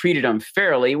he's treated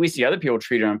unfairly, we see other people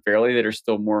treated unfairly that are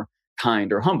still more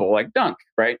kind or humble, like Dunk,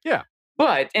 right? Yeah.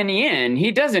 But in the end,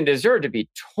 he doesn't deserve to be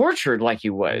tortured like he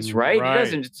was, right? He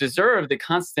doesn't deserve the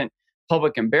constant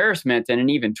public embarrassment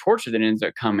and even torture that ends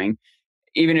up coming,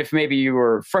 even if maybe you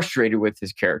were frustrated with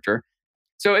his character.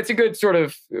 So it's a good sort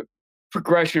of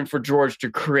progression for George to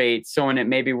create someone that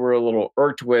maybe we're a little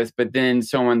irked with, but then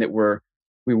someone that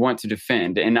we want to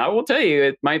defend. And I will tell you,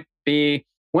 it might be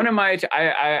one of my.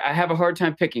 I have a hard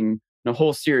time picking the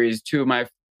whole series. Two of my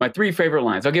three favorite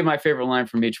lines. I'll give my favorite line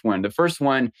from each one. The first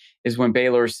one is when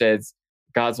Baylor says,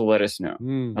 "Gods will let us know."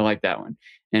 I like that one.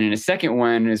 And then the second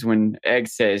one is when Egg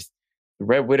says, "The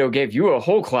Red Widow gave you a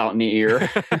whole clout in the ear."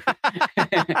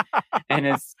 and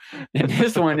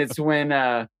this one, it's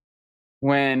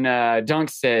when Dunk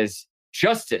says,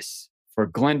 "Justice for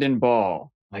Glendon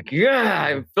Ball." Like, yeah,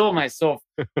 I feel myself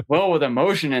well with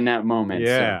emotion in that moment.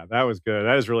 Yeah, that was good.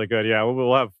 That is really good. Yeah,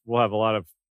 we'll have a lot of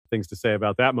things to say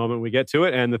about that moment when we get to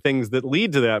it, and the things that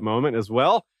lead to that moment as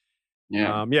well.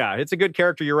 Yeah, it's a good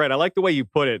character. You're right. I like the way you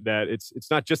put it. That it's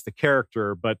not just the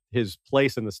character, but his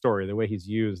place in the story, the way he's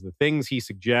used, the things he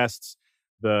suggests,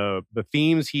 the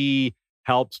themes he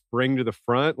helps bring to the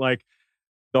front, like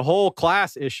the whole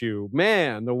class issue.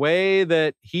 Man, the way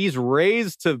that he's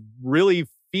raised to really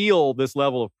feel this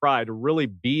level of pride, to really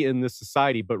be in this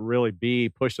society, but really be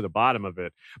pushed to the bottom of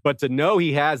it. But to know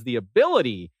he has the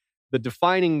ability, the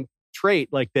defining trait,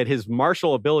 like that his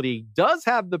martial ability does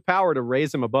have the power to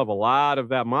raise him above a lot of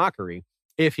that mockery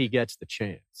if he gets the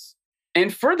chance.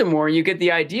 And furthermore, you get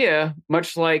the idea,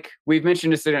 much like we've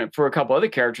mentioned this for a couple other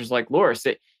characters like Loras,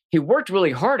 that he worked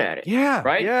really hard at it. Yeah.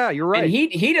 Right? Yeah, you're right. And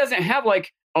he doesn't have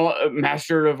like a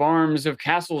master of arms of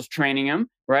castles training him,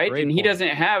 right? Great and he point. doesn't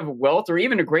have wealth or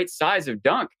even a great size of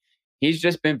Dunk. He's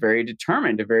just been very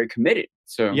determined and very committed.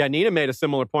 So yeah, Nina made a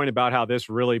similar point about how this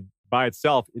really by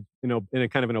itself, in a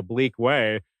kind of an oblique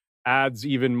way, adds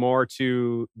even more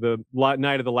to the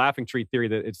Night of the Laughing Tree theory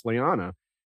that it's Lyanna,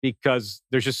 because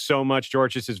there's just so much.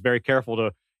 George just is very careful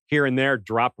to here and there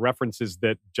drop references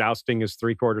that jousting is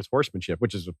 3/4 horsemanship,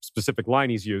 which is a specific line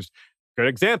he's used. Good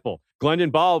example. Glendon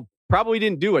Ball probably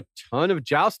didn't do a ton of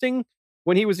jousting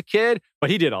when he was a kid, but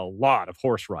he did a lot of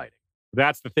horse riding.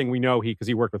 That's the thing we know because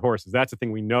he worked with horses. That's the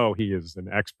thing we know he is an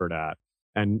expert at.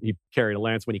 And he carried a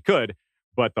lance when he could.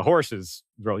 But the horses,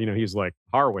 he's like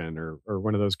Harwin or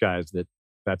one of those guys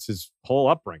that's his whole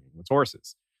upbringing. It's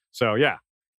horses. So yeah,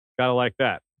 gotta like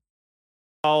that.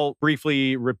 I'll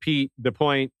briefly repeat the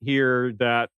point here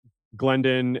that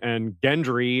Glendon and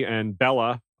Gendry and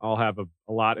Bella all have a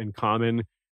lot in common,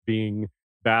 being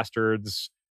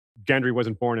bastards. Gendry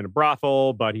wasn't born in a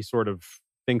brothel, but he sort of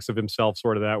thinks of himself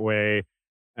sort of that way.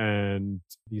 And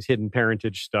these hidden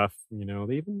parentage stuff,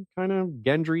 they even kind of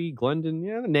Gendry, Glendon,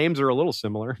 the names are a little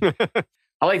similar.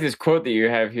 I like this quote that you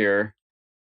have here.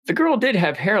 The girl did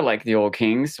have hair like the old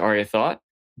king's, Arya thought.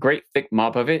 Great thick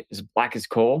mop of it, as black as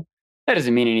coal. That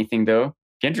doesn't mean anything, though.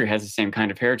 Gendry has the same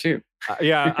kind of hair, too.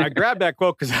 I grabbed that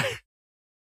quote because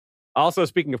also,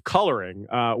 speaking of coloring,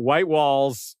 White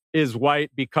Walls is white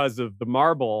because of the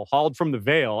marble hauled from the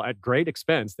Vale at great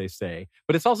expense, they say.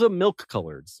 But it's also milk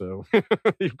colored. So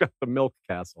you've got the Milk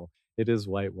Castle. It is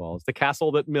White Walls, the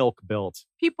castle that Milk built.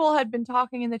 People had been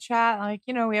talking in the chat, like,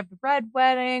 we have the red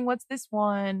wedding. What's this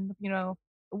one? The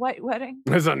white wedding.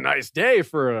 It's a nice day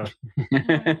for a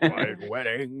white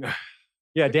wedding.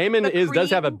 Yeah, Damon does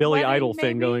have a Billy Idol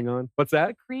thing going on. What's that?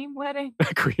 The cream wedding.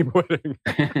 Cream wedding.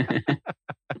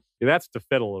 Yeah, that's the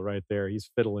fiddle right there.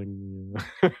 He's fiddling.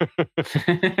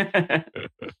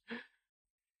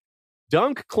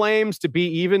 Dunk claims to be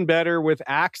even better with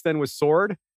axe than with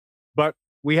sword, but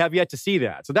we have yet to see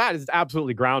that. So that is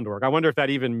absolutely groundwork. I wonder if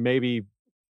that even maybe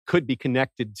could be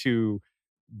connected to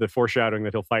the foreshadowing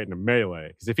that he'll fight in a melee.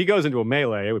 Because if he goes into a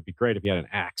melee, it would be great if he had an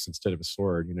axe instead of a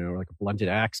sword, like a blunted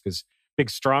axe. Because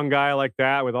big, strong guy like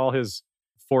that with all his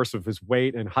force of his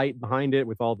weight and height behind it,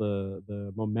 with all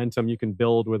the momentum you can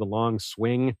build with a long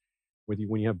swing when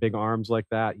you have big arms like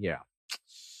that. Yeah.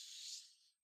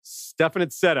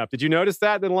 Definite setup. Did you notice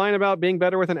the line about being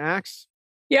better with an axe?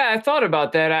 Yeah, I thought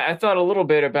about that. I thought a little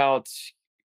bit about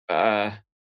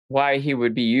why he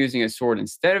would be using a sword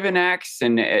instead of an axe.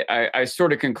 And I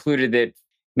sort of concluded that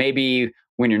maybe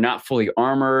when you're not fully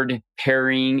armored,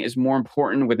 parrying is more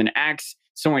important. With an axe,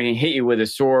 someone can hit you with a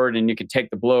sword and you can take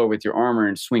the blow with your armor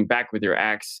and swing back with your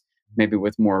axe, maybe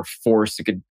with more force. It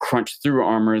could crunch through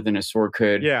armor than a sword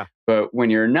could. Yeah. But when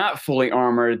you're not fully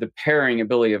armored, the parrying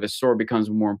ability of a sword becomes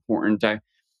more important.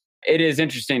 It is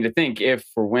interesting to think if,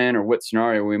 or when, or what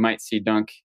scenario we might see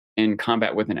Dunk in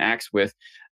combat with an axe with.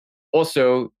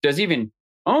 Also, does he even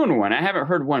own one? I haven't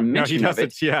heard one mention of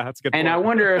it. Yeah, that's a good point. And I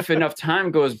wonder if enough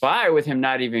time goes by with him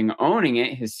not even owning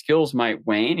it, his skills might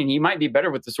wane, and he might be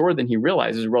better with the sword than he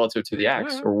realizes relative to the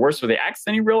axe, or worse with the axe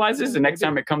than he realizes the next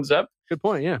time it comes up. Good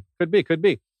point. Yeah, could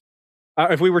be.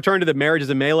 If we return to the marriage as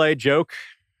a melee joke,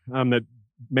 that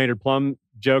Maynard Plum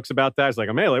jokes about that, it's like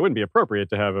a melee wouldn't be appropriate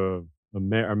to have a a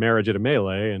marriage at a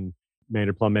melee, and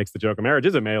Maynard Plum makes the joke, a marriage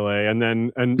is a melee, and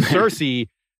Cersei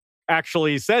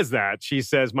actually says that. She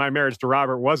says, my marriage to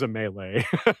Robert was a melee.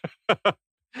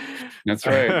 That's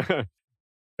right.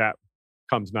 That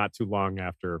comes not too long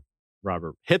after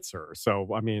Robert hits her.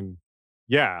 So, I mean,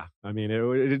 yeah. I mean,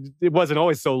 it wasn't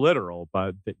always so literal,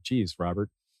 but geez, Robert.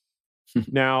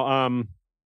 Now,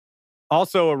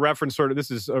 also a reference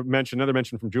this is another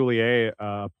mention from Julie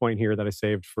A, point here that I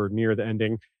saved for near the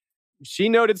ending. She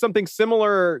noted something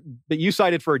similar that you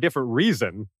cited for a different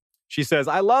reason. She says,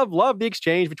 I love the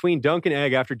exchange between Dunk and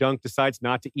Egg after Dunk decides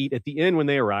not to eat at the inn when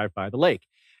they arrive by the lake.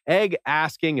 Egg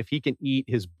asking if he can eat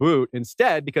his boot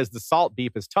instead because the salt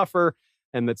beef is tougher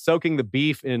and that soaking the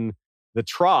beef in the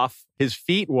trough, his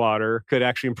feet water, could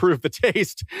actually improve the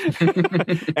taste.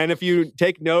 And if you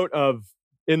take note of,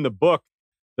 in the book,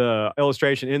 the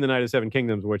illustration in the Night of the Seven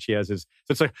Kingdoms, which he has so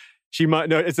it's like,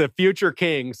 it's a future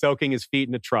king soaking his feet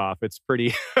in a trough. It's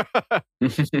pretty,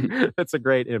 that's a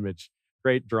great image,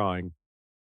 great drawing.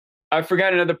 I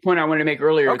forgot another point I wanted to make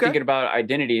earlier, thinking about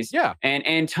identities. Yeah.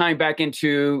 And tying back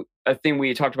into a thing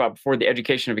we talked about before, the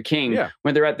education of a king,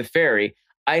 when they're at the ferry.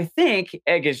 I think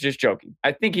Egg is just joking.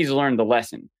 I think he's learned the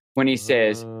lesson when he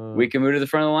says, we can move to the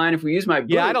front of the line if we use my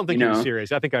boot. Yeah, I don't think he was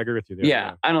serious. I think I agree with you there.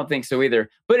 Yeah, I don't think so either.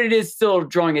 But it is still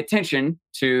drawing attention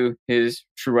to his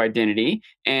true identity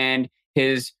and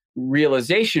his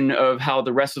realization of how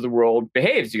the rest of the world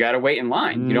behaves. You got to wait in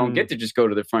line. You don't get to just go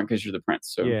to the front because you're the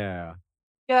prince. So yeah,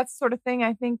 that's the sort of thing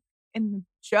I think in the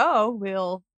show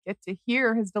we'll get to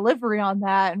hear his delivery on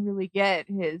that and really get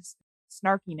his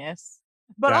snarkiness.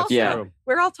 But also,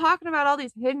 we're all talking about all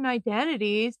these hidden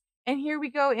identities. And here we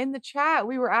go in the chat.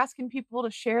 We were asking people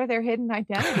to share their hidden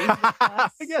identities with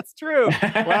us. That's true.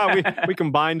 Wow, we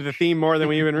combined the theme more than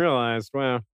we even realized.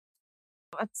 Wow.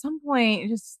 At some point,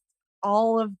 just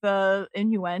all of the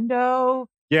innuendo.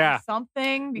 Yeah.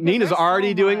 Something. Nina's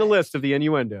already doing a list of the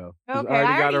innuendo. Okay,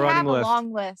 I already have a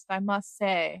long list, I must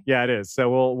say. Yeah, it is.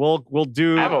 So we'll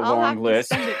do. I have a long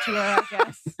list. I'll have to send it to her, I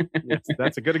guess. Yes,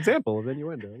 that's a good example of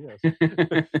innuendo.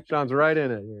 Yes, Sean's right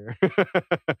in it here.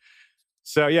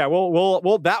 So yeah,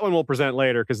 we'll that one we'll present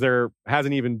later because there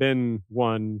hasn't even been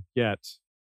one yet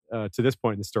to this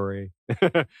point in the story.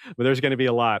 But there's going to be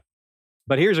a lot.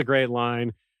 But here's a great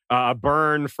line: a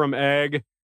burn from Egg.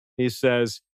 He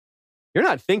says, "You're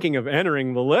not thinking of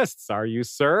entering the lists, are you,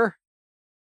 sir?"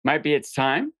 Might be its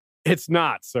time. It's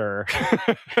not, sir.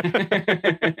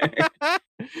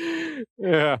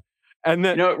 Yeah, and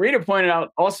then Rita pointed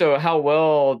out also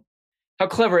how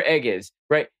clever Egg is,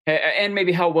 right? And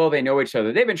maybe how well they know each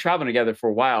other. They've been traveling together for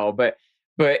a while, but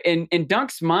in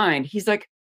Dunk's mind, he's like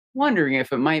wondering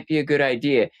if it might be a good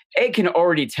idea. Egg can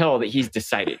already tell that he's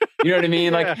decided. You know what I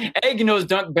mean? Like Egg knows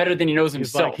Dunk better than he knows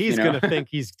himself. He's going to think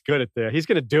he's good at that. He's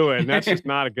going to do it. And that's just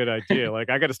not a good idea. Like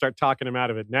I got to start talking him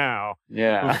out of it now.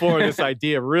 Yeah. Before this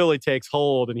idea really takes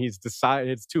hold and he's decided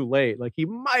it's too late. Like there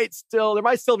might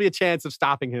still be a chance of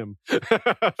stopping him.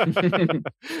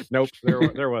 Nope.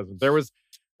 There wasn't. There was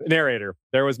narrator.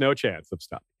 There was no chance of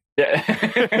stopping. Yeah.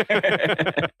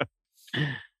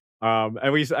 And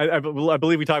I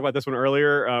believe we talked about this one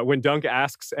earlier. When Dunk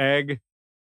asks Egg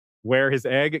where his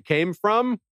egg came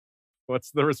from, what's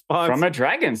the response? From a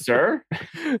dragon, sir.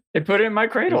 They put it in my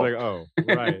cradle. He's like, oh,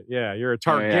 right. Yeah, you're a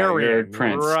Targaryen. You're a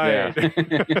prince. Right.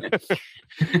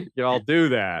 Yeah. Y'all do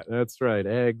that. That's right.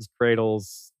 Eggs,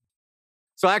 cradles.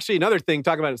 So actually, another thing,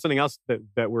 talk about something else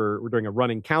that we're doing a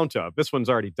running count of. This one's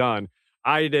already done.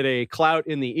 I did a clout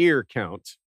in the ear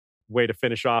count. Way to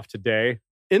finish off today.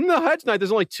 In the Hedge Knight,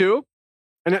 there's only two.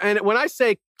 And when I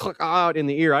say clout in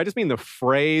the ear, I just mean the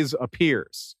phrase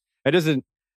appears.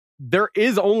 There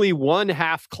is only one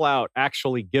half clout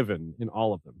actually given in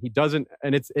all of them. He doesn't,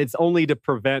 and it's only to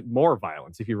prevent more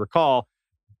violence. If you recall,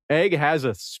 Egg has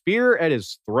a spear at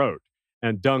his throat.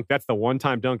 And Dunk, that's the one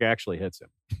time Dunk actually hits him.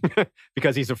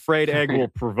 Because he's afraid Egg will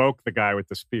provoke the guy with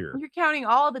the spear. You're counting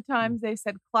all the times they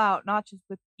said clout, not just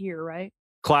with ear, right?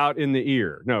 Clout in the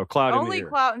ear. No, clout in the ear. Only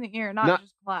clout in the ear, not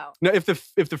just clout. No, if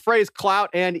the phrase clout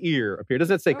and ear appear,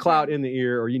 doesn't it say clout in the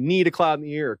ear, or you need a clout in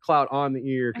the ear, or clout on the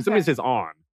ear? Because somebody says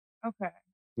on. Okay.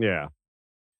 Yeah.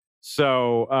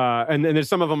 So, and then there's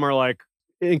some of them are like,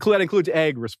 that includes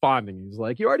Egg responding. He's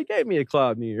like, you already gave me a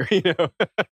clout in the ear, you know?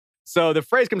 So the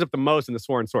phrase comes up the most in the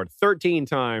Sworn Sword, 13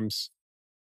 times,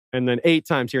 and then 8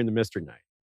 times here in the Mystery Knight.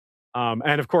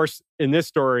 And of course, in this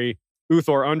story,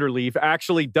 Uthor Underleaf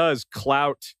actually does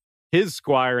clout his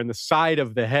squire in the side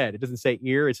of the head. It doesn't say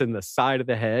ear, it's in the side of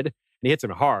the head. And he hits him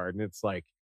hard. And it's like,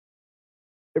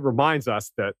 it reminds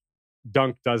us that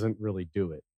Dunk doesn't really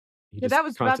do it. That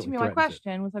was about to be my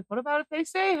question. Was like, what about if they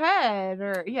say head?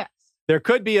 Or yes. There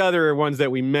could be other ones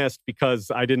that we missed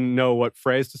because I didn't know what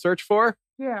phrase to search for.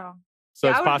 Yeah. So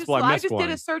Yeah, it's possible I I missed just one.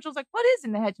 did a search. I was like, what is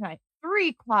in the hedge knight?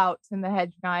 3 clouts in the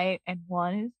hedge knight, and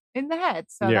 1 is in the head.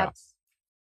 So Yeah. that's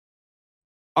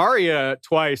Arya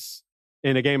twice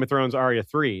in a Game of Thrones Arya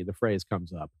 3, the phrase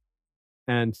comes up.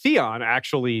 And Theon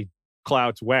actually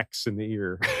clouts Wex in the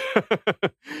ear.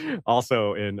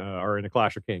 Also in a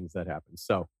Clash of Kings that happens.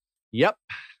 So, yep,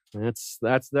 that's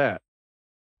that.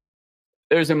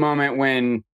 There's a moment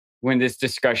when this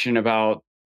discussion about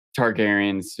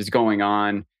Targaryens is going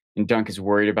on, and Dunk is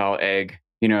worried about Egg.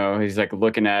 You know, he's like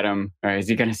looking at him. Is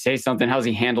he going to say something? How's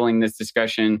he handling this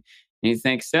discussion? And he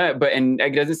thinks, and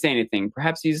Egg doesn't say anything.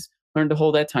 Perhaps he's learned to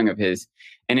hold that tongue of his.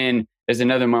 And then there's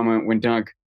another moment when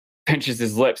Dunk pinches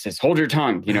his lips, says, "Hold your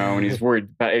tongue," you know, when he's worried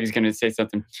about Egg's going to say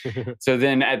something. So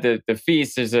then at the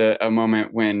feast, there's a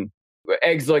moment when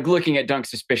Egg's like looking at Dunk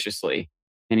suspiciously.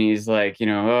 And he's like,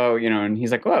 and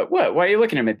he's like, what? Why are you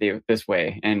looking at me this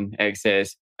way? And Egg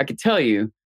says, "I could tell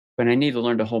you, but I need to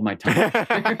learn to hold my tongue."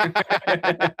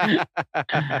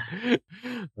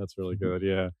 That's really good.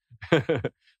 Yeah.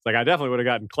 It's like, I definitely would have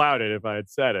gotten clouded if I had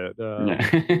said it.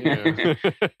 Yeah.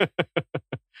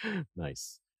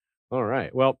 Nice. All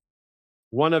right. Well,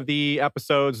 one of the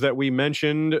episodes that we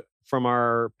mentioned from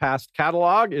our past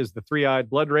catalog is the Three-Eyed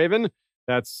Bloodraven.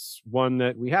 That's one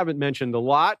that we haven't mentioned a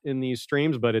lot in these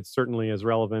streams, but it's certainly as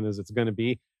relevant as it's going to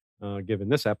be given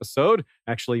this episode,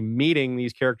 actually meeting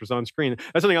these characters on screen.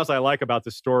 That's something else I like about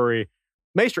this story.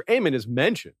 Maester Aemon is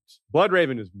mentioned.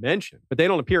 Bloodraven is mentioned, but they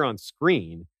don't appear on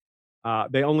screen.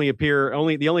 They only appear,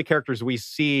 the only characters we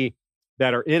see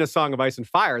that are in A Song of Ice and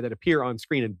Fire that appear on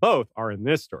screen in both are in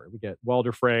this story. We get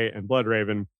Walder Frey and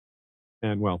Bloodraven,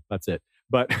 and well, that's it.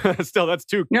 But still, that's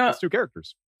two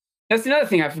characters. That's another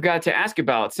thing I forgot to ask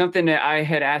about. Something that I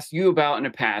had asked you about in the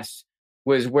past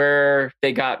was where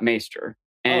they got Maester.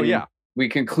 And we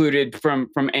concluded from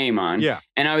Aemon. Yeah.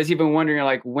 And I was even wondering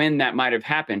like when that might have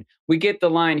happened. We get the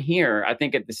line here, I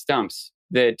think at the stumps,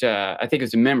 that I think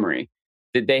it's a memory,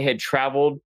 that they had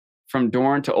traveled from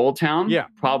Dorne to Old Town. Yeah.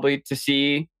 Probably to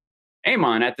see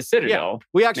Aemon at the Citadel. Yeah.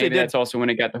 We actually that's also when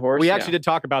it got the horse. We actually did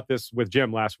talk about this with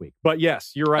Jim last week. But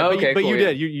yes, you're right. But you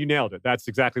did. You nailed it. That's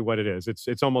exactly what it is.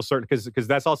 It's almost certain because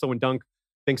that's also when Dunk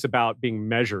thinks about being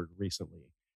measured recently.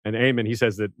 And Aemon, he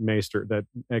says that that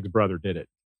Egg's brother did it.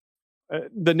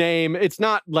 The name, it's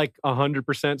not like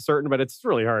 100% certain, but it's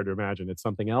really hard to imagine it's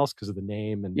something else because of the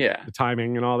name and the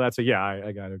timing and all that. So yeah,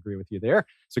 I got to agree with you there.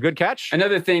 It's a good catch.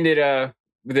 Another thing that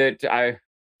I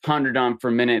pondered on for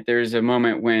a minute, there's a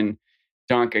moment when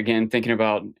Dunk, again, thinking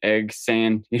about Egg,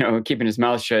 saying, keeping his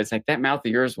mouth shut. It's like, that mouth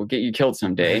of yours will get you killed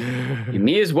someday.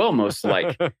 Me as well, most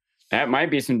like. That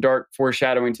might be some dark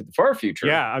foreshadowing to the far future.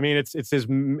 Yeah, I mean, it's his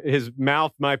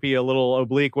mouth might be a little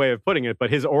oblique way of putting it, but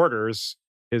his orders,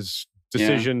 his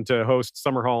decision to host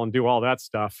Summerhall and do all that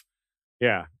stuff.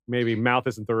 Yeah, maybe mouth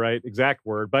isn't the right exact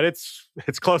word, but it's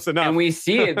close enough. And we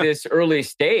see at this early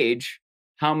stage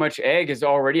how much Egg is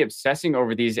already obsessing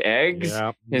over these eggs.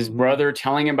 Yeah. His brother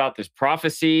telling him about this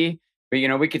prophecy.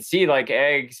 But, we could see like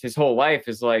Eggs, his whole life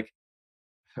is like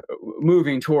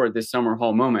moving toward this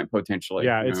Summerhall moment potentially.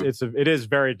 Yeah, it is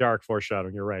very dark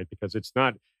foreshadowing. You're right, because it's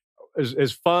not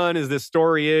as fun as this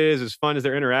story is, as fun as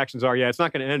their interactions are. Yeah, it's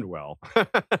not going to end well.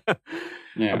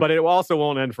 But it also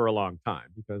won't end for a long time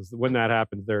because when that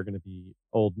happens, they're going to be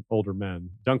older men.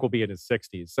 Dunk will be in his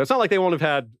 60s, so it's not like they won't have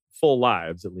had full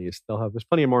lives. At least there's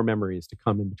plenty of more memories to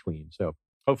come in between. So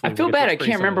hopefully, I feel bad. I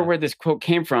can't remember where this quote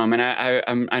came from, and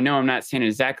I know I'm not saying it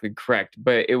exactly correct,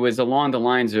 but it was along the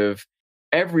lines of,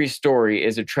 every story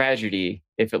is a tragedy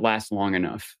if it lasts long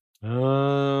enough.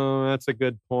 Oh, that's a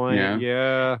good point.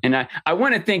 Yeah. And I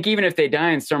want to think even if they die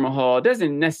in Summerhall, it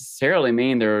doesn't necessarily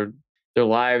mean their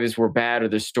lives were bad or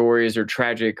their stories are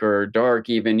tragic or dark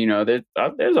even.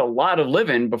 There's a lot of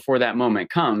living before that moment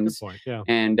comes. Good point. Yeah.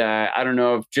 And I don't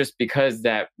know if just because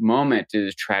that moment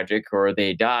is tragic or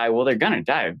they die, well, they're going to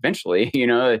die eventually.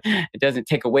 It doesn't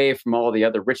take away from all the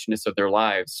other richness of their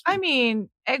lives. I mean,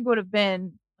 Egg would have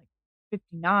been like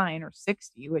 59 or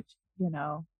 60, which,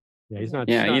 Yeah, he's not.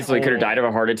 Yeah, easily could have died of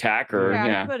a heart attack or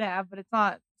he could have, but it's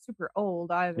not super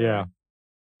old either. Yeah.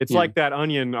 It's like that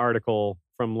Onion article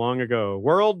from long ago.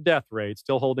 World death rate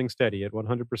still holding steady at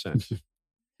 100%.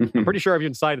 I'm pretty sure I've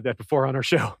even cited that before on our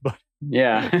show, but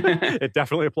it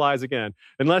definitely applies again.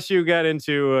 Unless you get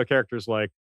into characters like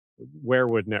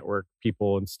Werewood Network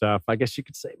people and stuff, I guess you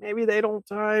could say maybe they don't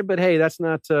die, but hey, that's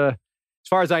not As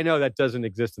far as I know, that doesn't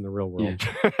exist in the real world.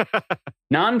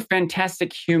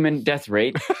 Non-fantastic human death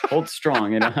rate holds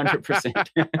strong at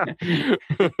 100%.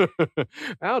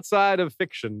 Outside of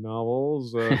fiction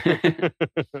novels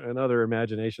and other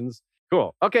imaginations.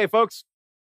 Cool. Okay, folks.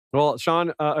 Well,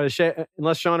 Sean, Shay,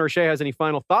 unless Sean or Shay has any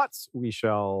final thoughts, we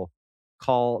shall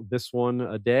call this one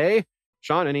a day.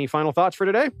 Sean, any final thoughts for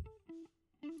today?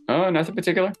 Oh, nothing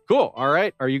particular. Cool. All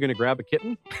right. Are you going to grab a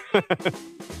kitten?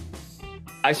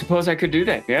 I suppose I could do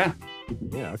that. Yeah.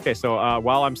 Yeah. Okay. So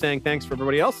while I'm saying thanks for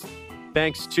everybody else,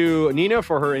 thanks to Nina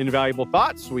for her invaluable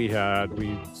thoughts. We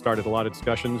started a lot of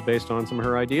discussions based on some of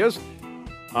her ideas.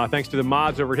 Thanks to the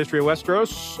mods over at History of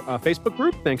Westeros Facebook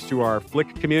group. Thanks to our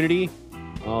Flick community.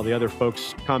 All the other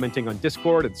folks commenting on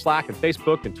Discord and Slack and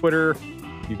Facebook and Twitter.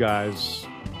 You guys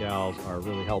and gals are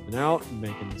really helping out and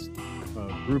making this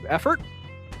group effort.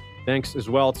 Thanks as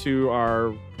well to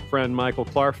our friend Michael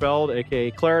Klarfeld, aka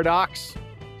Claradox.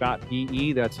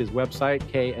 .de, that's his website,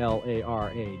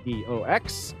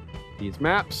 Klaradox. These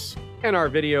maps and our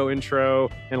video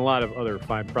intro and a lot of other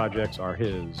fine projects are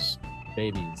his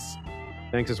babies.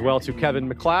 Thanks as well to Kevin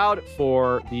MacLeod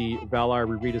for the Valar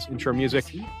Rereadus intro music,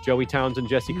 Joey Townsend,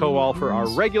 Jesse Kowal for our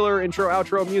regular intro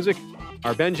outro music,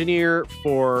 our Bengineer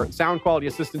for sound quality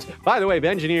assistance. By the way,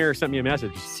 Bengineer sent me a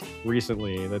message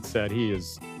recently that said he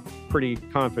is pretty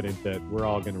confident that we're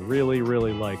all going to really,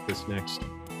 really like this next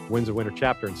Winds of Winter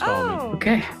chapter installment. Oh,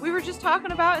 okay. We were just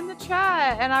talking about in the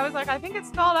chat, and I was like, I think it's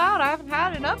stalled out. I haven't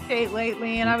had an update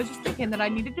lately, and I was just thinking that I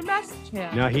needed to message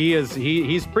him. Now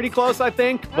he's pretty close, I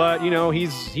think, but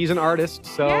he's an artist,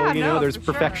 so Yeah, there's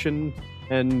for perfection,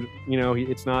 and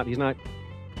he's not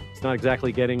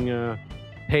exactly getting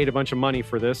paid a bunch of money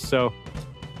for this, so.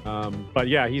 But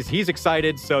yeah, he's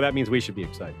excited, so that means we should be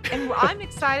excited. And I'm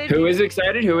excited. Who is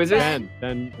excited? Who is it?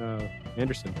 Ben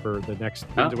Anderson for the next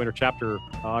Winds of Winter chapter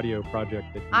audio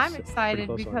project. That I'm excited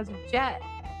because of Jet.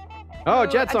 Oh,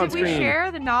 Jet's on did screen. Did we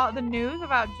share the news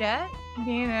about Jet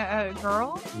being a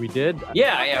girl? We did.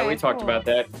 Yeah, Okay, we talked cool. about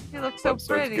that. She looks so Episodes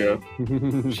pretty. ago.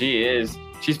 She is.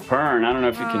 She's purring. I don't know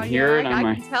if you can hear it.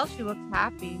 I can tell she looks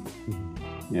happy.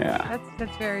 Yeah.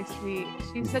 That's very sweet.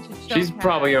 She's such a chill She's cat.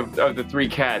 probably of the three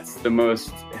cats the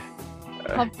most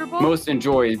comfortable. most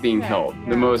enjoys being Okay, held. yeah.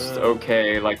 The most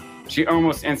okay. Like she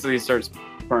almost instantly starts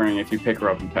purring if you pick her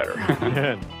up and pet her.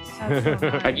 Yeah. That's so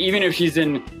nice. Like even if she's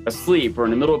in asleep or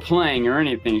in the middle of playing or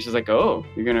anything, she's like, "Oh,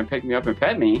 you're gonna pick me up and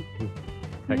pet me?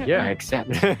 Heck I yeah.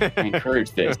 accept. I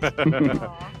encourage this."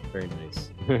 Aw. Very nice.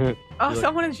 Oh,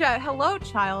 someone in chat. Hello,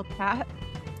 child cat.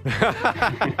 That's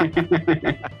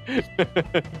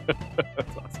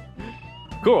awesome.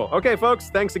 Cool. Okay, folks.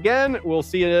 Thanks again. We'll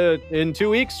see you in 2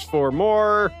 weeks for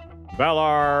more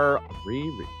Valar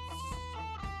Rereadus.